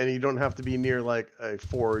 And you don't have to be near like a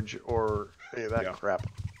forge or any of that crap.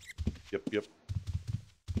 Yep.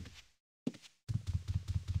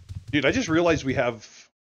 Dude, I just realized we have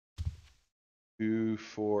 2,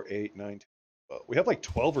 4, 8, 9, 10. We have like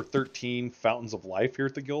 12 or 13 fountains of life here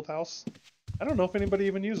at the guild house. I don't know if anybody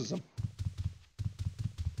even uses them.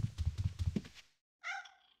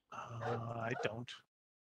 I don't.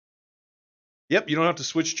 Yep, you don't have to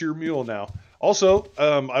switch to your mule now. Also,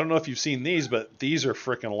 I don't know if you've seen these, but these are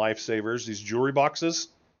frickin' lifesavers. These jewelry boxes.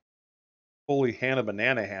 Holy Hannah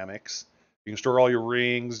banana hammocks. You can store all your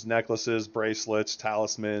rings, necklaces, bracelets,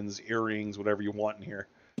 talismans, earrings, whatever you want in here.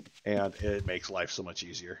 And it makes life so much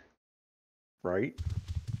easier. Right?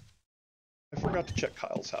 I forgot to check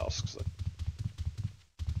Kyle's house because I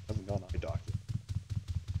haven't gone on dock yet.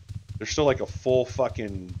 There's still like a full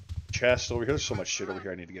fucking chest over here. There's so much shit over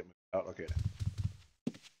here I need to get moved out. Okay.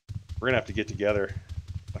 We're gonna have to get together.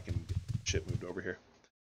 Fucking get shit moved over here.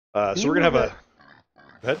 So we're gonna have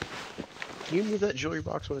Go ahead. Can you move that jewelry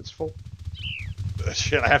box when it's full?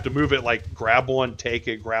 Shit, I have to move it, like, grab one, take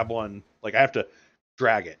it, grab one. Like, I have to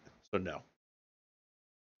drag it. So, no.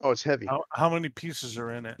 Oh, it's heavy. How many pieces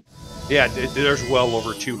are in it? Yeah, there's well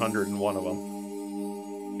over 200 in one of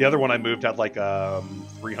them. The other one I moved had, like,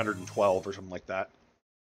 312 or something like that.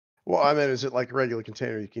 Well, I mean, is it like a regular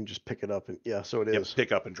container? You can just pick it up and yeah, so it is. Yep,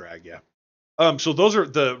 pick up and drag, yeah. So those are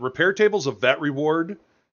the repair tables of that reward,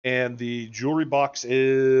 and the jewelry box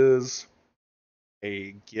is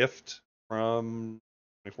a gift from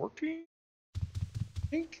 2014, I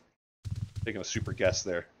think. Taking a super guess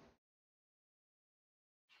there.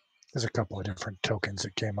 There's a couple of different tokens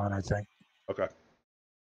that came on, I think. Okay.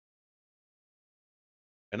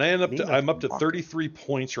 And I'm up to 33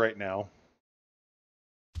 points right now.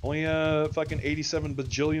 Only fucking 87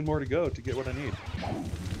 bajillion more to go to get what I need.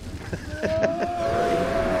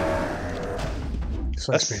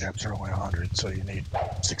 So speed ups are only 100, so you need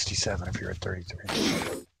 67 if you're at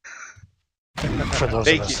 33. For those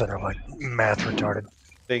of us that are like math retarded.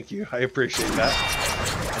 Thank you. I appreciate that.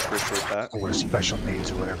 I appreciate that. Or special needs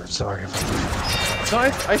or whatever. Sorry if I... So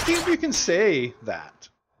I think you can say that.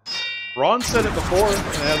 Ron said it before, and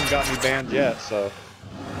it hasn't got me banned yet, so...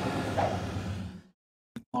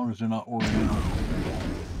 As long as they're not Oriental.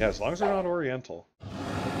 Yeah, as long as they're not Oriental.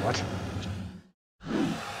 What?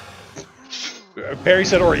 Perry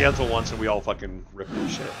said Oriental once, and we all fucking ripped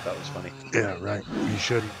his shit. That was funny. Yeah, right. You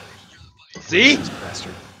shouldn't. See?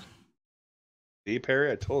 Bastard. See,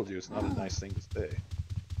 Perry? I told you, it's not a nice thing to say.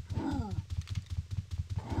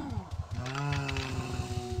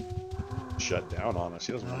 Shut down on us.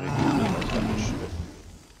 He doesn't want to shit.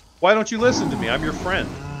 Why don't you listen to me? I'm your friend.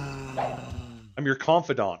 I'm your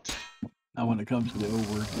confidant. Now when it comes to the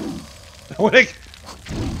O-word.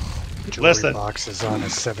 Jewelry Listen. box is on a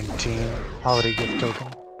 17 holiday gift token.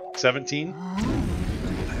 17?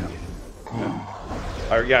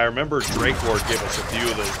 Yeah, I remember Drake Lord gave us a few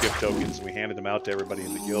of those gift tokens, and we handed them out to everybody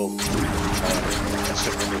in the guild. I just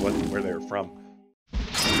don't remember where they were from.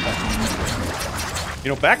 You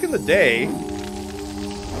know, back in the day,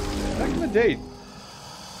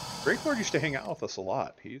 Drake Lord used to hang out with us a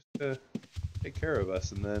lot. He used to take care of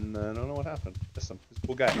us, and then I don't know what happened. Miss him. He's a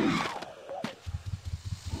cool guy.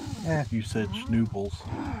 Yeah. You said Schnoobles.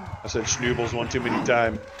 I said Schnoobles one too many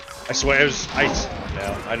times. I swear it was ice.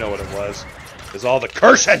 Yeah, I know what it was. It's all the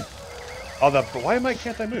cursing! Why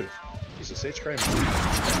can't I move? Jesus H. Christ.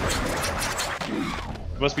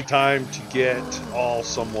 It must be time to get all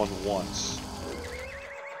someone once.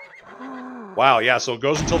 Wow, yeah, so it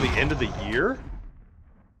goes until the end of the year?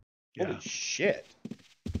 Yeah. Holy shit.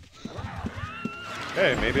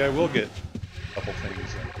 Okay, maybe I will get a couple things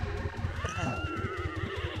in.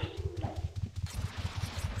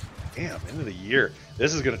 Damn, end of the year.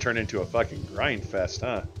 This is going to turn into a fucking grind fest,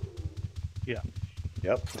 huh? Yeah.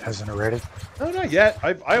 Yep. Hasn't already? No, not yet.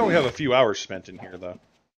 I only have a few hours spent in here, though.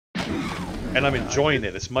 And I'm enjoying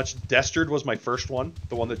it. It's much... Destard was my first one.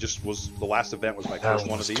 The one that just was... The last event was my first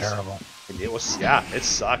one of these. Terrible. And it was... Yeah, it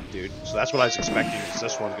sucked, dude. So that's what I was expecting, is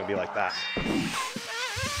this one's going to be like that.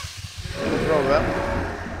 What's wrong with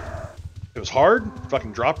that? It was hard.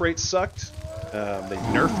 Fucking drop rates sucked. They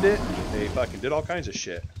nerfed it. They fucking did all kinds of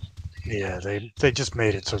shit. Yeah, they just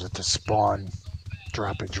made it so that the spawn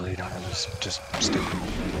droppage rate on it was just stupid.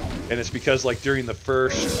 And it's because, like, during the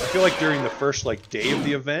first... I feel like during the first, like, day of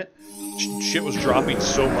the event, shit was dropping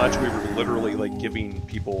so much we were literally, like, giving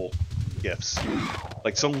people gifts.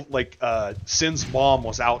 Like, Sin's mom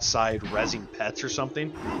was outside rezzing pets or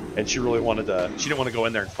something, and she really wanted to... She didn't want to go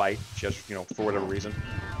in there and fight. She has, you know, for whatever reason.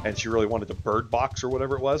 And she really wanted a bird box or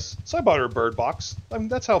whatever it was. So I bought her a bird box. I mean,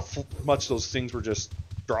 that's how much those things were just...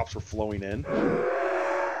 Drops were flowing in.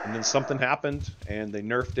 And then something happened, and they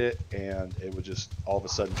nerfed it, and it would just all of a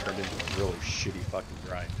sudden turn into a really shitty fucking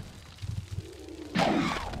grind.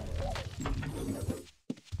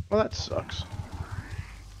 Well, that sucks.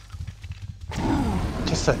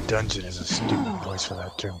 Just that dungeon is a stupid place for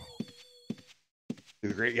that too.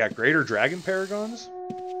 Greater Dragon Paragons?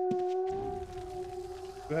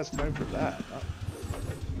 Who has time for that?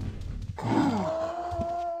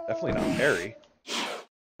 Definitely not Perry.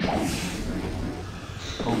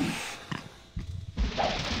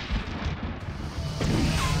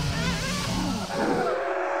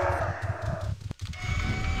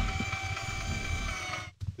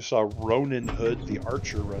 Just saw Ronin Hood, the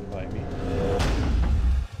archer, run by me.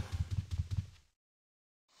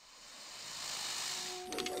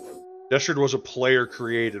 Destard was a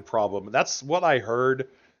player-created problem. That's what I heard.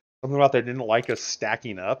 Something about they didn't like us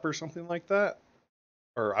stacking up or something like that.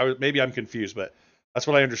 Or maybe I'm confused, but that's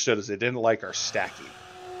what I understood is they didn't like our stacking.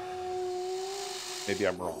 Maybe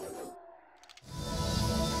I'm wrong.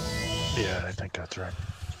 Yeah, I think that's right.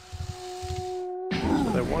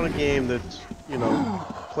 They want a game that's,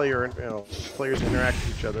 players interact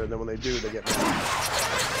with each other, and then when they do, they get mad.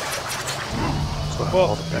 So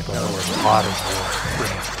all the people that were modded were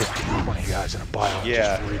bringing 15, 20 guys in a pile and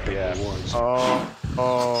Yeah, just reaping yeah. rewards. Oh,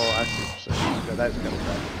 I see what you're saying. Yeah, that's kind of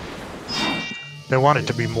bad. They want it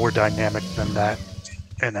to be more dynamic than that,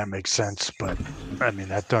 and that makes sense, but I mean,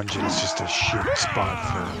 that dungeon is just a shit spot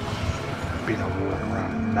for being able to run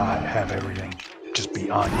around and not have everything just be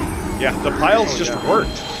on you. Yeah, the piles just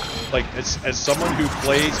worked. Like, as someone who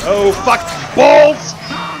plays... Oh, fuck! Balls!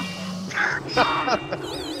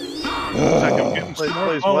 Looks like I'm getting some more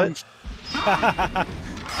Plays what? bones.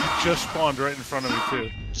 Just spawned right in front of me, too.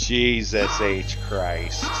 Jesus H.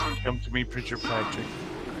 Christ. Come to me, Preacher Patrick.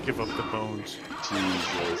 Give up the bones.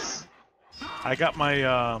 Jesus. I got my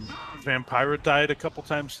Vampira died a couple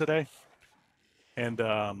times today. And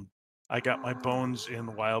I got my bones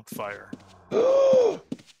in Wildfire.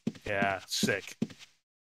 Yeah, sick.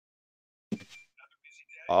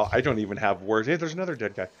 Oh, I don't even have words. Hey, there's another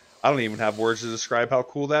dead guy. I don't even have words to describe how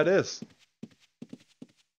cool that is.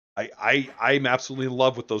 I'm absolutely in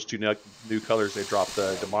love with those two new colors they dropped,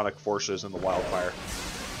 the demonic forces and the wildfire.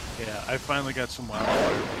 Yeah, I finally got some Wildfire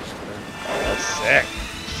bones today. Oh, that's sick.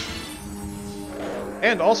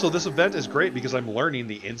 And also, this event is great because I'm learning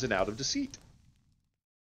the ins and out of Deceit.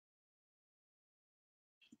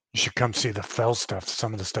 You should come see the fell stuff.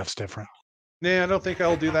 Some of the stuff's different. Nah, I don't think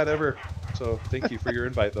I'll do that ever. So thank you for your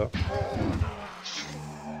invite, though.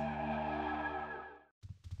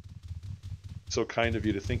 So kind of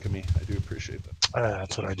you to think of me. I do appreciate that.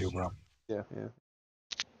 That's what I do, bro. Yeah, yeah.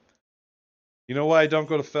 You know why I don't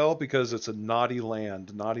go to Fell? Because it's a naughty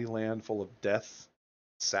land full of death,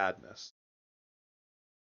 sadness.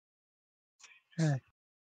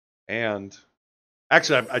 And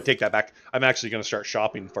actually, I take that back. I'm actually going to start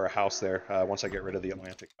shopping for a house there once I get rid of the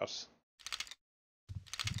Atlantic house.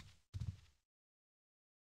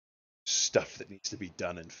 Stuff that needs to be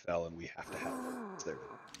done in Fell, and we have to have it there.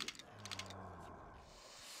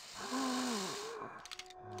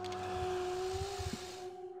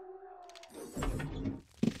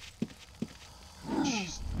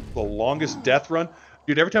 Jeez, the longest death run.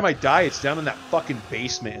 Dude, every time I die, it's down in that fucking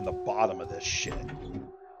basement in the bottom of this shit.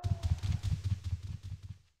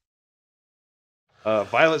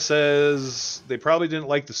 Violet says they probably didn't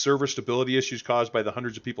like the server stability issues caused by the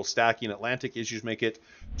hundreds of people stacking. Atlantic issues make it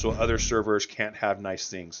so other servers can't have nice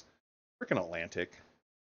things. Freaking Atlantic.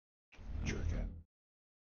 Jerk it.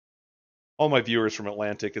 All my viewers from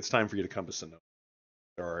Atlantic, it's time for you to come to Sonoma.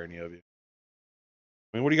 If there are any of you.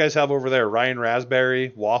 I mean, what do you guys have over there? Ryan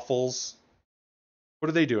Raspberry, Waffles. What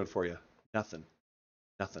are they doing for you? Nothing.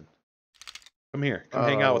 Nothing. Come here. Come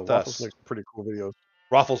hang out with Waffles us. makes pretty cool videos.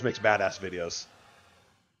 Waffles makes badass videos.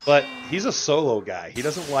 But he's a solo guy. He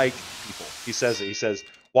doesn't like people. He says it. He says,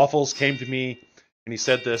 Waffles came to me and he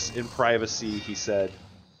said this in privacy. He said,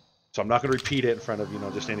 so I'm not going to repeat it in front of,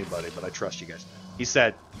 just anybody, but I trust you guys. He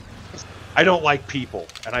said, I don't like people.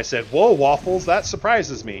 And I said, whoa, Waffles, that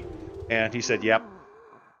surprises me. And he said, yep.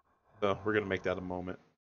 So we're going to make that a moment.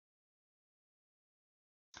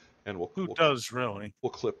 And we'll does really? We'll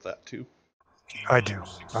clip that too. I do.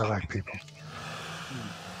 I like people.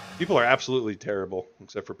 People are absolutely terrible,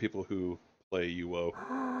 except for people who play UO,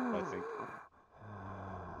 I think.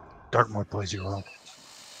 Darkmoor plays UO.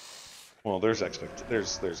 Well, there's except.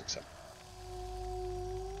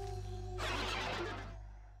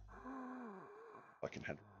 Fucking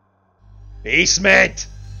head. Basement!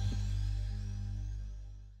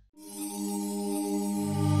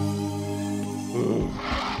 Ooh.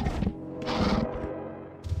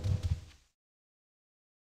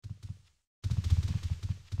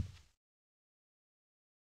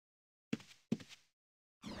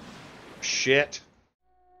 Shit.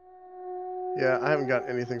 Yeah, I haven't got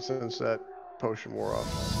anything since that potion wore off.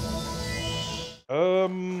 I'll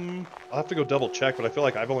have to go double check, but I feel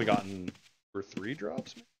like I've only gotten 3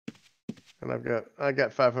 drops. And I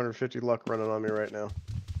got 550 luck running on me right now.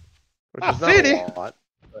 Which is not 50? a lot.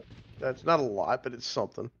 But that's not a lot, but it's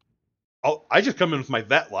something. I just come in with my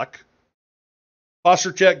vet luck.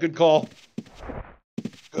 Posture check, good call.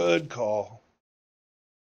 Good call.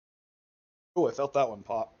 Oh, I felt that one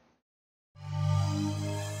pop.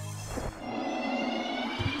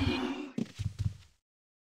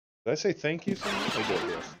 Did I say thank you somewhere? I did,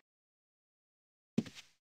 yes.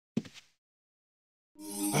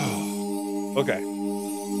 Okay.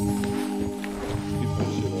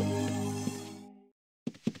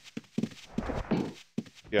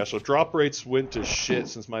 Yeah, so drop rates went to shit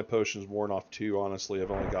since my potion's worn off too, honestly.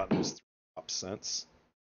 I've only gotten these 3 sense.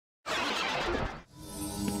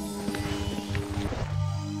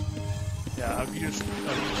 Yeah, I've used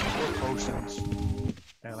 4 potions,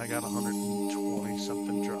 and I got 120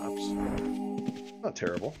 something drops. Not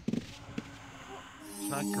terrible. It's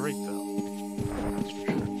not great though. That's for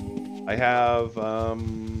sure. I have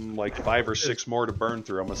like 5 or 6 more to burn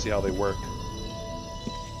through. I'm gonna see how they work.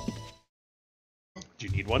 Do you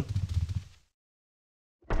need one?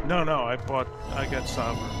 No, I got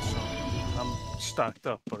sovereign, so I'm stocked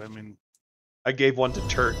up. But I mean, I gave one to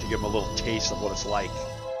Turk to give him a little taste of what it's like.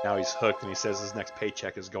 Now he's hooked, and he says his next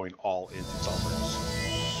paycheck is going all into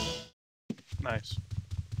sovereigns. nice.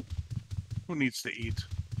 Who needs to eat?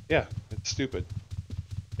 Yeah, it's stupid.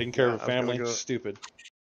 Taking care of a I was gonna family, go- stupid.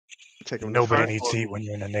 Take him to Nobody Frankfurt. needs to eat when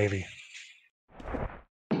you're in the Navy.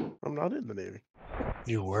 I'm not in the Navy.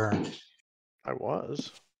 You were. I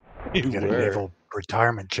was. You Get a were. naval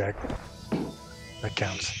retirement check. That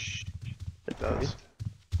counts. It does.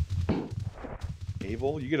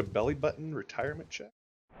 Naval, you get a belly button retirement check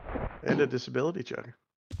And a disability check.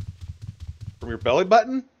 from your belly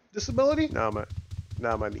button disability. Now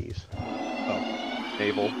my knees. Oh,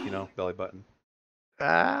 naval, belly button.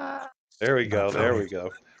 Ah, There we go. Not There funny. we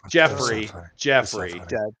go. That's Jeffrey, not funny. Jeffrey.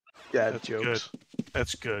 That's not dad That's jokes.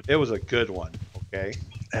 That's good. It was a good one. Okay.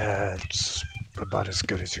 It's about as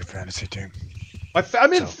good as your fantasy team.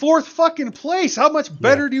 I'm in So- 4th fucking place. How much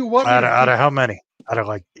better do you want me Out to of, be? out of how many? Out of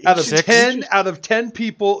like Out of 6? 10, out of 10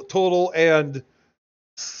 people total, and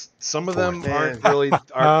some of them Fourth. aren't Man. really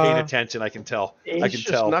aren't paying attention. I can tell. He's I can just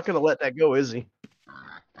tell. not going to let that go, is he?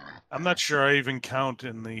 I'm not sure I even count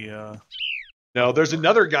in the. No, there's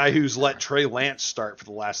another guy who's let Trey Lance start for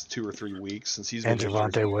the last 2 or 3 weeks since he's been And injured.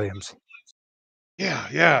 Javante Williams.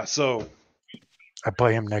 Yeah. So I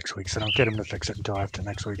play him next week, so don't get him to fix it until after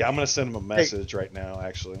next week. yeah, I'm gonna send him a message right now.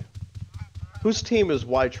 Actually, Whose team is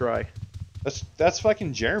Why Try? that's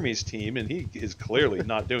fucking Jeremy's team, and he is clearly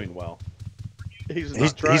not doing well. He's not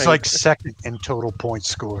He's trying. like second in total points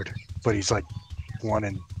scored, but he's like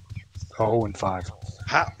 0-5.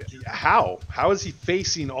 How is he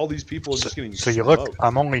facing all these people and just getting So you look, smoked?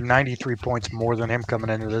 I'm only 93 points more than him coming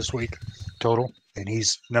into this week total, and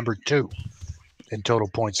he's number 2 in total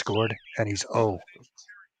points scored, and he's 0.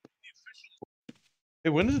 Hey,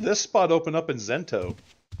 when did this spot open up in Zento?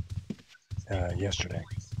 Yesterday.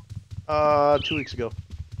 2 weeks ago.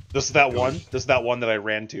 This is that one. This is that one that I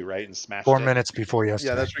ran to, right, and smashed 4 it? minutes before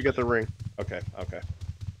yesterday. Yeah, that's where you get the ring. Okay.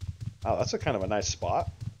 Oh, that's a kind of a nice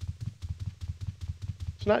spot.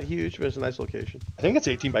 It's not huge, but it's a nice location. I think it's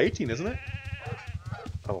 18 by 18, isn't it?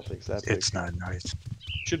 I don't think it's that big. It's not nice.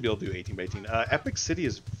 Should be able to do 18 by 18. Epic City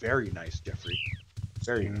is very nice, Jeffrey.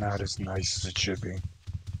 Very nice. Not as nice as it should be.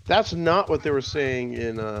 That's not what they were saying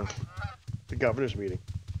in the governor's meeting.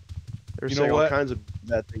 They were You know saying all what? kinds of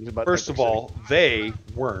bad things about First Epic of all, they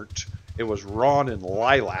weren't. It was Ron and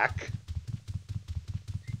Lilac.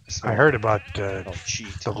 I heard about Oh,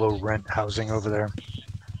 cheat. the low rent housing over there.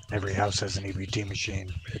 Every house has an EBT machine.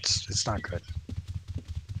 It's not good.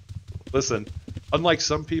 Listen, unlike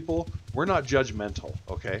some people, we're not judgmental,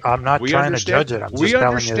 okay? I'm not We trying understand- to judge it. I'm we just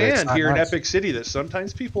telling you that it's understand not here in nice. Epic City that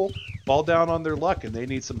sometimes people fall down on their luck and they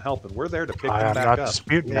need some help, and we're there to pick I them am back not up.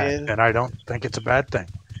 disputing Man. that, and I don't think it's a bad thing.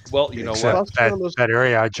 Well, you know Except what? Plus, one of those- that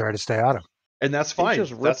area I try to stay out of. And that's He's fine.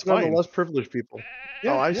 just That's ripping on fine. the less privileged people.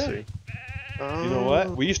 Yeah, oh, I yeah. see. You know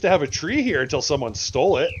what? We used to have a tree here until someone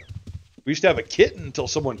stole it. We used to have a kitten until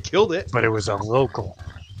someone killed it. But it was a local.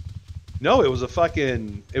 No, it was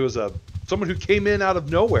someone who came in out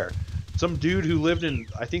of nowhere. Some dude who lived in,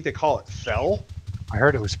 I think they call it Fell. I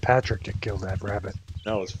heard it was Patrick that killed that rabbit.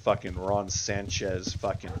 No, it was fucking Ron Sanchez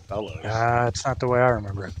fucking Fellows. That's not the way I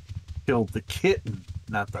remember it. Killed the kitten,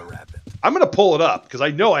 not the rabbit. I'm gonna pull it up because I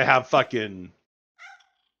know I have fucking.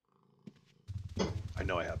 I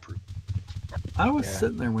know I have proof. I was Yeah.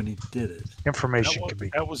 sitting there when he did it. Information could be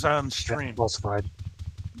That was on stream. falsified.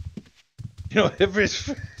 You know, if it's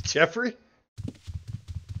Jeffrey,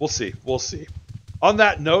 we'll see. We'll see. On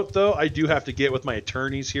that note, though, I do have to get with my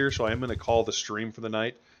attorneys here, so I am going to call the stream for the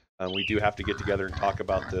night. We do have to get together and talk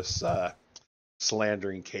about this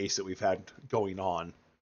slandering case that we've had going on.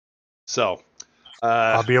 So,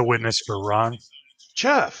 I'll be a witness for Ron.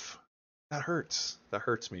 Jeff, that hurts. That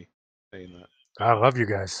hurts me saying that. I love you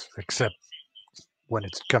guys, except when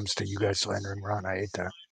it comes to you guys slandering Ron. I hate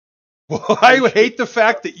that. Well, I hate the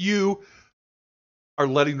fact that you are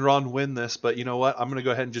letting Ron win this, but you know what? I'm going to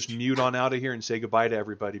go ahead and just mute on out of here and say goodbye to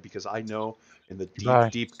everybody because I know in the deep, Bye.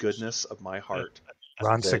 deep goodness of my heart.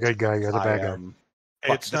 Ron's the that good guy. You're the I bad guy. am.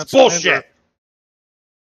 It's not bullshit. Slanderer.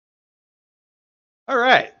 All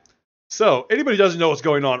right. So, anybody who doesn't know what's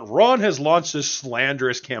going on, Ron has launched this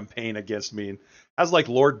slanderous campaign against me and has like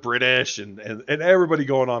Lord British and everybody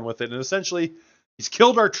going on with it. And essentially, he's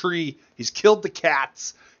killed our tree. He's killed the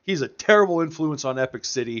cats. He's a terrible influence on Epic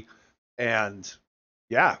City. And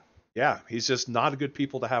yeah, he's just not a good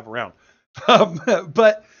people to have around.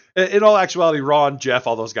 But in all actuality, Ron, Jeff,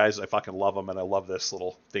 all those guys, I fucking love them. And I love this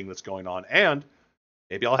little thing that's going on. And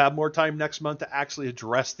maybe I'll have more time next month to actually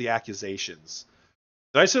address the accusations.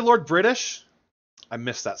 Did I say Lord British? I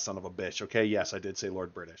missed that son of a bitch. Okay, yes, I did say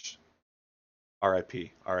Lord British.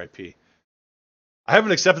 R.I.P. R.I.P. I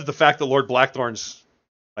haven't accepted the fact that Lord Blackthorn's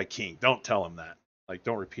my king. Don't tell him that. Like,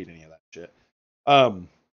 don't repeat any of that shit.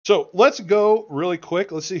 So let's go really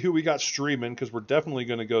quick. Let's see who we got streaming, because we're definitely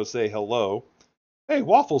going to go say hello. Hey,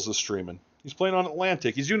 Waffles is streaming. He's playing on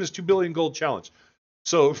Atlantic. He's doing his 2 billion gold challenge.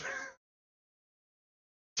 So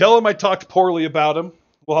tell him I talked poorly about him.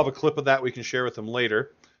 We'll have a clip of that we can share with him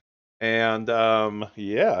later. And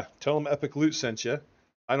yeah, tell him Epic Loot sent you.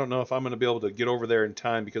 I don't know if I'm going to be able to get over there in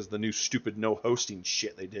time because of the new stupid no hosting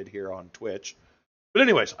shit they did here on Twitch. But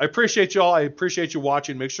anyways, I appreciate y'all. I appreciate you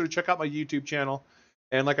watching. Make sure to check out my YouTube channel.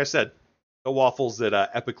 And like I said, the Waffles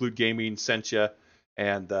that Epic Loot Gaming sent you,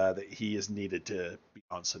 and that he is needed to be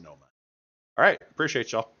on Sonoma. All right,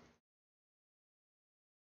 appreciate y'all.